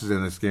passes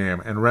in this game,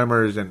 and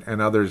Remmers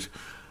and others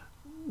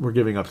were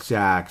giving up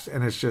sacks,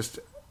 and it's just,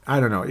 I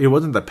don't know. It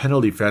wasn't the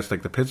penalty fest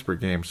like the Pittsburgh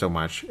game so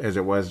much as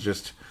it was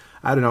just,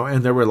 I don't know,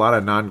 and there were a lot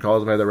of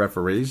non-calls by the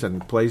referees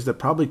and plays that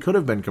probably could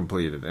have been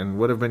completed and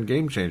would have been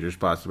game changers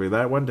possibly.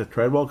 That one to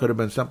Treadwell could have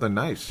been something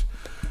nice.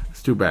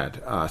 It's too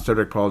bad.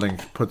 Cedric Paulding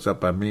puts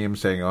up a meme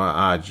saying,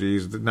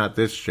 geez, not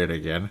this shit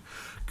again.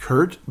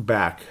 Kurt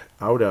Back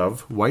out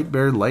of White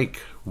Bear Lake.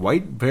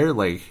 White Bear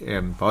Lake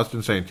and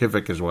Boston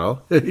Scientific as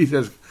well. He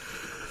says,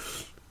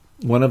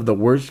 one of the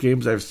worst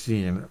games I've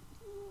seen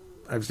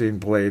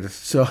played.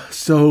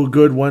 So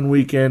good one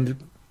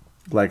weekend,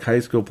 like high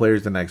school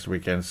players the next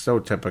weekend. So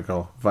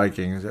typical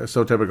Vikings.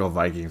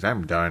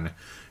 I'm done.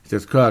 He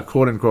says,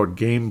 quote unquote,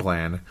 game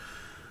plan.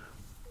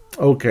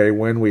 Okay,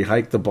 when we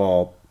hike the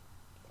ball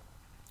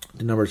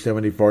to number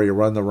 74, you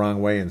run the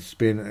wrong way and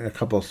spin a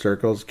couple of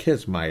circles.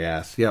 Kiss my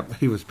ass. Yep,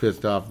 he was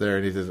pissed off there,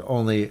 and he says,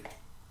 only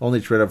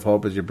shred of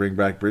hope is you bring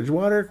back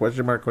Bridgewater?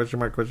 Question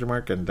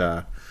mark. And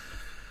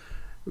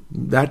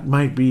that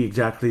might be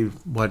exactly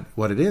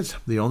what it is.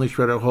 The only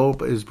shred of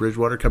hope is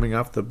Bridgewater coming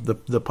off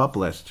the pup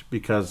list,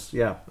 because,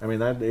 yeah, I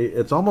mean,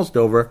 it's almost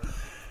over,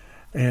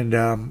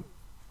 and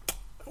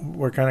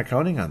we're kind of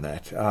counting on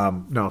that.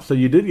 No, so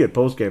you did get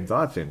post-game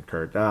thoughts in,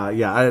 Kurt.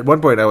 At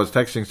one point I was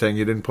texting saying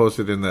you didn't post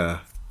it in the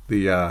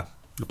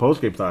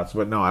post-game thoughts,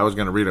 but no, I was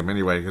going to read them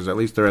anyway, because at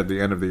least they're at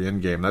the end of the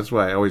in-game. That's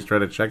why I always try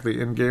to check the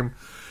in-game.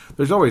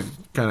 There's always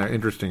kind of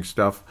interesting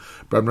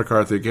stuff. Brett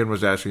McCarthy, again,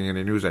 was asking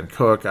any news on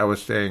Cook. I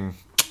was saying,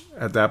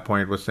 at that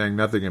point,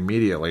 nothing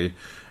immediately.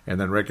 And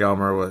then Rick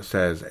Elmer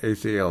says,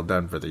 ACL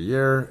done for the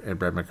year. And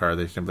Brett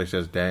McCarthy simply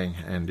says, dang.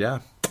 And yeah,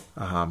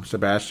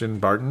 Sebastian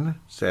Barton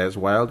says,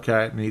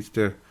 Wildcat needs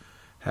to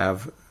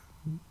have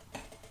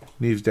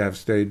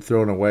stayed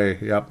thrown away.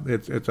 Yep,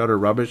 it's utter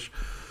rubbish.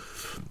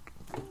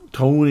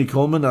 Tony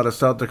Coleman out of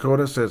South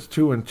Dakota says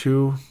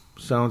 2-2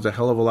 sounds a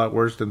hell of a lot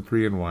worse than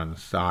 3-1.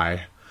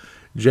 Sigh.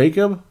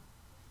 Jacob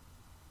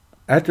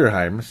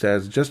Etterheim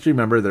says, just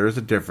remember there is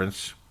a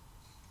difference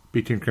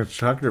between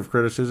constructive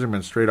criticism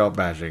and straight-out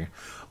bashing.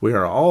 We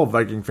are all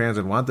Viking fans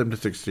and want them to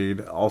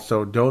succeed.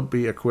 Also, don't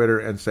be a quitter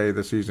and say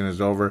the season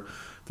is over.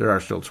 There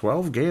are still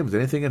 12 games.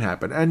 Anything can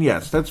happen. And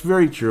yes, that's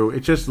very true. It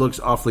just looks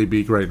awfully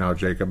bleak right now,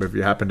 Jacob, if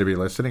you happen to be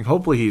listening.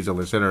 Hopefully he's a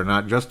listener,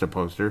 not just a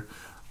poster.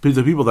 Because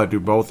the people that do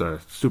both are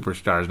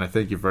superstars, and I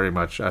thank you very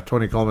much.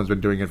 Tony Coleman's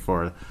been doing it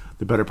for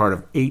the better part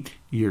of 8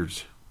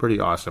 years. Pretty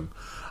awesome.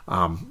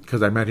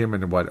 Because I met him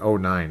in,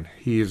 2009.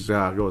 He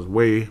goes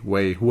way,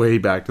 way, way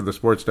back to the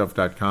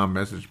sportstuff.com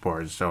message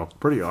boards. So,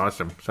 pretty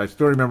awesome. So I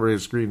still remember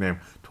his screen name,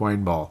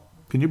 Twineball.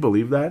 Can you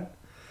believe that?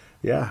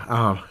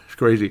 Yeah, it's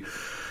crazy.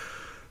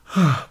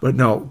 But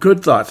no,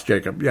 good thoughts,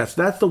 Jacob. Yes,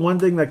 that's the one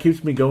thing that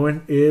keeps me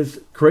going is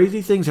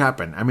crazy things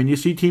happen. I mean, you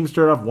see teams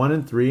start off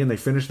 1-3 and they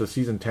finish the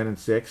season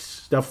 10-6,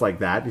 stuff like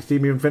that. You see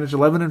them even finish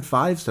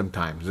 11-5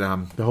 sometimes.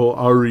 The whole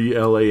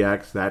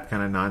RELAX, that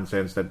kind of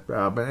nonsense.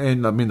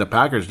 And I mean, the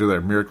Packers do their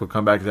miracle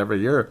comebacks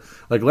every year.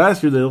 Like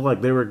last year, they looked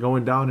like they were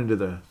going down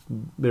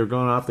they were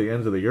going off the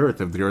ends of the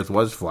earth if the earth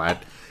was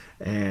flat.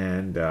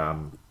 And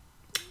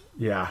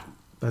yeah,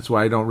 that's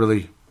why I don't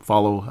really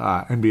follow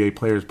NBA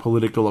players'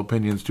 political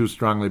opinions too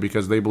strongly,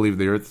 because they believe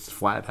the earth is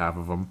flat, half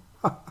of them.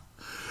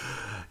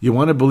 You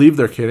want to believe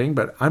they're kidding,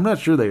 but I'm not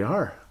sure they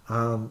are.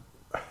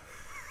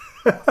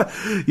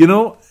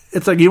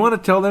 It's like you want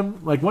to tell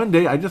them, like one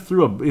day I just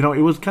threw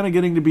it was kind of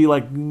getting to be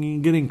like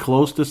getting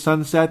close to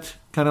sunset,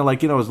 kind of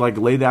like, it was like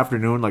late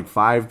afternoon, like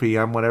 5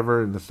 p.m.,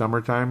 whatever, in the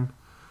summertime.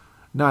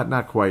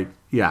 Not quite.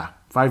 Yeah,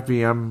 5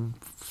 p.m.,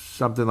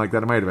 something like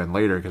that. It might have been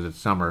later because it's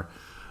summer.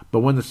 But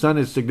when the sun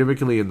is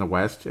significantly in the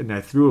west, and I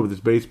threw this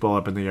baseball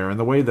up in the air, and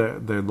the way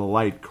the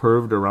light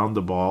curved around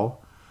the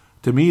ball,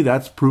 to me,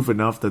 that's proof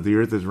enough that the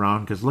earth is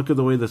round, because look at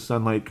the way the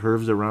sunlight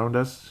curves around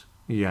us.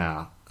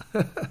 Yeah.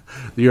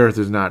 The earth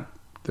is not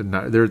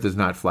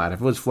flat.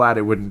 If it was flat,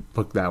 it wouldn't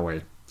look that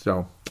way.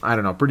 So, I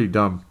don't know, pretty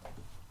dumb.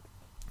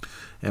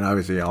 And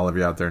obviously all of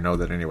you out there know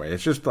that anyway.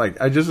 It's just like,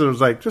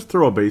 just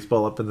throw a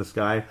baseball up in the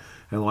sky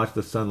and watch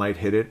the sunlight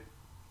hit it.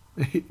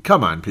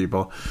 Come on,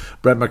 people.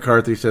 Brett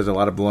McCarthy says a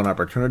lot of blown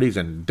opportunities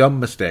and dumb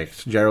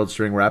mistakes. Gerald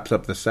String wraps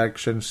up the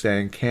section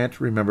saying,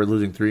 can't remember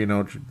losing 3 in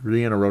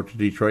a row to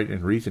Detroit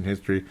in recent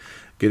history,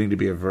 getting to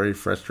be a very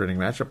frustrating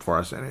matchup for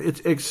us. And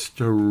it's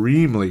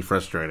extremely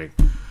frustrating.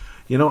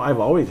 I've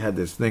always had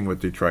this thing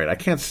with Detroit. I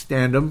can't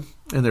stand them,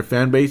 and their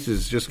fan base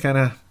is just kind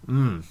of,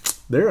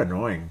 they're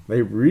annoying.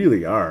 They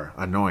really are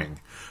annoying.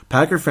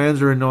 Packer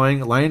fans are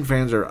annoying. Lion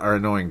fans are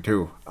annoying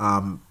too.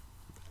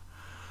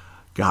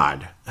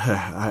 God,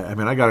 I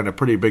mean, I got in a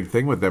pretty big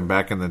thing with them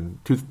back in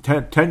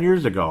 10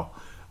 years ago.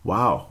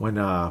 Wow, when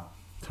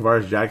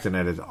Tavares Jackson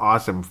had his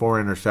awesome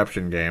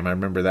 4-interception game. I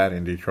remember that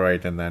in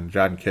Detroit, and then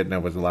John Kitna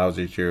was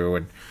lousy too,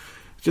 and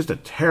it's just a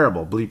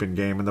terrible bleeping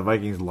game, and the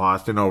Vikings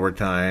lost in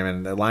overtime,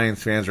 and the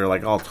Lions fans are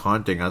like all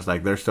taunting us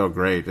like they're so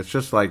great. It's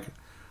just like,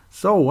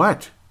 so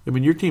what? I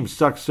mean, your team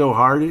sucks so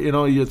hard.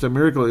 It's a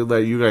miracle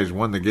that you guys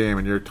won the game,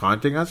 and you're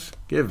taunting us?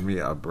 Give me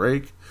a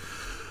break.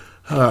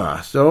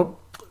 So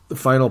the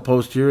final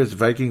post here is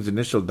Vikings'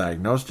 initial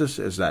diagnosis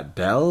is that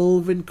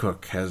Dalvin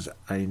Cook has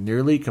a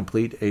nearly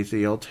complete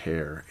ACL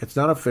tear. It's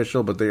not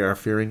official, but they are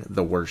fearing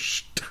the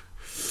worst.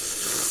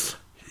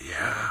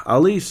 Yeah.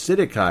 Ali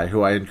Sidikai,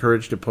 who I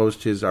encouraged to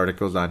post his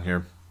articles on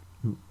here.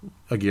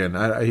 Again,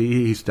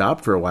 he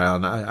stopped for a while,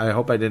 and I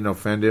hope I didn't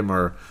offend him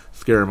or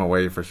scare him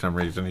away for some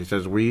reason. He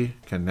says, we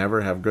can never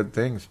have good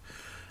things,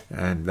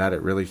 and that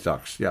it really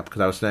sucks. Yeah,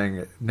 because I was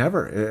saying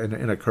never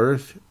in a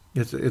curse.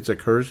 It's a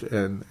curse,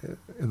 and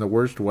in the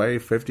worst way,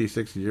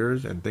 56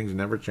 years, and things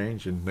never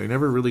change, and they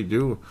never really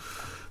do.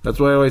 That's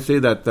why I always say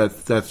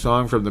that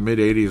song from the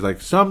mid-'80s,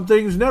 like, some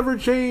things never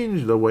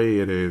change the way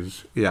it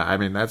is. Yeah, I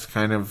mean, that's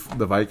kind of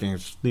the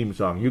Vikings theme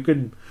song. You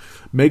could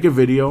make a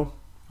video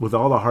with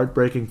all the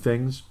heartbreaking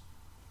things,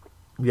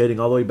 getting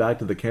all the way back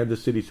to the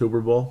Kansas City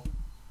Super Bowl.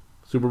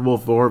 Super Bowl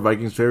 4,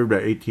 Vikings favored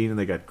by 18, and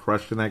they got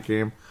crushed in that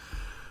game.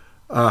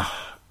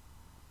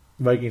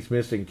 Vikings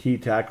missing key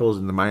tackles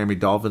in the Miami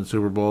Dolphins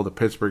Super Bowl, the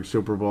Pittsburgh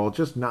Super Bowl,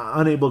 just not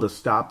unable to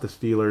stop the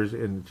Steelers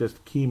in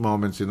just key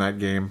moments in that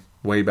game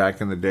way back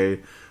in the day,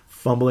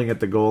 fumbling at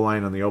the goal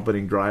line on the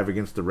opening drive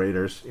against the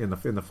Raiders in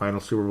the final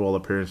Super Bowl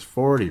appearance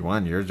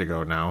 41 years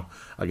ago now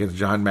against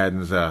John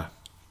Madden's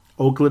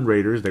Oakland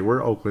Raiders. They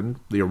were Oakland,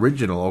 the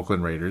original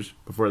Oakland Raiders,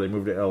 before they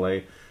moved to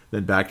L.A.,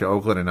 then back to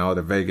Oakland, and now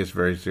to Vegas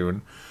very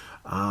soon.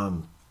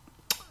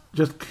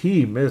 Just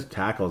key missed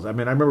tackles. I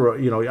mean, I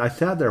remember, I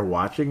sat there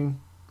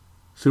watching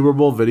Super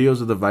Bowl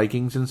videos of the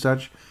Vikings and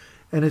such,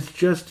 and it's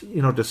just,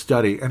 to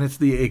study, and it's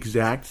the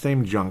exact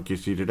same junk you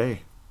see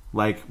today.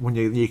 Like, when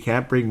you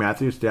can't bring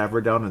Matthew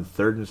Stafford down in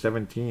 3rd and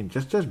 17,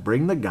 just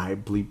bring the guy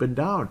bleeping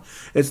down.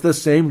 It's the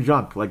same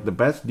junk, like the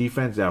best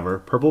defense ever,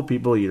 purple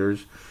people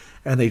eaters,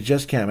 and they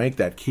just can't make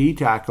that key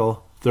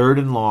tackle, 3rd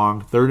and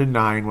long, 3rd and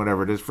 9,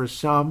 whatever it is, for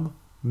some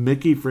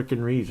Mickey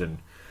frickin' reason.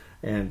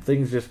 And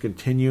things just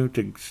continue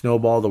to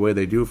snowball the way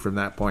they do from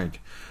that point.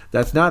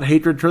 That's not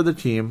hatred for the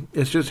team.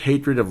 It's just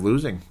hatred of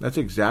losing. That's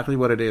exactly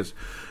what it is.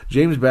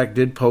 James Beck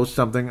did post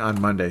something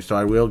on Monday, so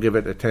I will give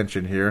it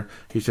attention here.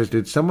 He says,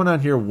 did someone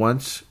on here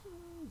once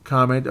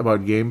comment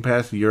about Game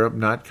Pass Europe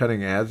not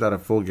cutting ads out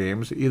of full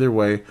games? Either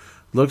way,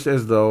 looks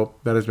as though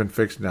that has been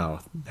fixed now.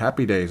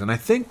 Happy days. And I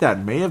think that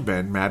may have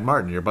been Mad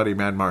Martin, your buddy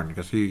Mad Martin,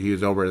 because he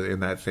is over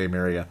in that same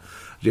area.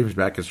 James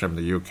Beck is from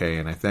the UK,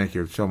 and I thank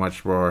you so much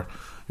for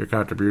your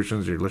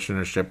contributions, your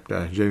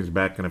listenership, James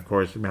Beck, and of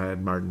course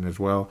Mad Martin as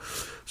well.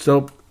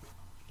 So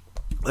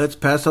let's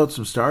pass out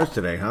some stars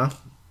today, huh?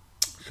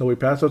 Shall we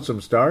pass out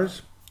some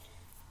stars?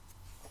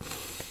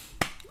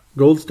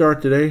 Gold star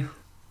today,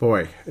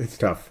 boy, it's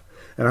tough.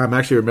 And I'm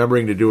actually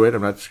remembering to do it.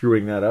 I'm not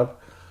screwing that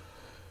up.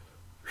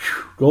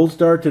 Gold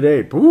star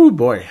today, ooh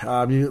boy,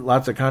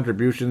 lots of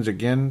contributions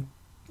again.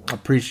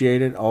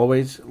 Appreciate it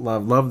always.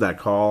 Love that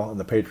call and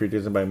the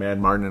patriotism by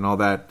Mad Martin and all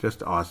that.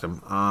 Just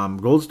awesome.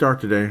 Gold star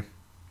today.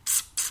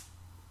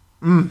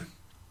 I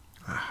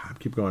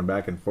keep going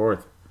back and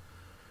forth.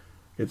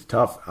 It's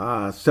tough.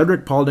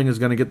 Cedric Paulding is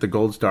going to get the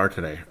gold star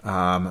today.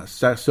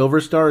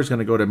 Silver star is going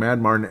to go to Mad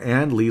Martin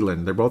and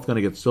Leland. They're both going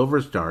to get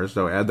silver stars,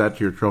 so add that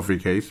to your trophy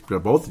case,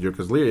 both of you,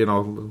 because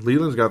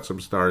Leland's got some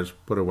stars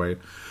put away,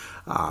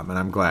 and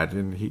I'm glad.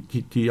 And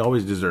he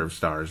always deserves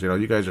stars.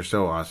 You guys are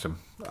so awesome.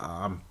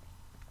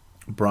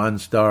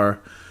 Bronze star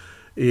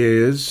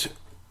is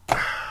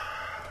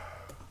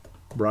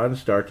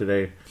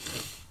today.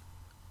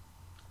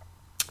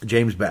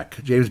 James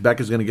Beck. James Beck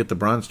is going to get the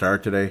bronze star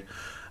today.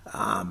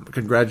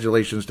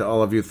 Congratulations to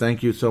all of you.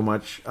 Thank you so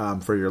much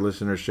for your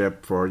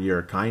listenership, for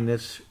your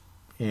kindness,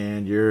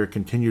 and your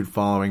continued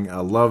following.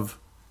 I love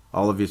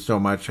all of you so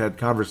much. Had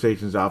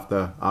conversations off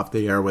the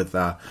air with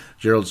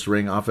Gerald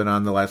Sring off and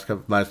on the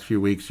last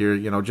few weeks here.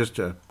 Just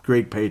a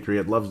great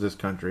patriot, loves this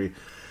country,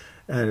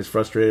 and as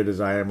frustrated as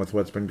I am with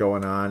what's been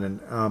going on.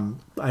 And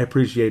I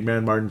appreciate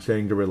Mad Martin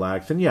saying to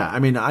relax. And yeah, I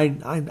mean,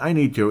 I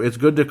need to. It's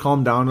good to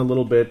calm down a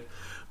little bit.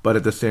 But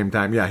at the same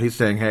time, yeah, he's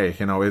saying, hey,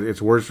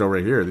 it's worse over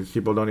here. These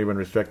people don't even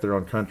respect their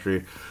own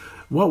country.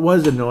 What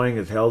was annoying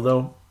as hell,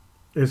 though,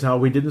 is how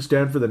we didn't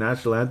stand for the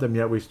national anthem,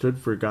 yet we stood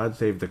for God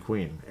Save the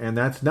Queen. And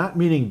that's not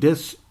meaning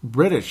diss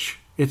British.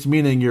 It's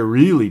meaning you're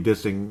really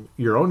dissing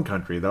your own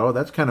country, though.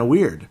 That's kind of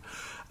weird.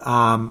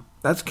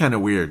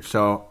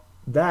 So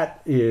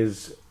that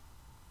is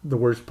the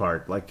worst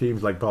part, like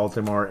teams like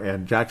Baltimore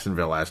and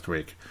Jacksonville last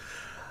week.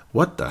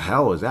 What the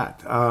hell was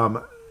that?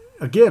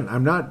 Again,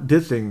 I'm not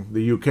dissing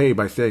the UK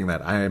by saying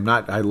that. I am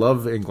not. I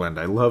love England.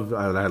 I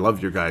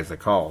love you guys that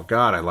call.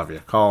 God, I love you.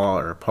 Call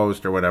or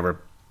post or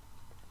whatever.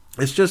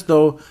 It's just,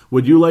 though,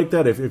 would you like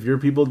that if your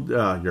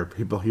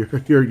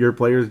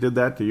players did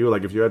that to you?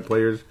 Like if you had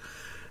players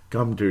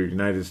come to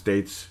United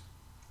States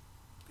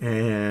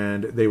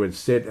and they would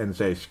sit and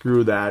say,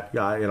 screw that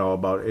guy,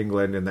 about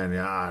England, and then,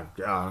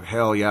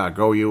 hell yeah,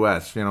 go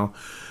US,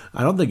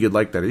 I don't think you'd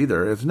like that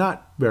either. It's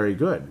not very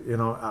good,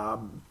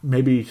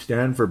 maybe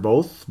stand for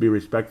both, be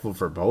respectful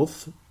for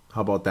both.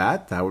 How about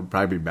that? That would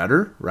probably be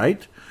better,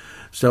 right?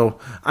 So,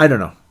 I don't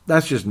know.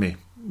 That's just me.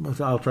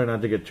 I'll try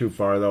not to get too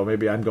far, though.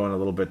 Maybe I'm going a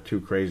little bit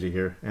too crazy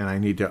here, and I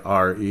need to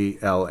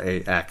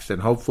RELAX,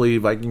 and hopefully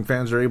Viking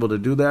fans are able to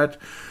do that.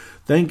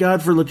 Thank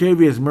God for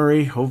Latavius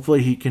Murray.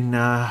 Hopefully he can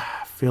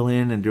fill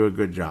in and do a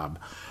good job.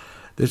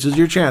 This is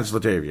your chance,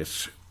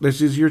 Latavius.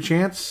 This is your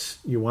chance.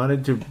 You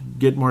wanted to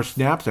get more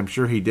snaps. I'm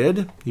sure he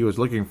did. He was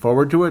looking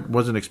forward to it.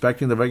 Wasn't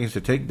expecting the Vikings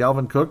to take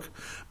Dalvin Cook.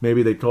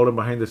 Maybe they told him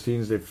behind the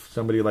scenes if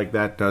somebody like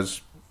that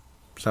does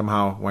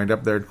somehow wind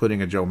up there,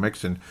 including a Joe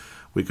Mixon,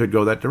 we could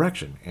go that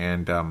direction.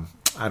 And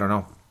I don't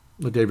know.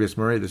 Latavius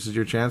Murray, this is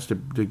your chance to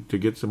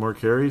get some more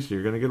carries.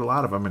 You're going to get a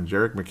lot of them. And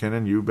Jerick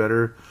McKinnon, you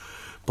better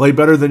play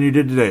better than you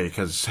did today,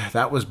 because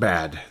that was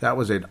bad. That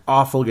was an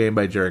awful game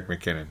by Jerick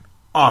McKinnon.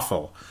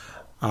 Awful.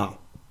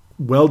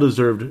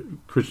 Well-deserved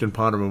Christian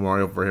Ponder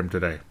Memorial for him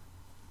today.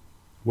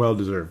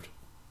 Well-deserved.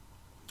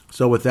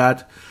 So with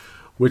that,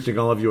 wishing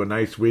all of you a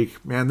nice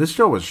week. Man, this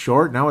show was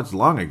short. Now it's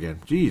long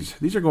again. Jeez,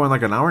 these are going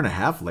like an hour and a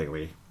half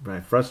lately. My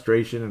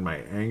frustration and my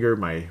anger,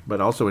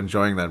 but also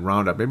enjoying that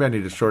roundup. Maybe I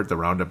need to short the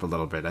roundup a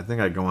little bit. I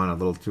think I go on a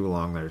little too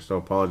long there, so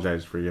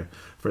apologize for you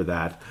for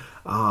that.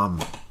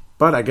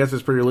 But I guess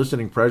it's for your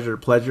listening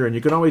pleasure, and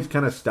you can always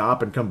kind of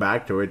stop and come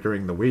back to it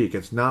during the week.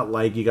 It's not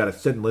like you got to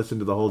sit and listen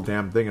to the whole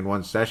damn thing in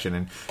one session,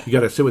 and you got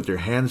to sit with your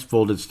hands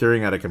folded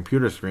staring at a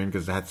computer screen,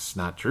 because that's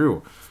not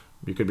true.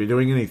 You could be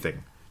doing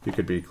anything. You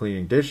could be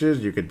cleaning dishes.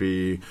 You could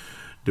be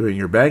doing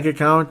your bank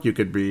account. You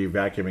could be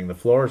vacuuming the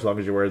floor, as long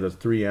as you wear those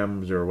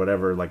 3Ms or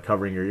whatever, like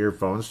covering your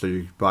earphones so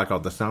you block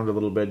out the sound a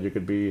little bit. You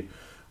could be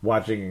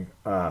watching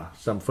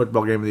some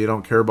football game that you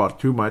don't care about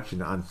too much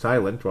and on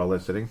silent while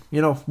listening.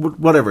 You know,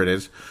 whatever it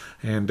is.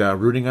 And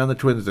rooting on the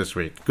Twins this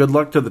week. Good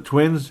luck to the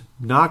Twins.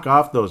 Knock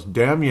off those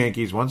damn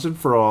Yankees once and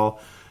for all.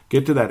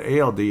 Get to that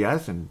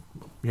ALDS, and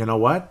you know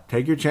what?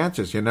 Take your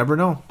chances. You never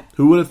know.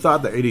 Who would have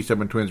thought the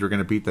 87 Twins were going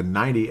to beat the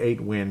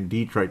 98-win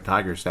Detroit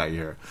Tigers that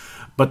year?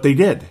 But they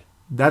did.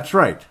 That's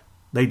right.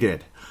 They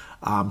did.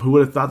 Who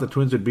would have thought the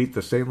Twins would beat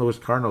the St. Louis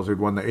Cardinals, who'd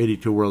won the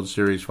 82 World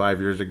Series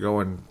 5 years ago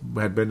and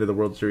had been to the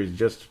World Series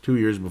just 2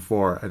 years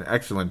before? An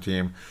excellent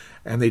team.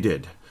 And they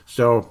did.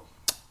 So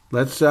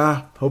let's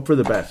hope for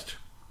the best.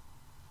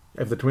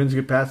 If the Twins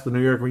get past the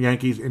New York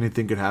Yankees,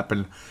 anything could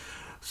happen.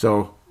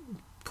 So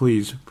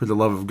please, for the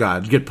love of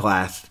God, get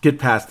past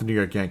the New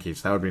York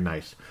Yankees. That would be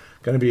nice.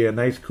 Going to be a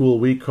nice, cool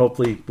week.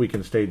 Hopefully we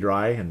can stay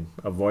dry and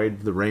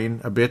avoid the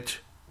rain a bit.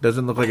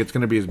 Doesn't look like it's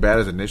going to be as bad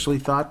as initially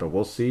thought, but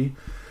we'll see.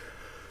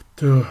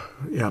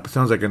 Yeah, it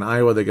sounds like in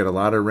Iowa they get a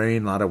lot of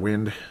rain, a lot of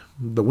wind.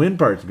 The wind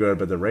part's good,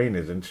 but the rain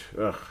isn't.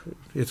 Ugh.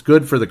 It's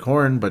good for the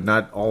corn, but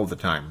not all the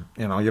time.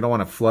 You know, you don't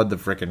want to flood the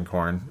frickin'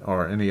 corn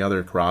or any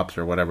other crops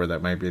or whatever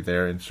that might be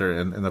there in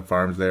the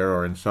farms there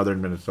or in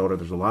southern Minnesota.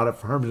 There's a lot of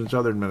farms in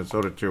southern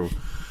Minnesota too.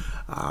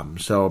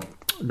 So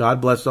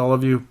God bless all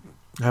of you.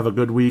 Have a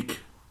good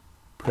week.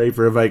 Pray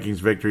for a Vikings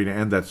victory to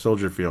end that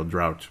Soldier Field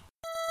drought.